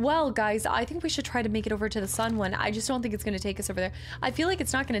 Well, guys, I think we should try to make it over to the sun one. I just don't think it's going to take us over there. I feel like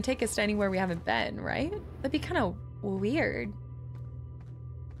it's not going to take us to anywhere we haven't been, right? That'd be kind of weird.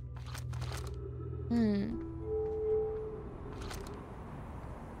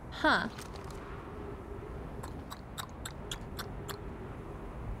 Huh.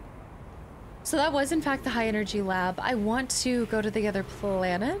 So that was in fact the high energy lab. I want to go to the other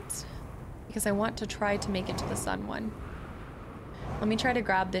planet because I want to try to make it to the sun one. Let me try to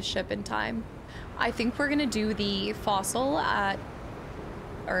grab this ship in time. I think we're gonna do the fossil at,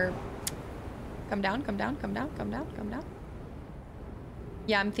 or come down, come down, come down, come down, come down.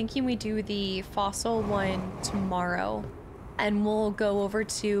 Yeah, I'm thinking we do the fossil one tomorrow, and we'll go over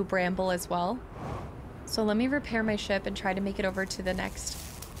to Bramble as well. So let me repair my ship and try to make it over to the next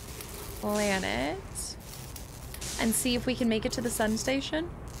planet and see if we can make it to the sun station.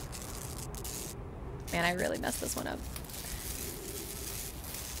 Man, I really messed this one up.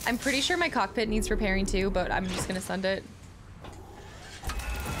 I'm pretty sure my cockpit needs repairing too, but I'm just gonna send it.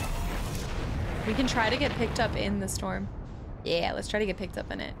 We can try to get picked up in the storm. Yeah, let's try to get picked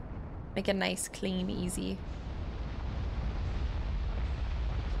up in it. Make it nice, clean, easy.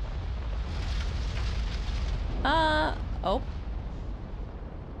 Oh.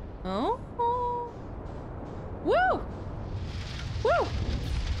 Oh. Woo! Woo!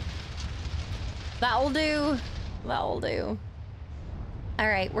 That'll do. That'll do. All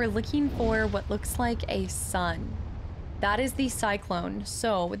right, we're looking for what looks like a sun. That is the cyclone.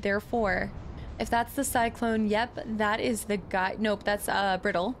 So, therefore, if that's the cyclone, yep, that is the guy. Nope, that's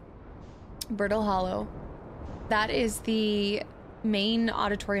Brittle. Brittle Hollow. That is the main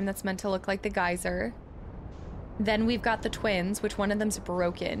auditorium that's meant to look like the geyser. Then we've got the twins, which one of them's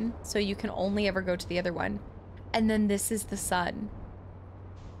broken, so you can only ever go to the other one. And then this is the sun.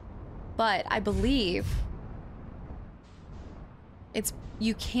 But I believe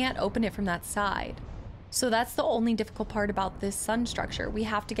you can't open it from that side. So that's the only difficult part about this sun structure. We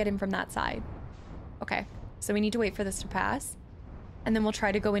have to get in from that side. Okay, so we need to wait for this to pass. And then we'll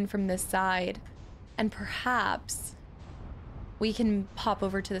try to go in from this side. And perhaps we can pop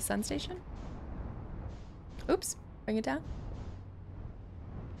over to the sun station. Oops, bring it down.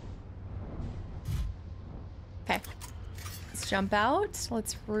 Okay, let's jump out.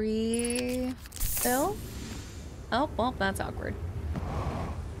 Let's refill. Oh, well, that's awkward.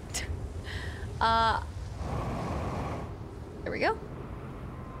 There we go.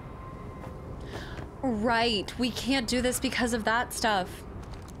 Right, we can't do this because of that stuff.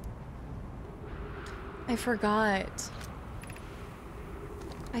 I forgot.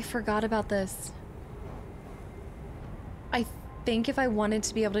 I forgot about this. I think if I wanted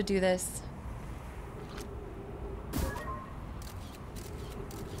to be able to do this,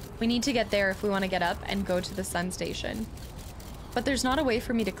 we need to get there if we want to get up and go to the sun station. But there's not a way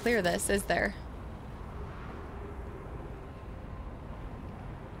for me to clear this, is there?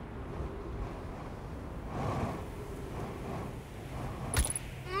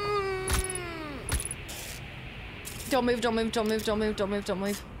 Don't move, don't move, don't move, don't move, don't move, don't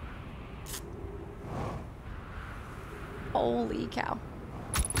move. Holy cow.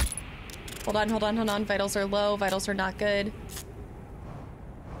 Hold on, hold on, hold on. Vitals are low. Vitals are not good.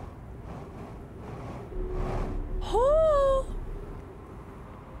 Oh!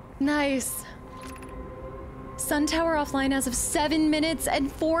 Nice. Sun tower offline as of 7 minutes and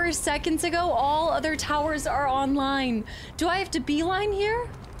 4 seconds ago. All other towers are online. Do I have to beeline here?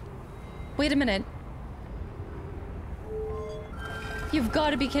 Wait a minute. You've got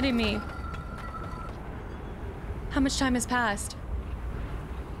to be kidding me. How much time has passed?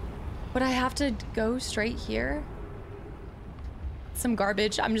 Would I have to go straight here? Some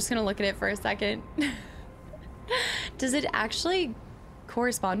garbage. I'm just gonna look at it for a second. Does it actually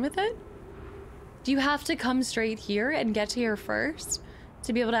correspond with it? Do you have to come straight here and get to here first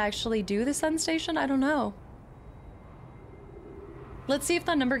to be able to actually do the sun station? I don't know. Let's see if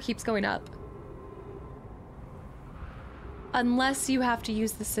that number keeps going up. Unless you have to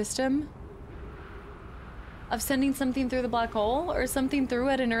use the system of sending something through the black hole or something through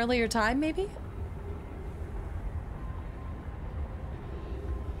at an earlier time, maybe?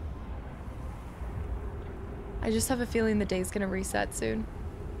 I just have a feeling the day's gonna reset soon.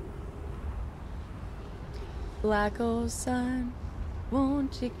 Black hole sun,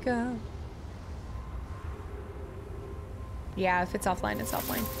 won't you go? Yeah, if it's offline, it's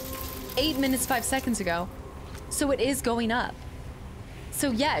offline. 8 minutes, 5 seconds ago. So it is going up.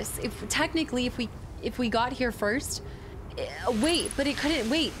 So yes, if technically if we got here first, wait, but it couldn't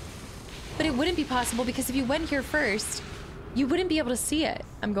wait. But it wouldn't be possible because if you went here first, you wouldn't be able to see it.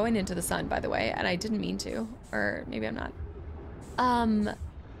 I'm going into the sun, by the way, and I didn't mean to, or maybe I'm not.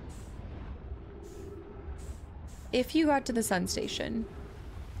 If you got to the sun station,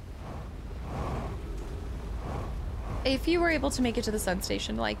 if you were able to make it to the sun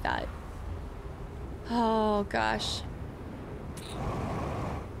station like that, oh gosh.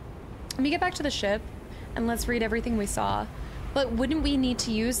 Let me get back to the ship and let's read everything we saw. But wouldn't we need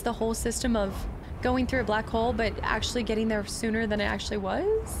to use the whole system of going through a black hole but actually getting there sooner than it actually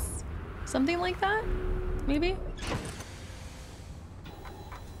was? Something like that? Maybe?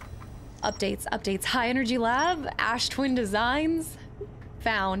 Updates, updates. High Energy Lab, Ash Twin Designs,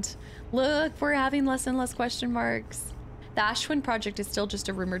 found. Look, we're having less and less question marks. The Ash Twin project is still just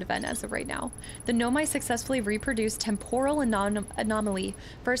a rumored event as of right now. The Nomai successfully reproduced temporal anomaly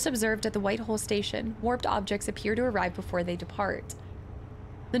first observed at the White Hole Station. Warped objects appear to arrive before they depart.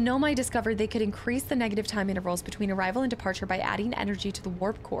 The Nomai discovered they could increase the negative time intervals between arrival and departure by adding energy to the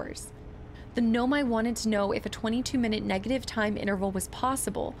warp cores. The Nomai wanted to know if a 22-minute negative time interval was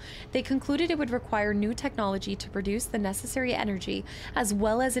possible. They concluded it would require new technology to produce the necessary energy, as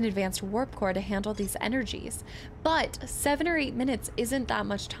well as an advanced warp core to handle these energies. But 7 or 8 minutes isn't that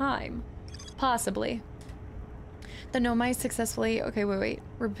much time. Possibly. The Nomai successfully... Okay, wait.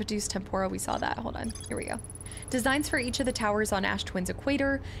 Reproduced temporal. We saw that. Hold on. Here we go. Designs for each of the towers on Ash Twin's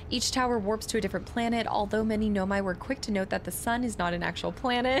equator. Each tower warps to a different planet, although many Nomai were quick to note that the sun is not an actual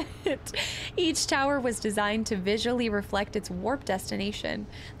planet. Each tower was designed to visually reflect its warp destination.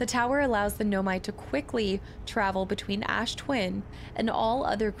 The tower allows the Nomai to quickly travel between Ash Twin and all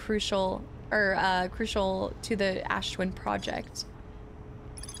other crucial to the Ash Twin project.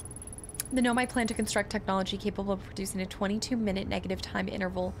 The Nomai plan to construct technology capable of producing a 22-minute negative time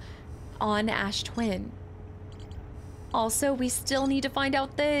interval on Ash Twin. Also, we still need to find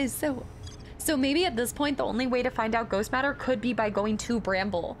out this. So maybe at this point, the only way to find out ghost matter could be by going to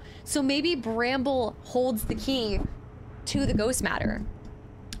Bramble. So maybe Bramble holds the key to the ghost matter.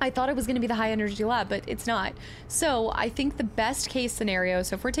 I thought it was going to be the high energy lab, but it's not. So I think the best case scenario,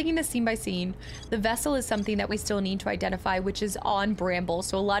 so if we're taking this scene by scene, the vessel is something that we still need to identify, which is on Bramble.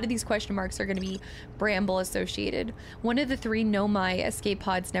 So a lot of these question marks are going to be Bramble associated. One of the 3 Nomai escape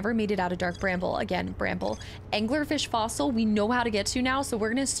pods never made it out of Dark Bramble. Again, Bramble. Anglerfish fossil, we know how to get to now, so we're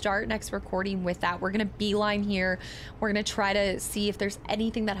going to start next recording with that. We're going to beeline here. We're going to try to see if there's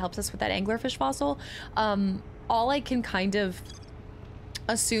anything that helps us with that anglerfish fossil. All I can kind of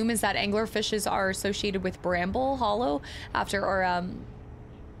assume is that anglerfishes are associated with Bramble Hollow after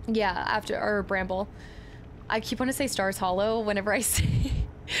Bramble. I keep wanting to say Stars Hollow whenever I say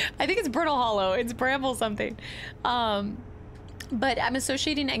I think it's Brittle Hollow. It's Bramble something. But I'm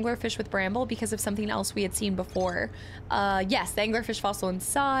associating anglerfish with Bramble because of something else we had seen before. Yes, the anglerfish fossil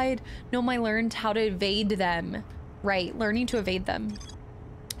inside. Nomai learned how to evade them. Right, learning to evade them.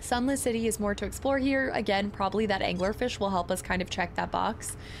 Sunless City is more to explore here. Again, probably that anglerfish will help us kind of check that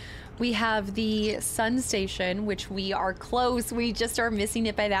box. We have the Sun Station, which we are close. We just are missing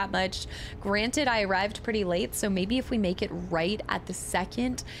it by that much. Granted, I arrived pretty late, so maybe if we make it right at the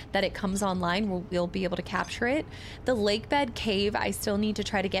second that it comes online, we'll be able to capture it. The Lakebed Cave, I still need to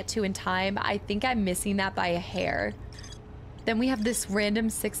try to get to in time. I think I'm missing that by a hair. Then we have this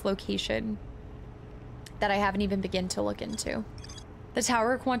random 6 location that I haven't even begun to look into. The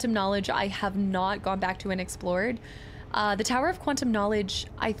Tower of Quantum Knowledge, I have not gone back to and explored. The Tower of Quantum Knowledge,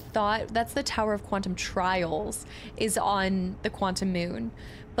 I thought that's the Tower of Quantum Trials, is on the Quantum Moon.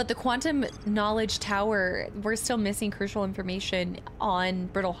 But the Quantum Knowledge Tower, we're still missing crucial information on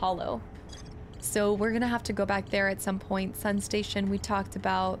Brittle Hollow. So we're gonna have to go back there at some point. Sun Station, we talked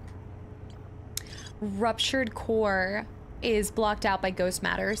about. Ruptured Core is blocked out by ghost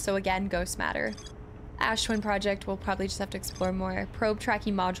matter. So again, ghost matter. Ash Twin project, we'll probably just have to explore more. Probe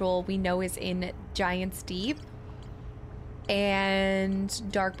tracking module we know is in Giant's Deep.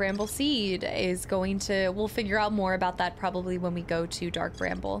 And Dark Bramble Seed is going to... We'll figure out more about that probably when we go to Dark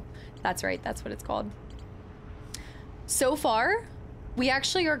Bramble. That's right, that's what it's called. So far, we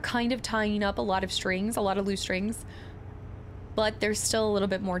actually are kind of tying up a lot of strings, a lot of loose strings. But there's still a little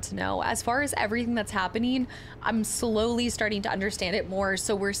bit more to know. As far as everything that's happening, I'm slowly starting to understand it more.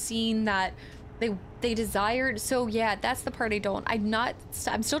 So we're seeing that... They desired, so yeah, that's the part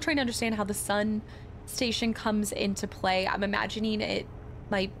I'm still trying to understand how the Sun Station comes into play. I'm imagining it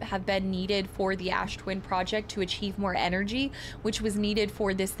might have been needed for the Ash Twin project to achieve more energy, which was needed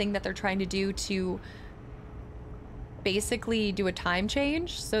for this thing that they're trying to do to basically do a time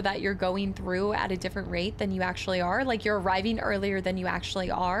change so that you're going through at a different rate than you actually are. Like you're arriving earlier than you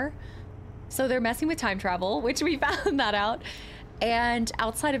actually are. So they're messing with time travel, which we found that out. And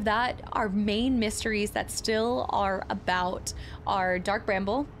outside of that, our main mysteries that still are about are Dark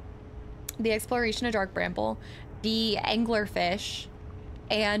Bramble, the exploration of Dark Bramble, the anglerfish,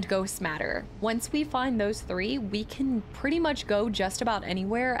 and ghost matter. Once we find those 3, we can pretty much go just about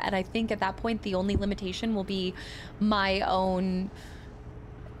anywhere. And I think at that point, the only limitation will be my own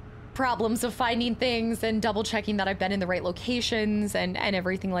problems of finding things and double checking that I've been in the right locations and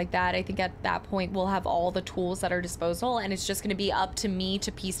everything like that. I think at that point we'll have all the tools at our disposal, and it's just going to be up to me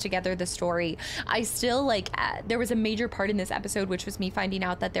to piece together the story. I still there was a major part in this episode which was me finding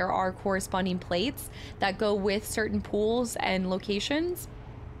out that there are corresponding plates that go with certain pools and locations.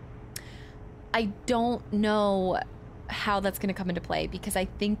 I don't know how that's going to come into play, because I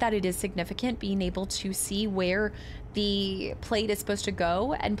think that it is significant being able to see where the plate is supposed to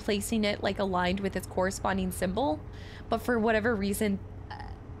go and placing it like aligned with its corresponding symbol. But for whatever reason,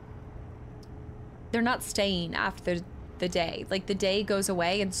 they're not staying after the day. Like, the day goes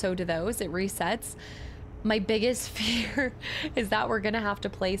away and so do those. It resets. My biggest fear is that we're gonna have to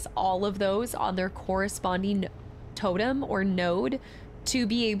place all of those on their corresponding totem or node to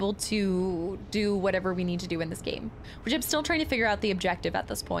be able to do whatever we need to do in this game, which I'm still trying to figure out the objective at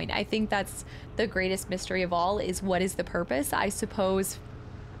this point. I think that's the greatest mystery of all, is what is the purpose? I suppose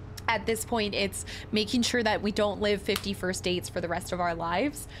at this point it's making sure that we don't live 50 first dates for the rest of our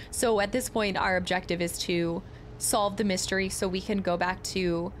lives. So at this point our objective is to solve the mystery so we can go back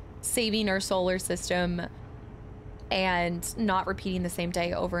to saving our solar system and not repeating the same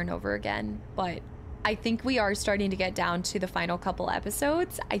day over and over again. But I think we are starting to get down to the final couple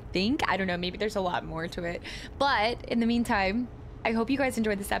episodes. I don't know, maybe there's a lot more to it. But in the meantime, I hope you guys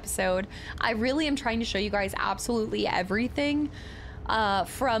enjoyed this episode. I really am trying to show you guys absolutely everything,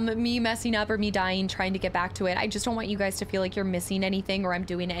 from me messing up or me dying, trying to get back to it. I just don't want you guys to feel like you're missing anything or I'm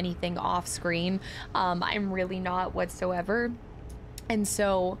doing anything off screen. I'm really not whatsoever. And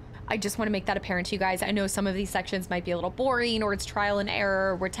so I just want to make that apparent to you guys. I know some of these sections might be a little boring, or it's trial and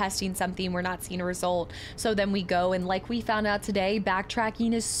error. We're testing something, we're not seeing a result. So then we go, and like we found out today,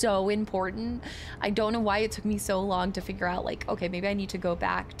 backtracking is so important. I don't know why it took me so long to figure out, like, okay, maybe I need to go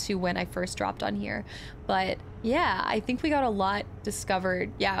back to when I first dropped on here. But yeah, I think we got a lot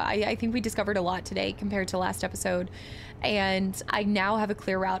discovered. Yeah, I think we discovered a lot today compared to last episode. And I now have a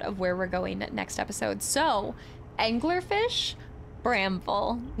clear route of where we're going next episode. So, anglerfish,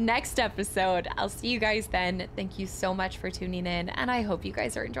 Bramble, next episode. I'll see you guys then. Thank you so much for tuning in, and I hope you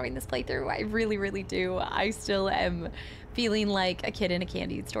guys are enjoying this playthrough. I really, really do. I still am feeling like a kid in a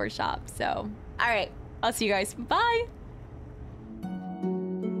candy store shop. So, all right, I'll see you guys. Bye.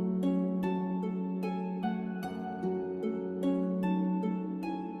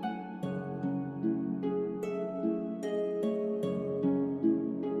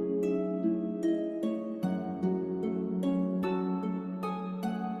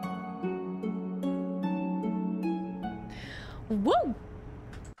 Woo!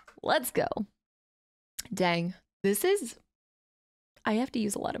 Let's go. Dang. I have to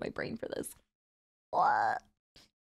use a lot of my brain for this. What?